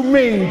 What you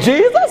mean,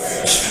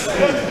 Jesus?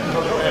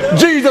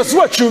 Jesus,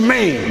 what you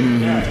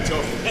mean?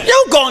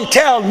 You gonna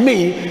tell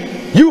me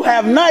you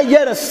have not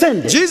yet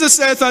ascended? Jesus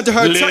saith unto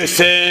her,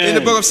 Listen. in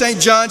the book of St.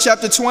 John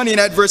chapter 20 and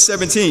at verse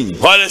 17.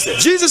 What is it?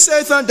 Jesus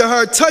saith unto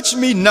her, touch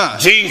me not.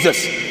 Jesus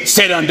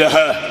said unto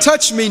her,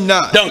 Touch me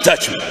not. don't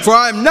touch me. For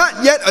I am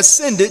not yet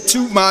ascended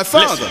to my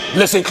Father.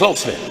 Listen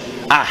closely.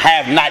 I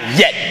have not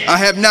yet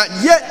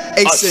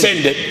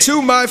ascended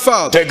to my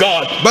Father. to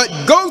God. But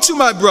go to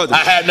my brothers.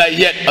 I have not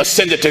yet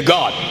ascended to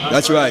God.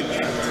 That's right.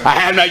 I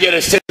have not yet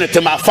ascended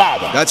to my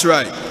Father. That's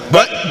right.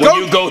 But when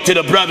you go to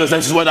the brothers,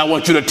 this is what I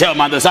want you to tell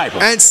my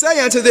disciples. And say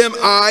unto them,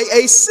 I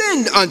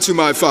ascend unto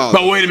my Father.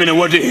 But wait a minute,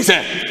 what did he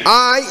say?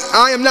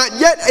 I am not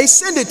yet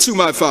ascended to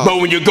my Father. But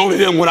when you go to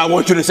them, what I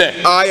want you to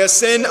say? I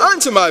ascend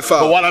unto my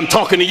Father. But while I'm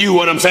talking to you,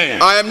 what I'm saying?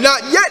 I am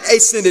not yet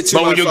ascended to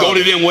my Father. But when you go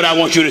to them, what I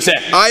want you to say?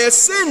 I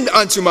ascend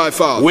unto my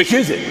Father. Which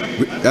is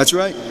it? That's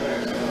right.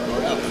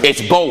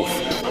 It's both.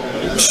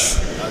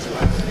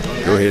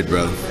 Go ahead,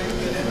 brother.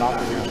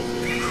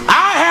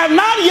 I have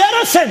not yet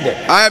ascended.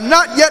 I have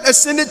not yet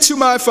ascended to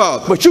my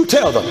Father. But you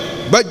tell them.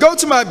 But go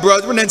to my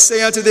brethren and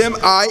say unto them,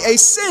 I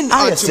ascend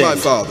unto my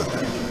Father.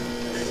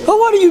 Well,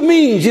 what do you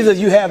mean, Jesus,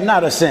 you have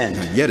not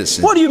ascended? Not yet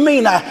ascended. What do you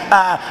mean, you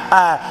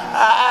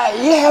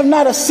have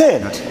not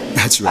ascended?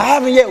 That's right. I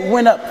haven't yet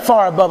went up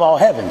far above all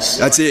heavens.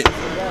 That's it.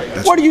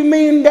 What do you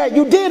mean that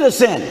you did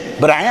ascend?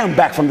 But I am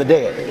back from the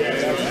dead.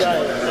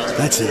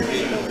 That's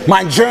it.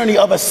 My journey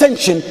of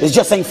ascension is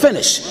just ain't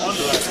finished.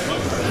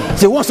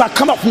 See, once I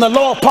come up from the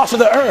lower parts of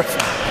the earth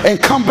and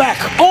come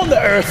back on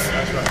the earth,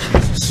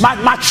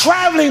 my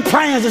traveling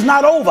plans is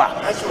not over.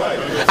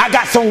 I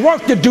got some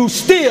work to do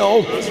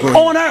still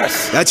on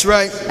earth. That's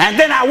right. And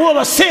then I will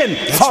ascend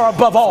far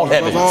above all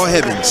heavens. Above all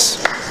heavens.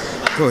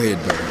 Go ahead,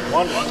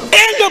 brother.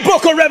 In the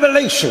book of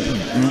Revelation,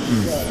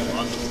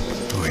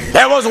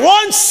 there was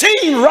one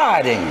seen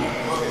riding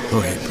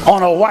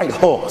on a white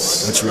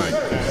horse. That's right.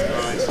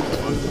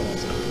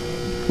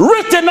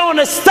 Written on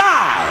his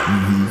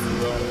thigh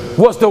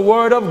was the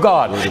word of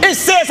God. It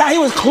says how he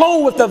was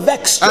clothed with the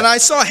vesture. And I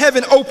saw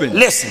heaven open.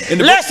 Listen,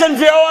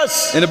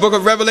 viewers. In the book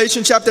of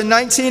Revelation chapter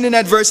 19 and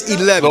at verse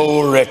 11.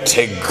 Glory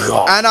to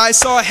God. And I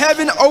saw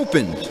heaven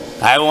opened.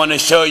 I want to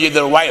show you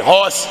the white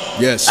horse.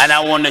 Yes. And I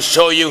want to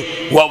show you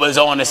what was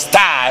on his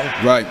thigh.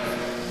 Right.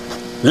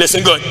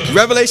 Listen good.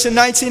 Revelation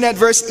 19 at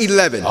verse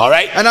 11. All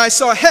right. And I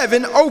saw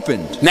heaven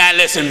opened. Now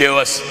listen,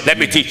 viewers. Let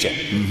me teach you.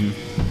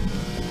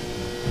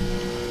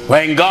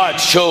 When God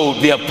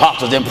showed the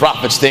apostles and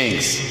prophets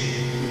things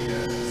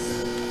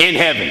in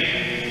heaven,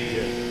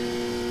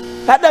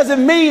 that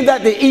doesn't mean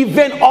that the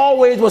event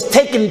always was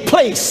taking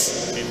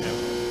place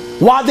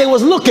while they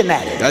was looking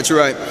at it. That's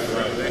right.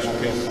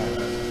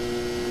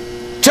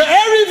 To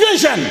every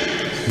vision,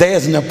 there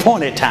is an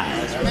appointed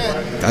time.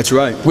 That's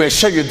right. We'll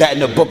show you that in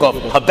the book of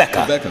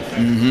Habakkuk.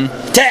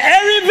 To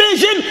every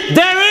vision,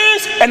 there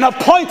is an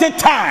appointed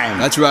time.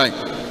 That's right.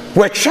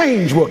 Where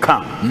change will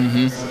come.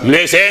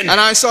 Listen. And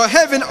I saw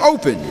heaven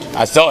opened.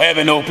 I saw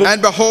heaven open.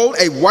 And behold,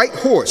 a white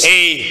horse.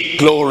 A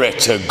glory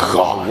to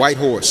God. White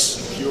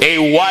horse. A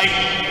white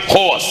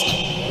horse.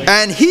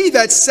 And he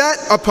that sat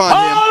upon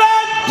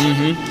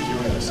him.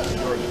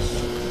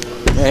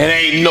 It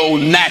ain't no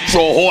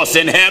natural horse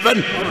in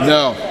heaven.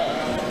 No.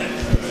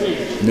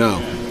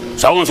 No.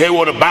 Someone say,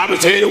 well, the Bible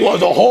said it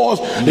was a horse,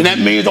 then that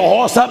means a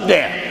horse up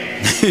there.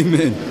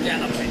 Amen.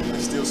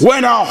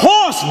 When a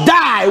horse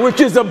die, which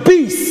is a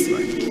beast,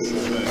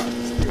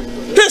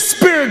 his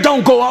spirit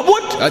don't go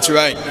upward. That's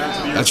right.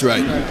 That's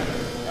right.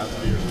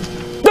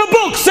 The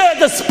book said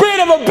the spirit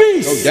of a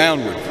beast go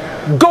downward.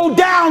 Go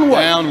downward.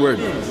 Downward.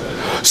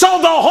 So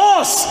the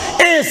horse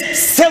is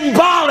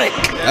symbolic.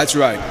 That's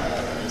right.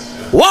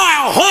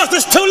 Why a horse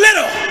is too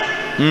little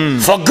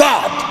for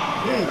God.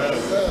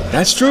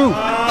 That's true.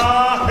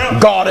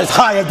 God is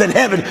higher than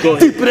heaven,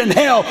 deeper than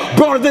hell,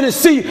 broader than the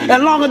sea,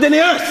 and longer than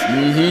the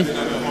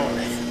earth.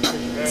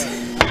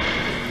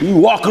 You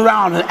walk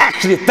around and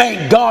actually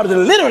thank God that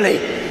literally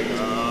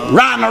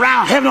riding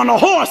around heaven on a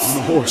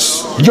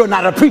horse. You're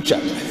not a preacher.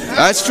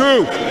 That's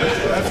true.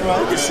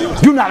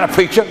 You're not a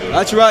preacher.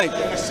 That's right.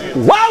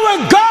 Why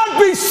would God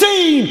be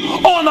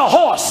seen on a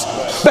horse?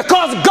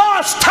 Because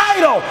God's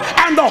title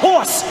and the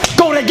horse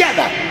go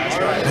together.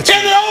 In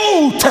the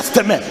Old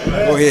Testament,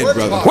 go ahead,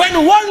 brother.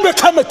 When one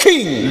become a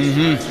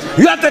king,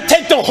 you have to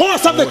take the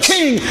horse of the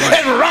king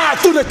and ride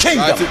through the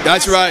kingdom.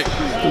 That's right.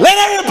 Let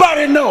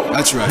everybody know.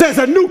 That's right. There's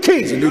a new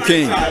king. There's a new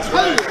king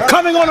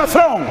coming on the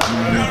throne.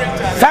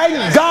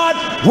 Thank God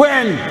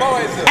when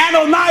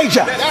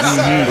Adonijah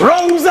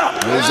rose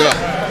up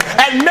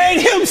and made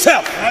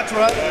himself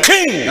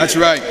king. That's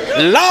right.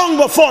 Long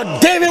before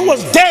David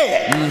was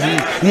dead,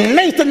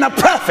 Nathan the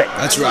prophet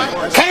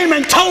came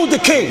and told the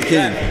king,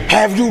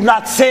 have you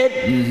not said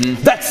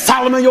that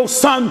Solomon your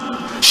son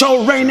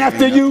shall reign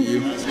after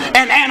you?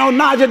 And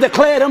Adonijah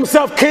declared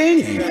himself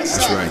king. That's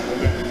right.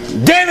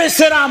 David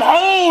said, I'm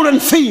old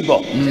and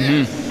feeble.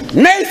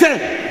 Nathan,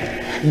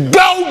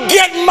 go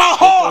get my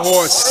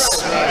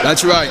horse.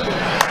 That's right.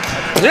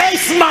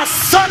 Place my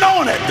son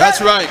on it. That's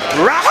right.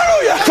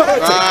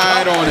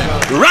 Right on it.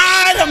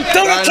 Ride him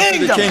through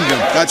the kingdom.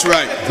 That's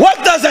right.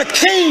 What does a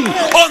king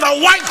on a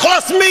white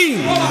horse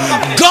mean?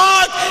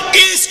 God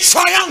is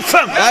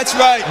triumphant. That's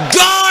right.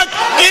 God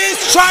is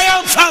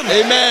triumphant.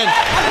 Amen.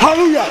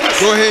 Hallelujah.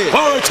 Go ahead.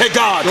 Glory to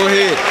God. Go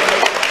ahead.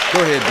 Go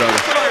ahead,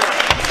 brother.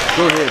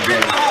 Go ahead,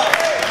 brother.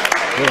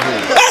 Go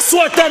ahead. That's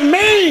what that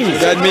means.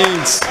 That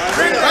means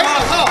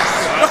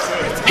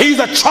He's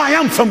a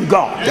triumphant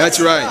God. that's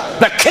right.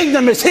 The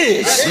kingdom is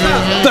his.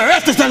 The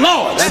earth is the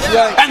Lord's. That's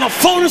right. And the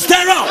fullness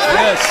thereof.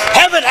 Yes.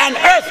 Heaven and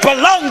earth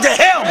belong to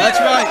him. That's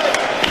right.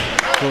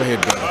 Go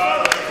ahead, brother.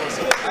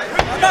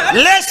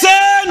 Listen.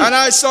 And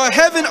I saw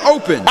heaven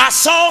open, I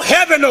saw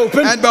heaven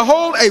open. and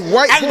behold a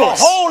white And horse.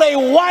 behold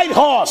a white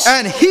horse.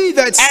 And he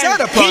that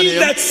sat And upon he him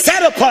that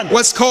sat upon him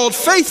was called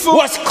faithful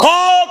was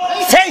called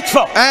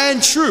faithful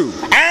and true.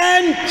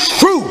 and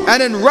true.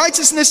 And in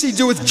righteousness he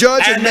doeth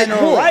judge and And make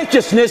in war.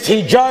 righteousness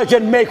he judge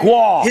and make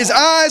war. His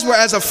eyes were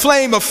as a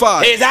flame of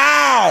fire. His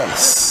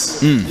eyes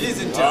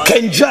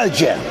can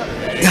judge you.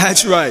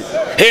 That's right.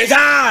 His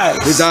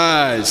eyes His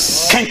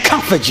eyes. can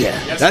comfort you.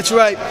 That's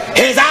right.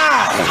 His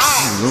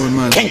eyes Lord,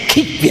 my can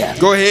keep you.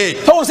 Go ahead.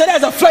 Someone said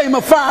there's a flame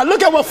of fire.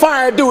 Look at what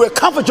fire do. It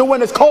comforts you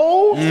when it's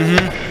cold.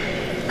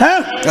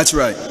 Huh? That's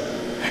right.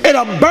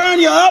 It'll burn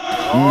you up.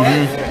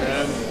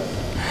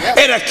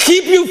 It'll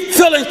keep you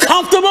feeling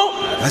comfortable.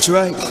 That's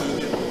right.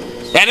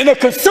 And it'll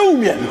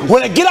consume you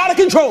when it get out of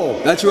control.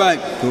 That's right.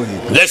 Go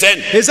ahead. Listen.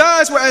 His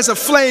eyes were as a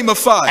flame of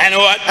fire. And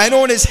what? And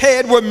on his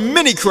head were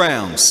many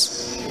crowns.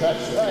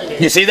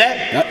 You see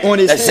that? On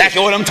his That's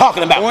exactly what I'm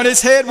talking about. On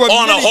his head were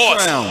On a many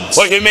horse. crowns.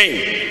 What do you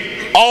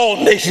mean?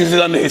 All nations is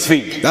under his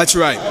feet. That's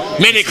right.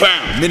 Many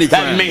crowns. Many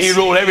That crowns. means he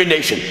ruled every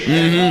nation.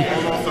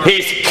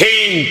 He's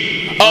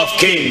King of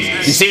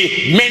Kings. You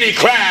see, many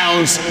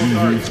crowns.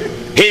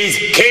 He's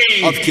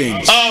King Of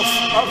kings.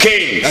 Of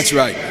kings. That's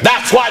right.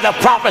 That's why the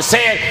prophet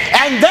said,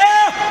 and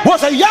there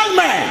was a young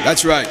man.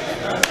 That's right.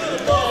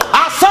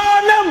 I saw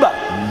a number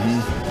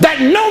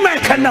that no man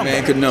can number.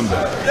 Man could number.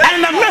 And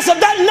in the midst of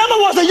that number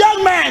was a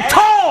young man,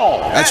 tall,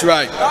 That's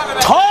right.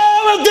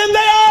 taller than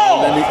they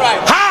all, than they-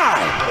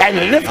 high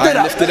and lifted I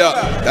up. lifted up.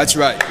 That's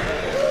right.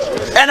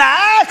 And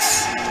I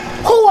asked,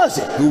 who was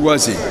it? Who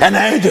was he? And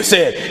the angel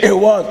said, it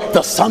was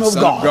the Son of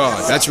Son God. of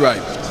God. That's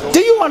right. Do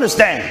you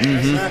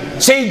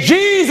understand? See,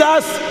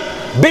 Jesus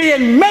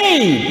being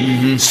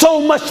made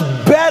so much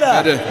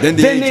better than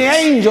the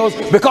angels,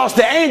 because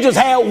the angels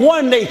had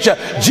one nature,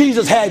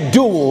 Jesus had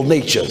dual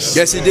natures.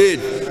 Yes, he did.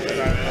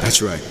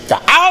 That's right.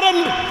 The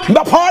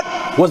outer part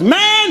was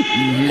man,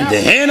 and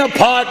the inner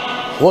part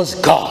was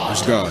God.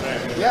 That's God.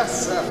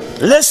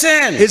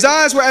 Listen. His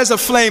eyes were as a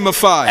flame of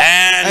fire.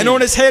 And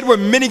on his head were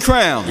many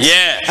crowns.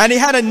 Yeah. And he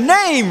had a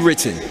name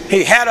written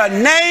He had a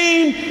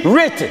name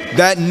written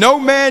that no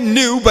man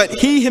knew but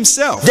he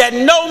himself. that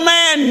no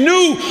man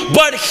knew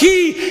but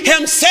he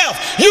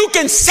himself. You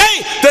can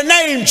say the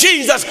name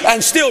Jesus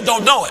and still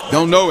don't know it.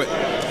 Don't know it.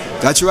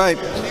 That's right.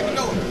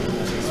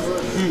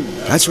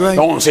 That's right.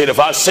 I want to say it. If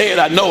I say it,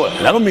 I know it.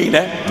 That don't mean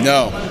that.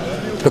 No.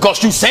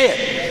 Because you say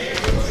it,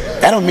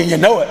 that don't mean you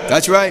know it.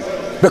 That's right.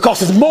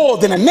 Because it's more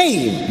than a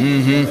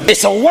name.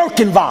 It's a work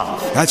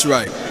involved. That's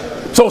right.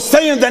 So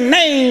saying the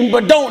name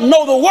but don't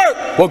know the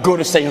work, what good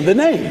is saying the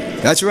name?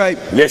 That's right.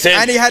 Listen.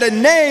 And he had a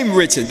name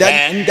written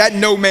that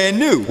no man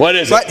knew. What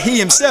is it? But he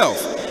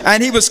himself.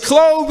 And he was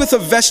clothed with a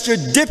vesture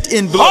dipped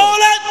in blood.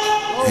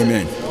 Hold it.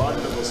 Amen.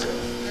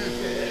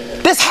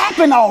 This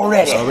happened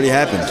already. It's already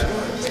happened.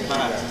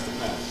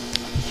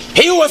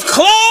 He was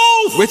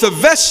clothed With a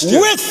vesture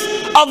with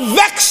a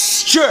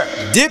vesture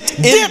dipped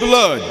in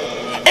blood.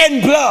 In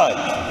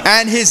blood.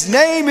 And his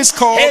name is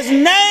called His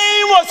name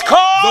was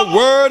called the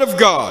Word of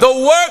God. the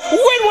Word.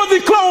 When was he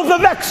clothed with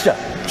a vesture?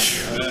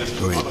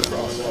 Go ahead.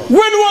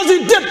 When was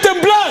he dipped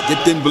in blood?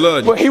 Dipped in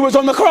blood. When he was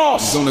on the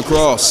cross. On the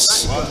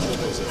cross.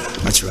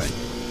 That's right.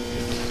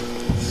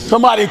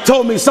 Somebody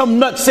told me, some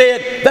nut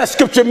said that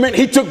scripture meant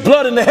he took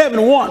blood into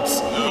heaven once.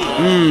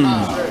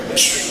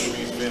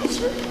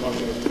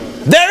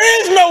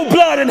 There is no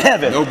blood in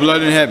heaven. No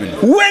blood in heaven.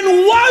 When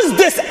was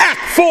this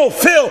act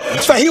fulfilled?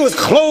 So he was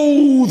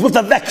clothed with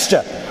a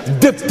vesture,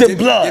 dipped in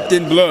blood. Dipped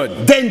in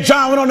blood. Then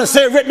John went on to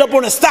say, written up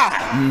on his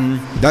thigh.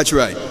 That's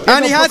right.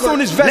 And he hath on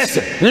his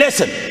vesture.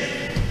 Listen.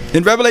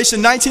 In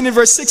Revelation 19 and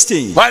verse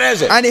 16. What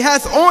is it? And he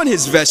hath on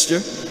his vesture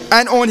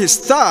and on his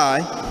thigh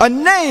a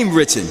name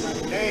written,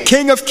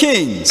 King of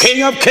Kings.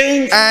 King of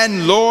Kings.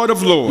 And Lord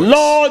of Lords.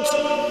 Lords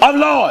of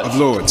Lords. Of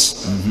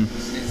Lords.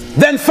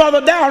 Then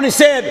further down he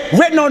said,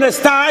 written on his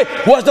thigh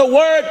was the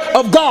Word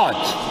of God.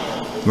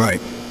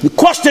 Right. The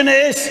question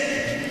is,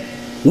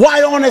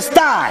 why on his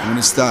thigh? On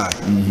his thigh.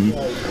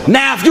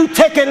 Now if you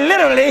take it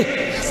literally,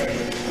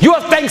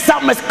 you'll think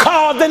something is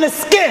carved in the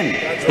skin,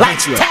 like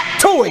That's right.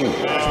 tattooing.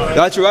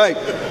 That's right.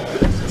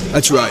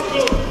 That's right.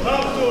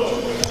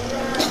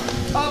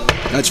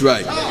 That's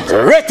right.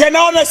 Written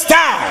on his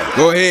thigh,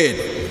 Go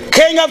ahead.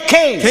 King of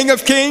Kings. King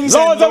of Kings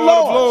Lord and of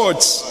Lord of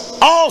Lords. Lords.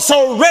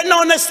 Also written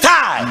on his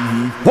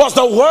thigh was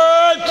the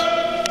Word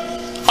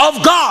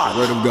of God.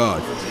 Word of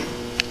God.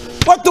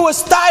 What do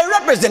his thigh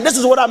represent? This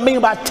is what I mean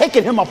by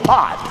taking him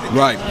apart.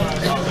 Right.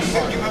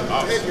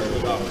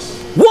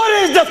 What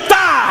is the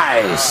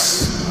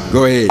thighs?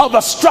 Go ahead. Of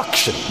a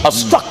structure.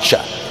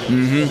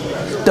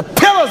 The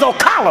pillars or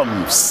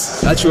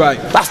columns. That's right.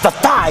 That's the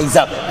thighs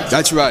of it.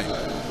 That's right.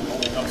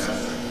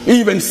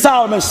 Even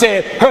Solomon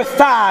said her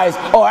thighs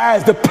are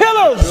as the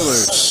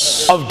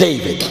pillars of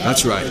David.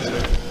 That's right.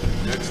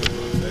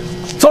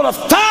 So the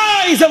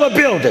thighs of a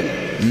building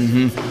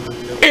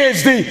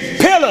is the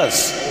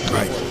pillars.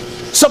 Right.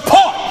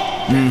 Support.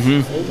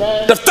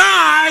 The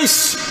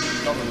thighs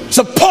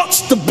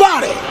supports the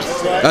body.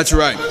 That's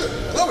right.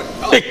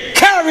 It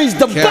carries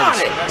the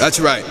body.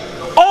 That's right.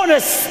 On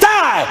his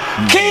thigh,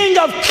 King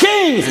of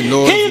kings.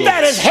 He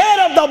that is head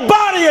of the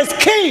body is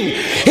king.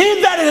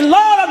 He that is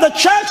Lord of the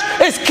church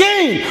is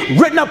king.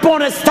 Written up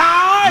on his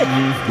thigh.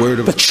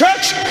 The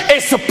church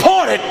is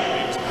supported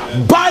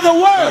by the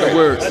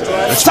word.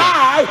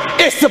 Thigh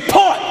is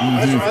support.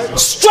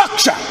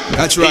 Structure.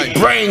 That's right. He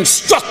brings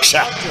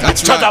structure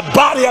to the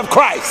body of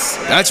Christ.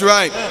 That's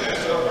right.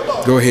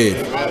 Go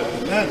ahead.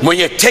 When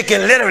you take it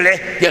literally,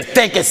 you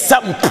think it's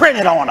something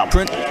printed on them.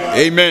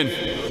 Amen.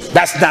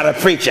 That's not a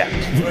preacher.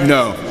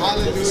 No.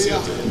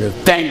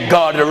 Thank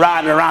God they're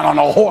riding around on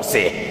a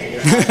horsey.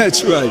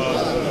 That's right.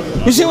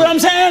 You see what I'm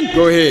saying?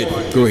 Go ahead.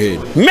 Go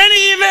ahead. Many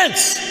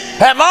events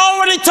have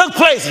already took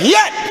place,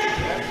 yet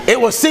it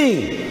was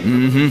seen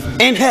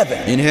in heaven.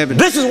 In heaven.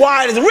 This is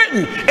why it is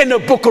written in the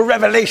book of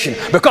Revelation,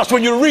 because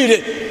when you read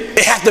it,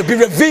 it has to be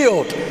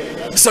revealed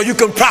so you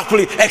can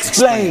properly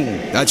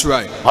explain. That's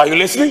right. Are you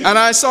listening? And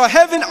I saw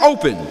heaven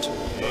opened.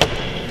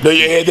 Do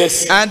you hear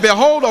this? And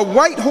behold, a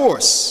white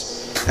horse.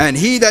 And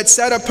he that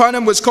sat upon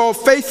him was called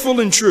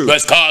faithful and true.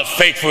 Was called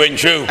faithful and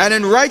true. And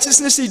in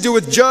righteousness he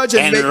doeth judge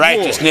and make war. In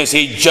righteousness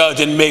he judge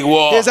and make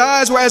war. His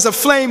eyes were as a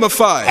flame of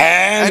fire.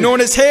 And on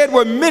his head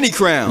were many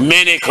crowns.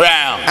 Many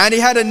crowns. And he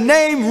had a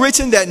name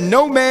written that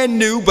no man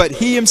knew but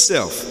he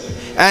himself.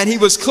 And he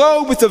was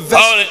clothed with a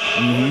vesture.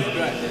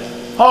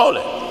 Hold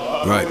it.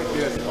 Right.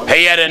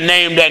 He had a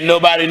name that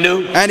nobody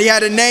knew. And he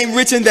had a name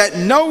written that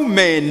no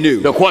man knew.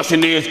 The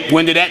question is,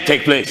 when did that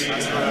take place?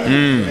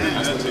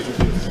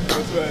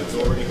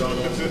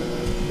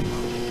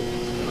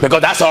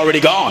 Because that's already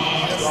gone.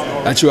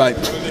 That's right.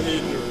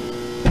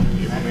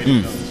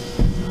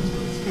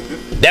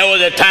 There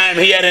was a time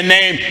he had a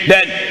name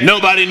that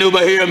nobody knew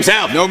but he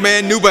himself. No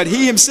man knew but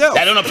he himself.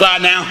 That don't apply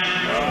now.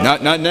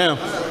 Not now.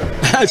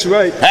 That's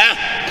right. Huh?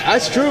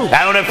 That's true.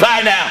 That don't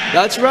apply now.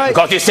 That's right.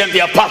 Because he sent the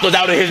apostles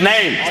out of his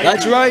name.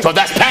 That's right. So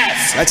that's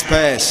past. That's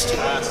past.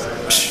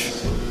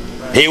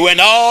 He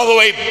went all the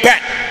way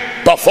back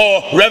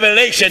before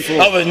revelation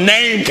of his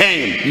name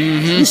came.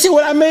 You see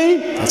what I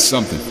mean? That's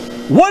something.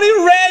 What he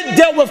read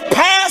dealt with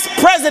past,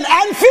 present,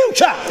 and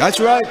future. That's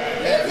right.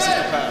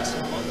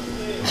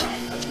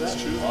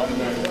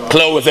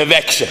 Clothed with a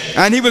vesture.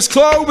 And he was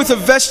clothed with a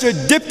vesture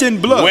dipped in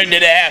blood. When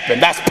did it happen?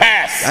 That's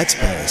past. That's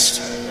past.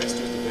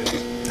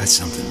 That's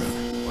something, brother.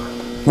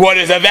 What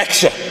is a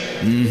vesture?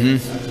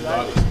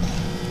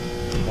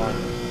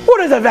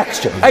 What is a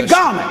vesture? A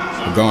garment.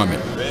 A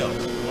garment.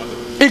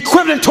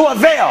 Equivalent to a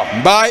veil.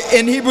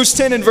 In Hebrews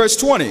 10 and verse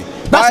 20.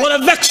 That's what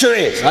a vesture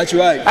is. That's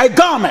right. A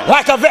garment,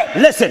 like a veil.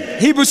 Listen.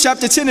 Hebrews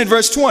chapter 10 and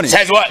verse 20.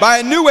 Says what? By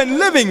a new and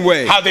living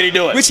way. How did he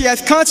do it? Which he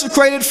hath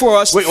consecrated for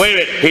us. Wait a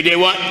minute. He did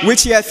what?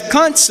 Which he hath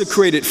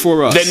consecrated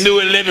for us. The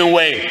new and living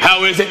way.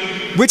 How is it?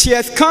 Which he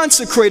hath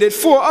consecrated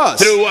for us.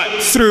 Through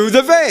what? Through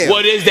the veil.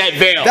 What is that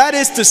veil? That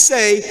is to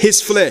say, his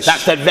flesh.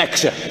 That's the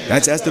vesture.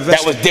 That's the vesture.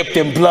 That was dipped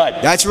in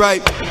blood. That's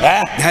right.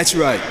 Huh? That's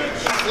right.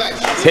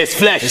 His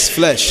flesh. His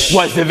flesh.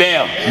 Was the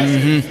veil.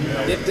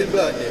 Dipped in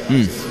blood.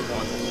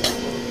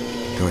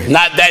 Go ahead.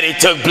 Not that he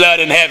took blood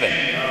in heaven.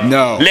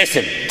 No.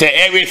 Listen to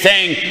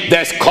everything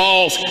that's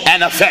cause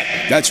and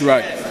effect. That's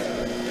right.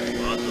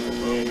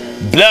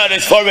 Blood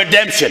is for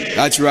redemption.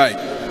 That's right.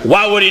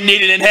 Why would he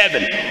need it in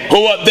heaven?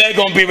 Who up there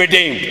gonna be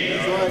redeemed?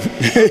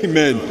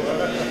 Amen.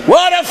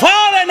 What the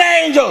fallen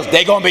angels?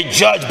 They're gonna be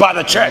judged by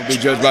the church. Be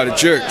judged by the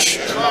church.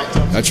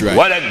 That's right.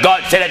 What did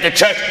God say that the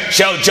church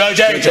shall judge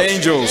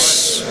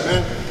angels?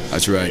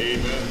 That's right.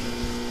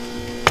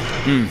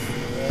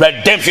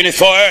 Redemption is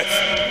for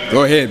earth.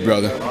 Go ahead,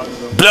 brother.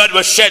 Blood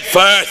was shed for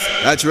earth.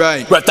 That's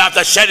right. Without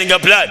the shedding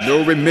of blood,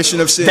 No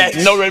remission of sins.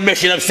 there's no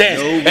remission of sins.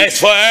 It's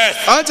for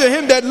earth. Unto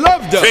him that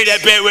loved us. Three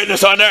that bear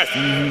witness on earth.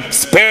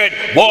 Spirit,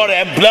 water,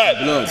 and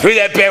blood. Three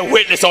that bear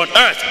witness on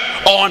earth.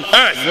 On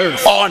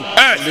earth. On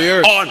earth. the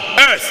earth. On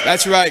earth.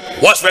 That's right.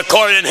 What's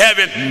recorded in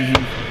heaven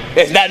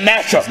is not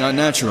natural. It's not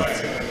natural.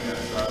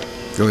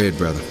 Go ahead,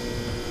 brother.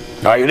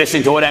 Are you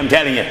listening to what I'm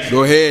telling you?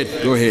 Go ahead.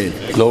 Go ahead.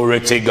 Glory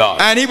to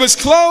God. And he was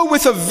clothed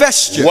with a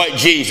vesture. What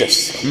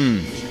Jesus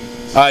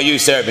are you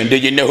serving? Do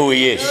you know who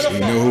he is? You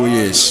know who he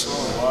is.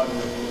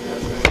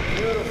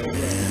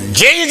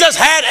 Jesus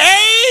had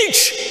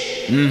age.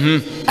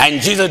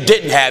 And Jesus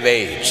didn't have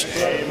age.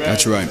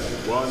 That's right.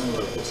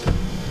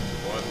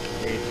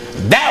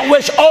 That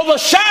which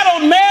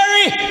overshadowed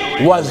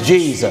Mary was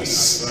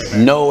Jesus.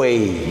 No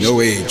age.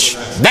 No age.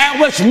 That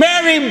which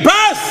Mary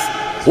birthed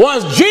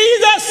was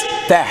Jesus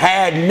that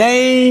had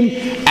name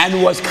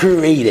and was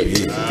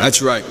created.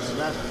 That's right.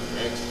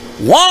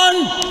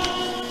 One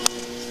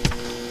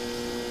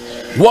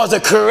was the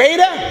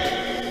creator,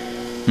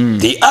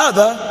 the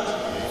other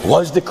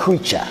was the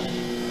creature.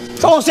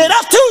 Someone said,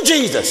 that's two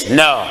Jesus.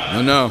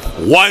 No. No.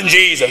 One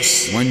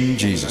Jesus. One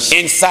Jesus.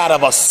 Inside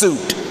of a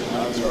suit.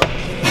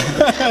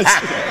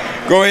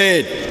 Go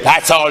ahead.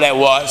 That's all that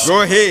was.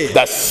 Go ahead.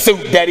 The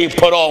suit that he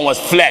put on was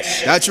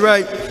flesh. That's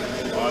right.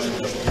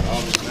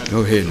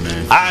 Go ahead,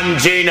 man. I'm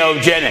Gino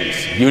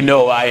Jennings. You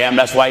know who I am.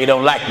 That's why you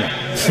don't like me.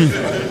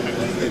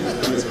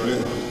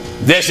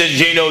 This is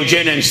Gino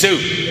Jennings'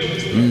 suit.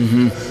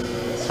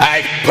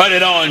 I put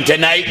it on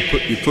tonight.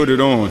 You put it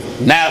on.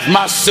 Now, if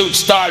my suit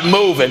start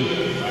moving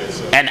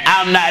and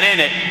I'm not in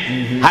it,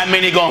 how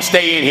many gonna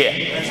stay in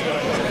here?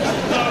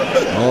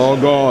 All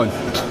gone.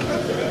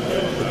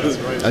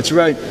 That's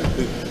right.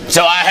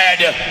 So I had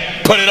to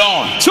put it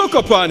on. Took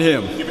upon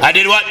him. I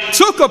did what?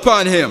 Took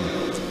upon him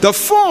the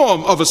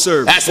form of a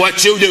servant. That's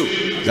what you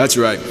do. That's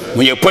right.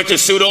 When you put your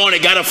suit on,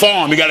 it got a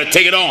form. You got to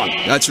take it on.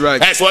 That's right.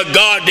 That's what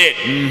God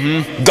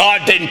did.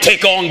 God didn't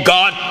take on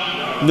God.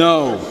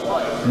 No.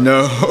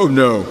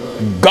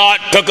 God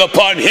took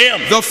upon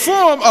him the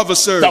form of a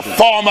servant. The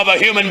form of a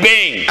human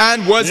being.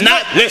 And was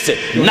not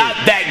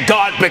that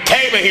God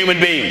became a human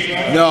being.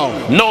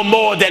 No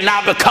more than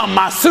I become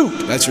my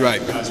suit. That's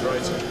right.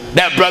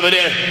 That brother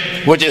there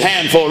with his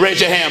hand full, raise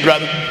your hand,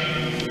 brother.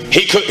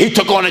 He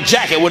took on a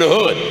jacket with a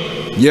hood.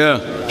 Yeah.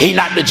 He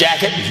not the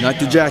jacket. He's not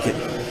the jacket.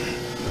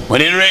 When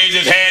he raised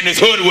his hand, his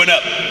hood went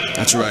up.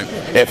 That's right.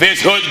 If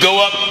his hood go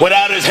up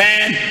without his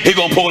hand, he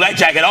gonna pull that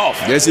jacket off.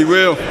 Yes, he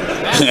will.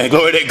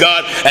 Glory to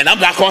God. And I'm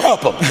not gonna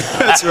help him.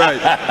 That's right.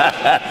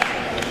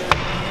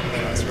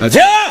 That's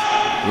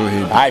yeah. Go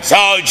ahead. That's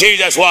all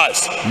Jesus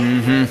was.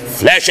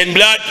 Flesh and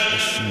blood,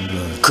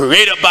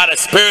 created by the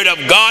Spirit of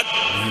God,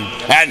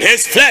 and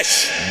his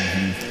flesh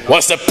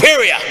was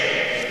superior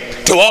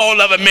to all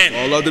other men.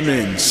 All other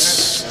men.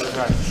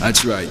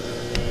 That's right.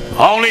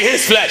 Only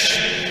his flesh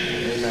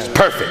is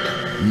perfect.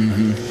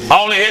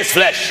 Only his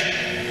flesh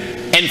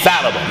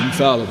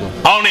infallible.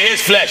 Only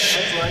his flesh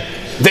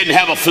didn't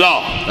have a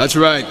flaw. That's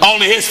right.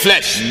 Only his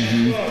flesh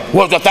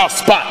was without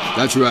spot.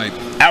 That's right.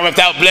 And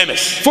without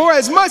blemish. For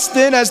as much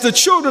then as the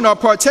children are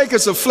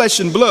partakers of flesh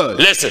and blood.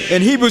 Listen.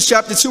 In Hebrews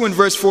chapter 2 and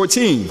verse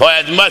 14. For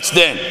as much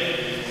then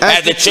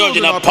as the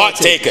children are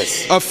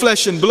partakers of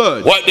flesh and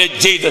blood. What did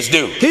Jesus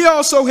do? He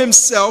also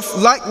himself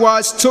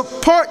likewise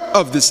took part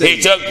of the same.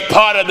 He took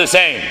part of the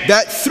same.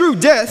 That through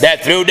death.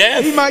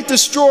 He might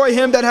destroy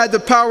him that had the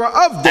power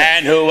of death.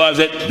 And who was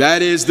it?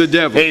 That is the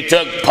devil. He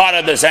took part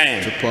of the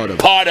same.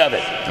 Part of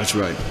it. That's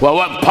right. Well,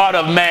 what part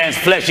of man's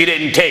flesh he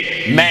didn't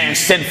take? Man's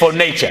sinful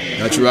nature.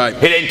 That's right.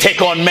 He didn't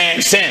take on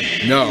man's sin.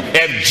 No.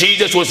 If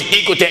Jesus was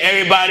equal to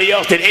everybody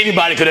else, then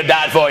anybody could have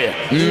died for you.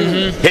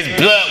 His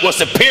blood was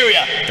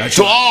superior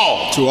to all.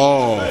 To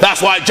all.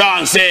 That's why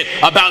John said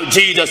about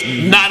Jesus,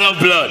 not of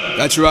blood.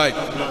 That's right.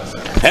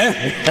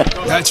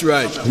 That's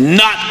right.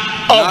 Not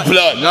of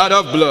blood. Not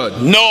of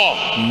blood. Nor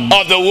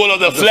of the will of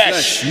the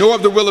flesh. Nor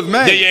of the will of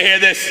man. Did you hear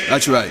this?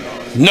 That's right.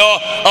 Nor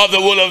of the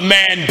will of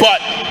man,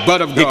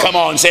 but of God. Come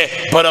on,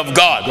 say, but of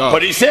God.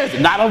 But he says,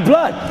 not of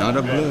blood. Not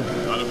of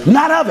blood.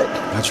 Not of it.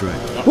 That's right.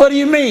 What do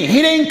you mean?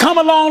 He didn't come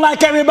along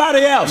like everybody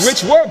else.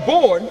 Which were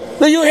born.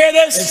 Do you hear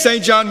this? In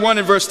St. John 1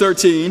 and verse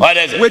 13. What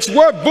is it? Which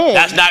were born.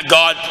 That's not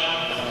God.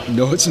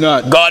 No, it's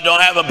not. God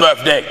don't have a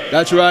birthday.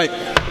 That's right.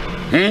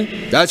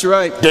 That's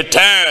right. The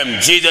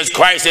term Jesus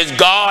Christ is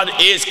God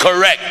is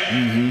correct.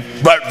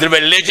 But the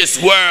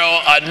religious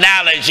world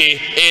analogy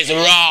is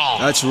wrong.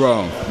 That's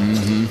wrong.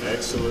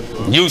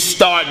 You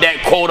start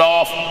that quote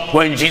off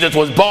when Jesus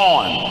was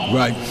born.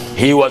 Right.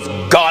 He was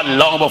God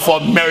long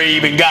before Mary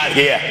even got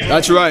here.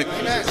 That's right.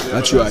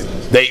 That's right.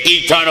 The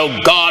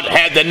eternal God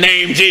had the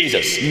name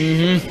Jesus.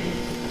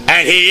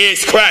 And he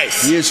is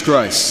Christ. He is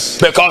Christ.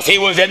 Because he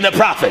was in the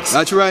prophets.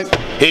 That's right.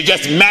 He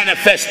just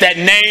manifests that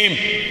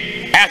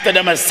name after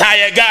the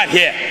Messiah got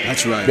here.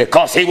 That's right.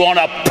 Because he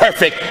wanted a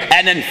perfect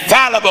and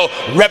infallible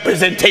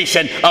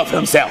representation of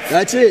himself.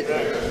 That's it.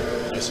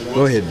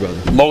 Go ahead,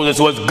 brother. Moses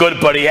was good,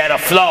 but he had a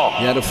flaw.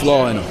 He had a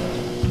flaw in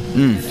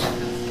him.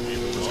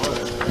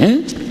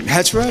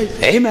 That's right.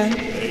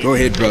 Amen. Go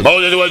ahead, brother.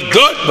 Moses was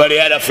good, but he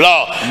had a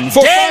flaw.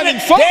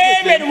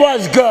 David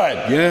was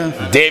good. Yeah.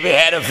 David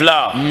had a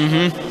flaw.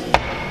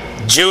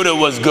 Judah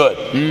was good.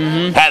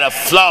 Had a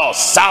flaw.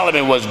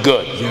 Solomon was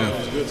good. Yeah.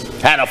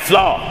 Had a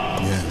flaw.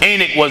 Yeah.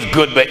 Enoch was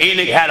good, but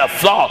Enoch had a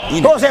flaw.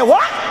 People say,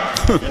 what?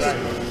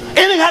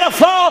 Enoch had a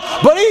flaw,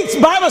 but the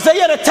Bible says he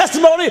had a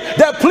testimony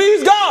that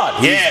pleased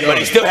God. Yeah, but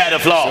he still had a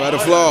flaw. Still had a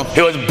flaw.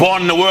 He was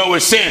born in the world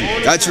with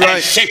sin. That's right.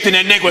 And shaped in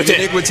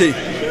iniquity.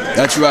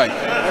 That's right.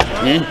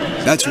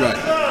 That's right.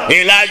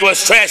 Elijah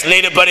was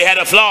translated, but he had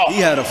a flaw. He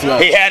had a flaw.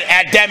 He had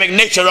Adamic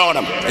nature on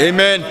him.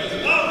 Amen.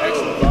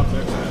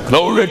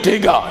 Glory to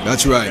God.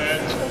 That's right.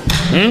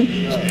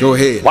 Go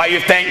ahead. Why you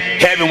think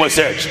heaven was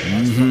searched?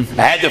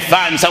 I had to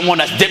find someone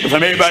that's different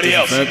from everybody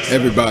else.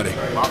 Everybody.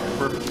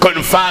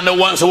 Couldn't find no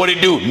one, so what did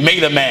he do?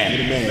 Made a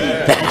man.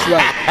 That's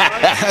right.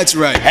 That's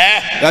right.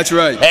 That's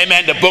right.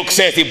 Amen. The book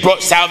says he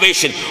brought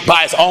salvation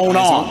by his own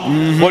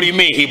arm. What do you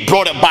mean? He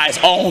brought it by his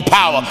own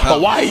power.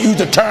 But why use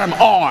the term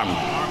arm?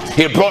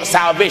 He brought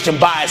salvation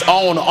by his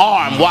own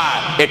arm.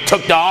 Why? It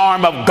took the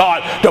arm of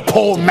God to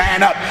pull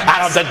man up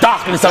out of the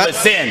darkness of his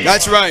sin.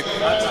 That's right.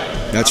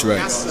 That's right.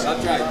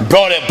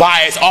 Brought it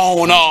by his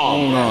own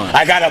arm.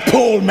 I got to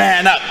pull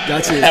man up.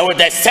 That's it. And with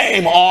that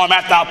same arm,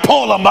 after I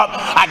pull him up,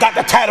 I got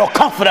the title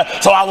Comforter,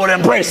 so I would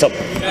embrace him.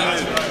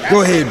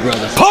 Go ahead,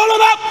 brother. Pull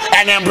him up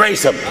and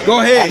embrace him.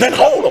 Go ahead. And then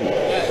hold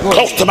him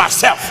close to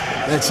myself.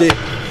 That's it.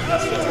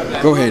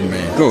 Go ahead,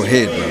 man. Go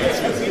ahead,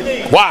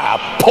 brother. Why?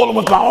 I pull him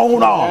with my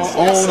own arm.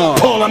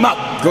 Pull him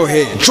up. Go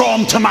ahead. Draw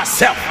him to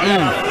myself.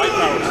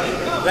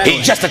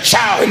 He's just a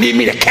child. He need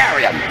me to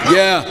carry him.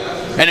 Yeah.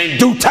 And in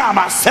due time,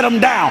 I set him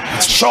down,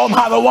 show him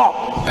how to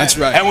walk. That's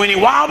right. And when he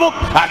wobbled,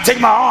 I take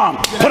my arm,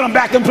 put him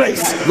back in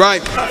place.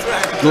 Right.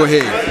 Go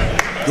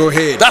ahead. Go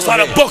ahead. That's why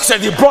the book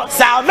says he brought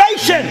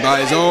salvation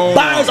by his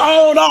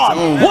own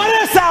arm.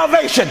 What is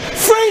salvation?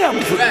 Freedom.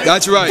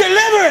 That's right.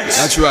 Deliverance.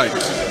 That's right.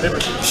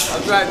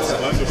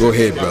 Go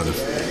ahead, brother.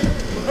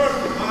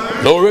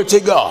 Glory to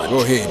God.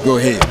 Go ahead. Go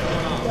ahead.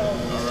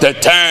 The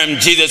term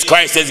Jesus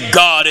Christ as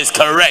God is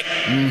correct.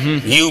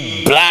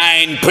 You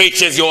blind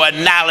preachers, your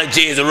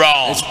analogy is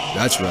wrong.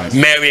 That's right.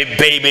 Mary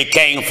baby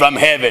came from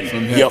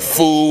heaven. You're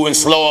fool and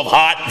slow of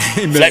heart.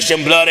 Amen. Flesh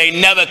and blood ain't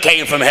never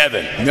came from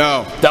heaven.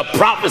 No. The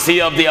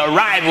prophecy of the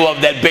arrival of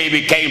that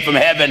baby came from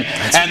heaven,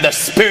 and the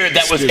spirit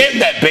that was in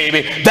that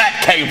baby,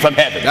 that came from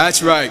heaven.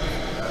 That's right.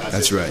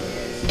 That's right.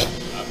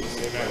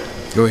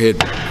 Go ahead.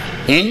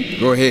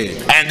 Go ahead.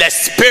 And that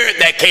spirit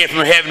that came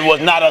from heaven was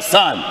not a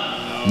son.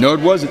 No,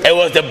 it wasn't. It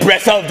was the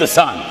breath of the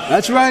Son.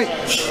 That's right.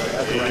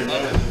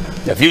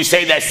 If you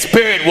say that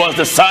spirit was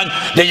the Son,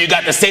 then you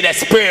got to say that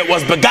spirit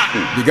was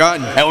begotten.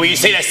 Begotten. And when you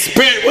say that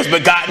spirit was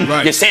begotten,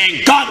 you're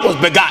saying God was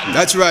begotten.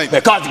 That's right.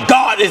 Because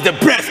God is the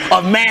breath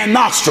of man's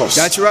nostrils.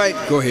 That's right.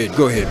 Go ahead.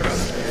 Go ahead,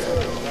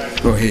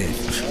 brother. Go ahead.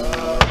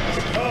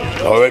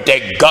 Glory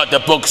to God. The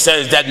book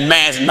says that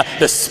man's,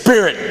 the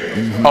spirit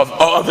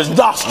of his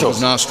nostrils.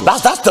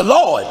 That's the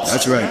Lord.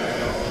 That's right.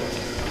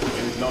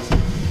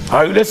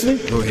 Are you listening?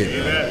 Go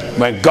ahead.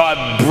 When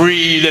God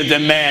breathed into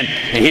man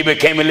and he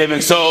became a living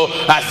soul,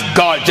 that's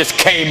God just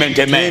came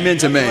into man. Came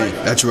into man.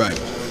 That's right.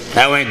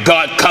 And when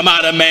God come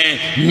out of man,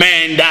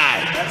 man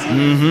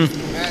died.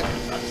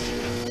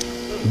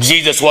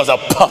 Jesus was a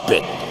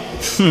puppet.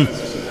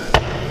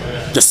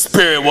 The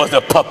spirit was the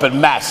puppet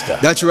master.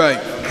 That's right.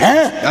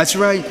 Huh? That's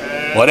right.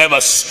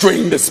 Whatever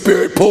string the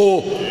spirit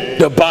pull,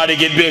 the body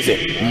get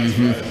busy.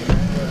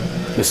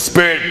 The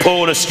spirit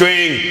pull the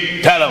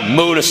string, tell him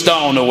move the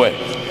stone away.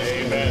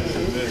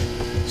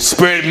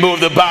 Spirit move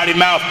the body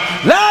mouth.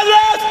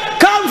 Lazarus,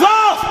 come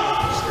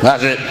forth.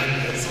 That's it.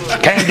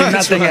 Can't do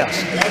nothing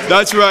else.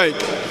 That's right.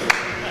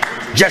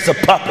 Just a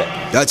puppet.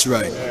 That's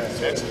right.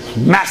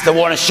 Master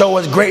want to show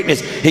his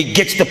greatness. He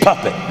gets the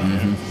puppet.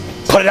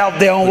 Put it out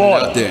there on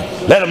water.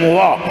 Let him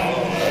walk.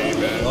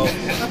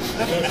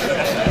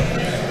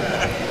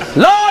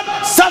 Lord,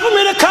 suffer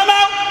me to come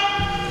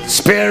out.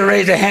 Spirit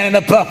raise a hand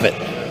in the puppet.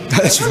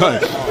 That's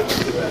right.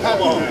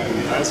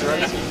 That's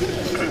right.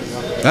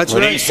 That's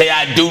when right. he say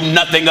I do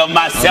nothing of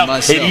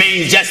myself, it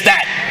means just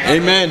that.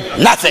 Amen.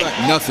 Nothing.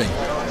 Right.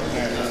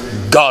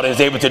 Nothing. God is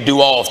able to do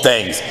all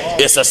things.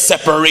 It's a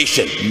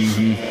separation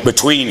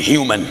between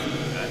human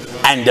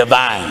and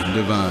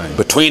divine.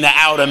 Between the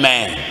outer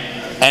man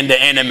and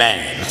the inner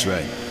man. That's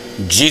right.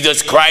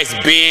 Jesus Christ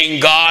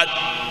being God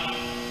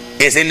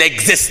is in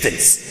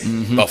existence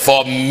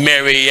before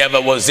Mary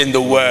ever was in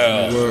the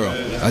world.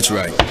 That's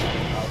right.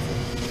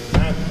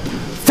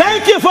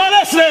 Thank you for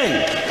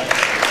listening,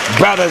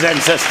 brothers and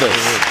sisters.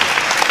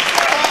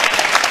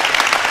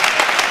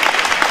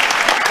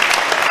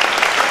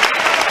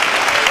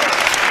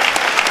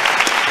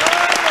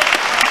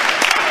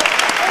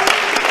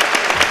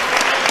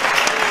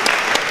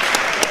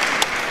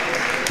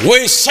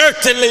 We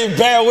certainly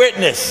bear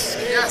witness.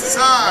 Yes,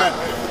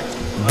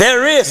 sir.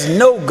 There is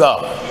no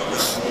God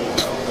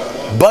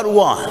but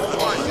one.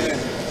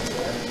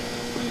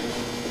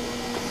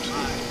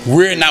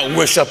 We're not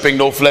worshiping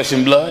no flesh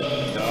and blood.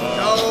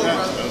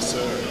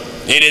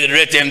 It is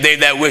written, they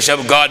that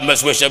worship God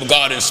must worship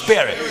God in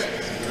spirit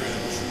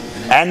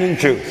and in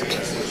truth.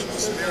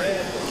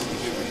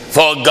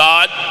 For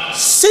God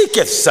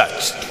seeketh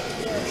such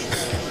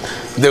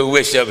that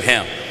worship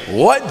him.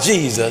 What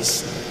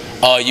Jesus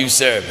are you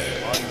serving?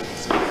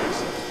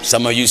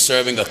 Some of you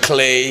serving a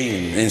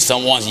clay in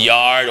someone's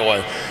yard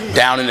or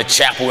down in the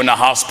chapel in the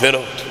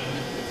hospital.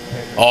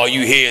 All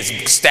you hear is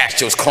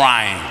statues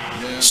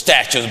crying,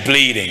 statues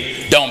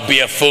bleeding. Don't be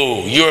a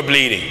fool. You're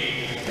bleeding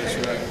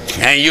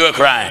and you're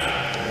crying.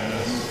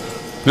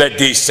 Let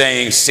these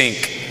sayings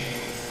sink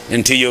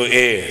into your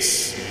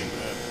ears.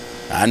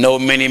 I know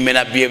many may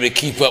not be able to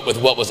keep up with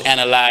what was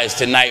analyzed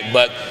tonight,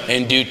 but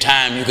in due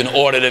time you can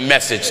order the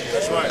message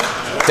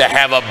to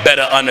have a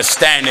better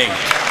understanding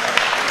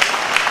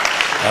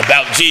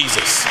about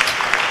Jesus.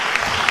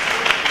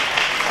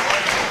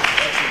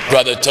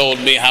 Brother told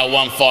me how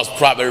one false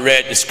prophet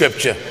read the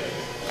scripture,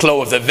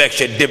 clothes of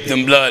vesture dipped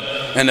in blood,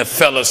 and the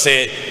fellow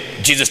said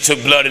Jesus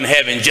took blood in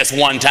heaven just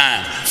one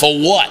time. For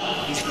what?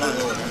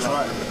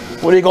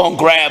 What are you going to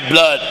grab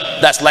blood?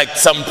 That's like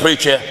some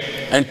preacher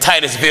in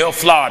Titusville,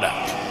 Florida.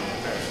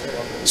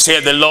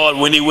 Said the Lord,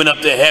 when he went up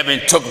to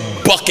heaven, took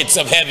buckets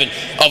of heaven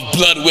of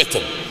blood with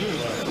him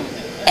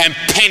and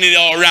painted it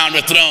all around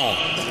the throne.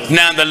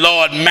 Now the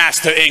Lord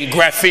master in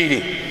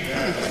graffiti.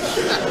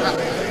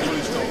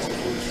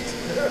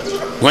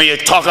 When you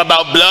talk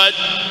about blood,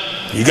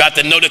 you got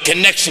to know the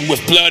connection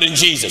with blood and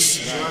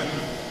Jesus.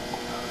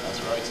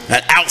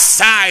 And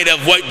outside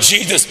of what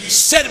Jesus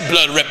said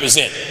blood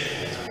represent,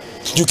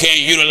 you can't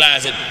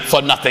utilize it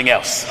for nothing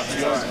else.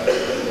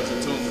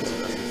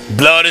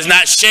 Blood is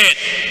not shed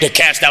to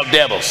cast out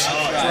devils.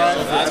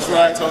 That's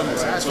right.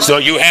 So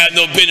you have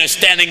no business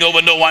standing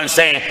over no one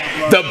saying,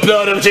 the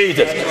blood of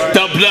Jesus,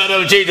 the blood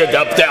of Jesus.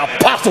 The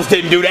apostles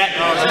didn't do that.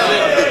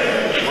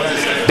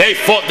 They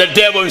fought the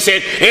devil and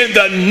said, in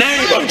the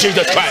name of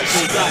Jesus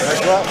Christ.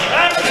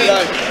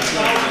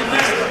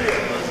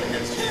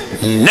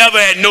 Never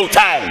had no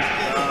time.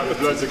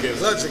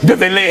 Did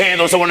they lay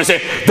hands on someone and say,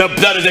 the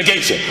blood is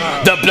against you?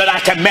 The blood, I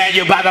command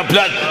you by the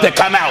blood to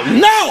come out.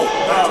 No!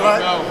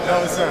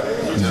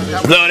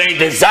 Blood ain't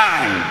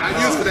designed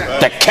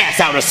to cast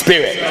out a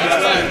spirit.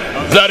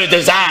 Blood is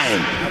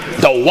designed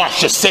to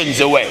wash your sins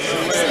away.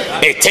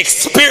 It takes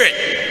spirit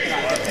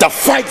to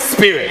fight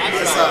spirit.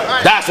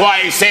 That's why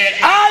he said,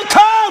 I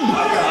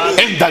come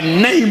in the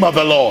name of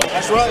the Lord.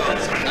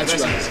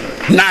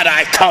 Not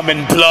I come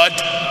in blood.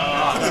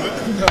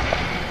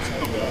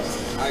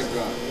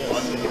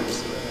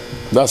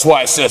 That's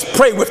why it says,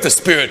 pray with the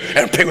spirit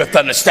and pray with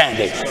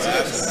understanding.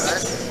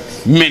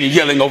 Many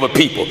yelling over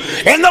people.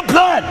 In the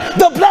blood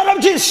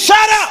of Jesus, shut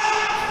up.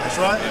 That's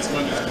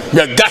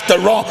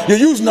right. You're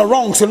using the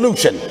wrong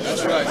solution.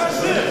 That's right.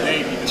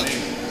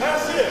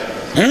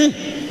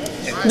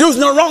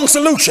 Using the wrong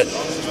solution.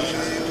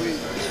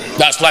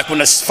 That's like when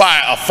a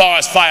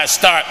forest fire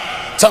start,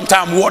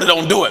 sometimes water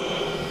don't do it.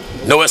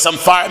 Know what some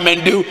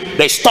firemen do?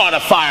 They start a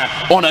fire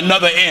on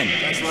another end,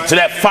 so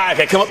that fire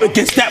can come up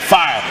against that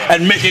fire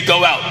and make it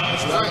go out.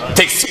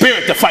 Take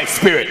spirit to fight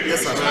spirit.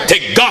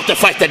 Take God to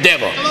fight the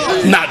devil,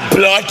 not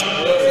blood.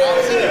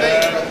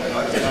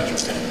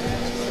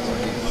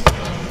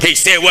 He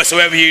said,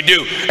 whatsoever you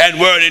do, and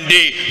word and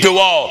deed, do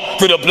all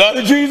through the blood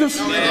of Jesus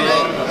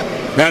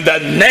and the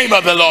name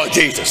of the Lord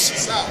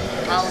Jesus.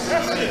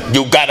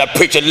 You got a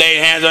preacher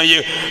laying hands on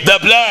you, the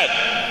blood,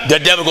 the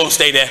devil gonna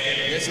stay there.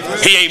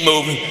 He ain't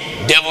moving.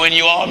 Devil in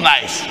you all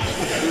nice.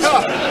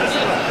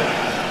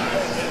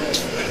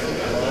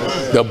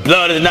 The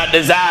blood is not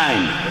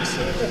designed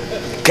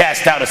to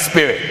cast out a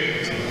spirit.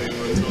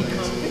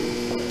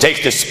 It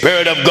takes the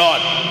Spirit of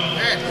God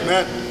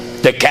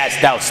to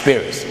cast out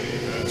spirits.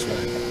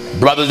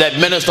 Brothers that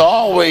minister,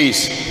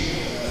 always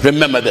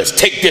remember this.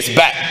 Take this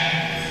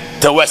back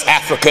to West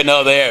Africa and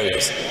other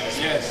areas.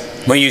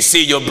 When you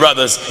see your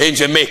brothers in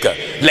Jamaica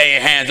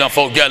laying hands on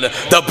folk together,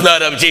 the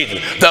blood of Jesus,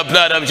 the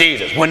blood of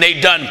Jesus. When they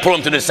done, pull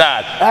them to the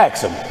side.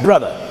 Ask them,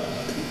 brother,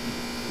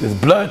 this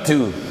blood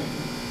too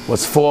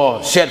was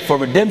shed for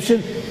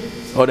redemption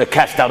or to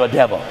cast out a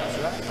devil?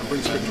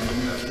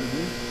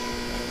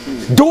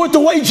 Do it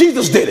the way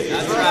Jesus did it.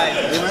 That's right.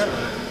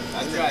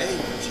 That's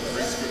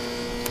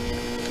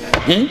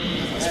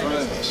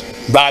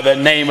right. By the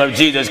name of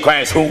Jesus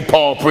Christ, whom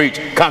Paul preached,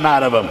 come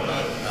out of him.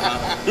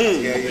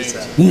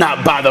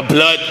 Not by the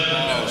blood.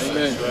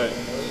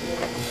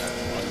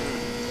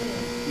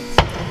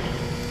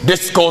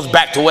 This goes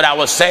back to what I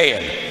was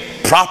saying.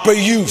 Proper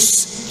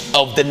use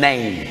of the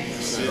name.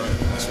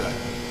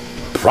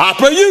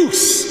 Proper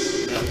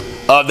use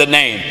of the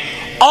name.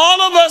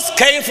 All of us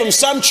came from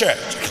some church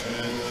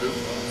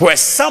where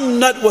some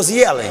nut was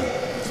yelling,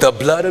 the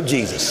blood of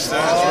Jesus.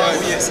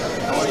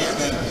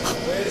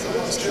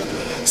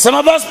 Some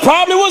of us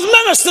probably was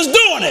ministers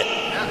doing it.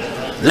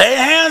 Lay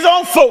hands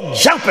on folk,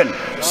 jumping,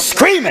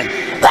 screaming.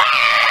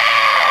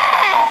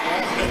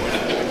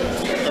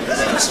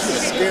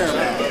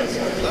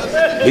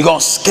 You're going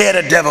to scare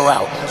the devil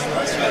out.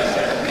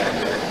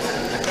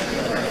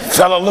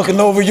 Fella looking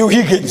over you,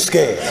 he getting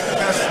scared.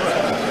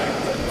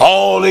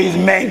 All these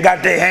men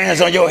got their hands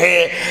on your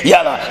head,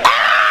 yelling,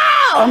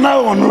 ah!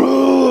 Another one,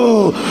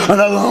 ooh,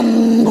 another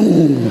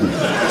one.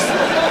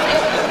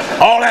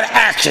 All that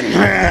action.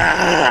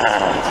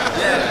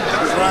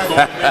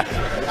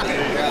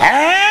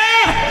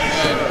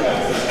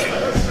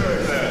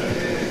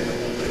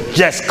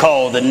 Just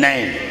call the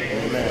name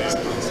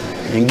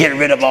and get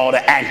rid of all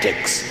the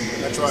antics.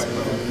 That's right.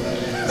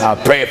 I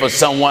prayed for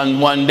someone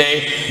one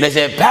day. They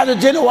said, Pastor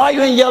Gino, why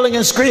you ain't yelling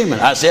and screaming?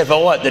 I said,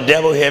 for what? The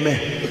devil hear me.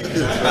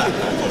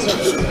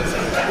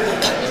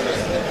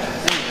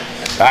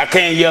 I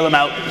can't yell him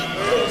out.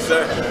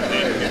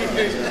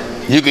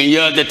 You can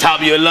yell at the top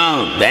of your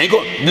lungs. They ain't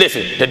gonna,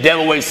 listen, the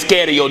devil ain't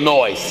scared of your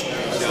noise.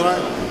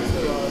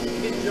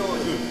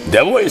 The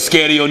devil ain't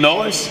scared of your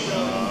noise.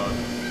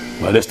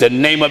 Well, it's the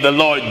name of the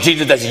Lord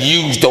Jesus that's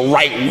used the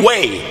right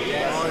way.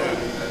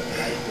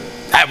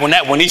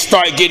 When he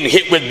started getting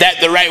hit with that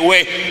the right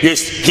way, he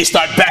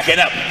start backing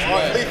up.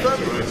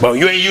 But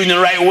you ain't using the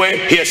right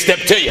way, he'll step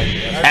to you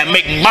and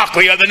make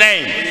mockery of the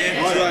name.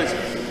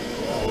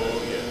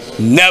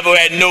 Never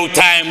at no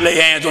time lay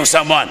hands on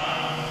someone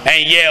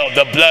and yell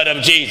the blood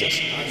of Jesus.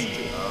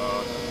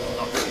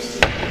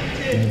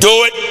 Do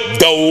it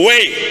the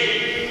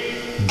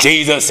way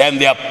Jesus and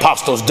the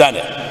apostles done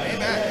it.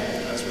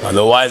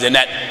 Otherwise than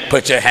that,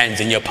 put your hands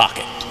in your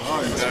pocket.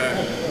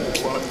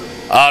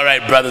 All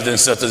right, brothers and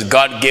sisters,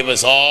 God give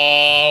us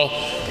all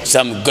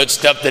some good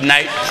stuff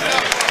tonight.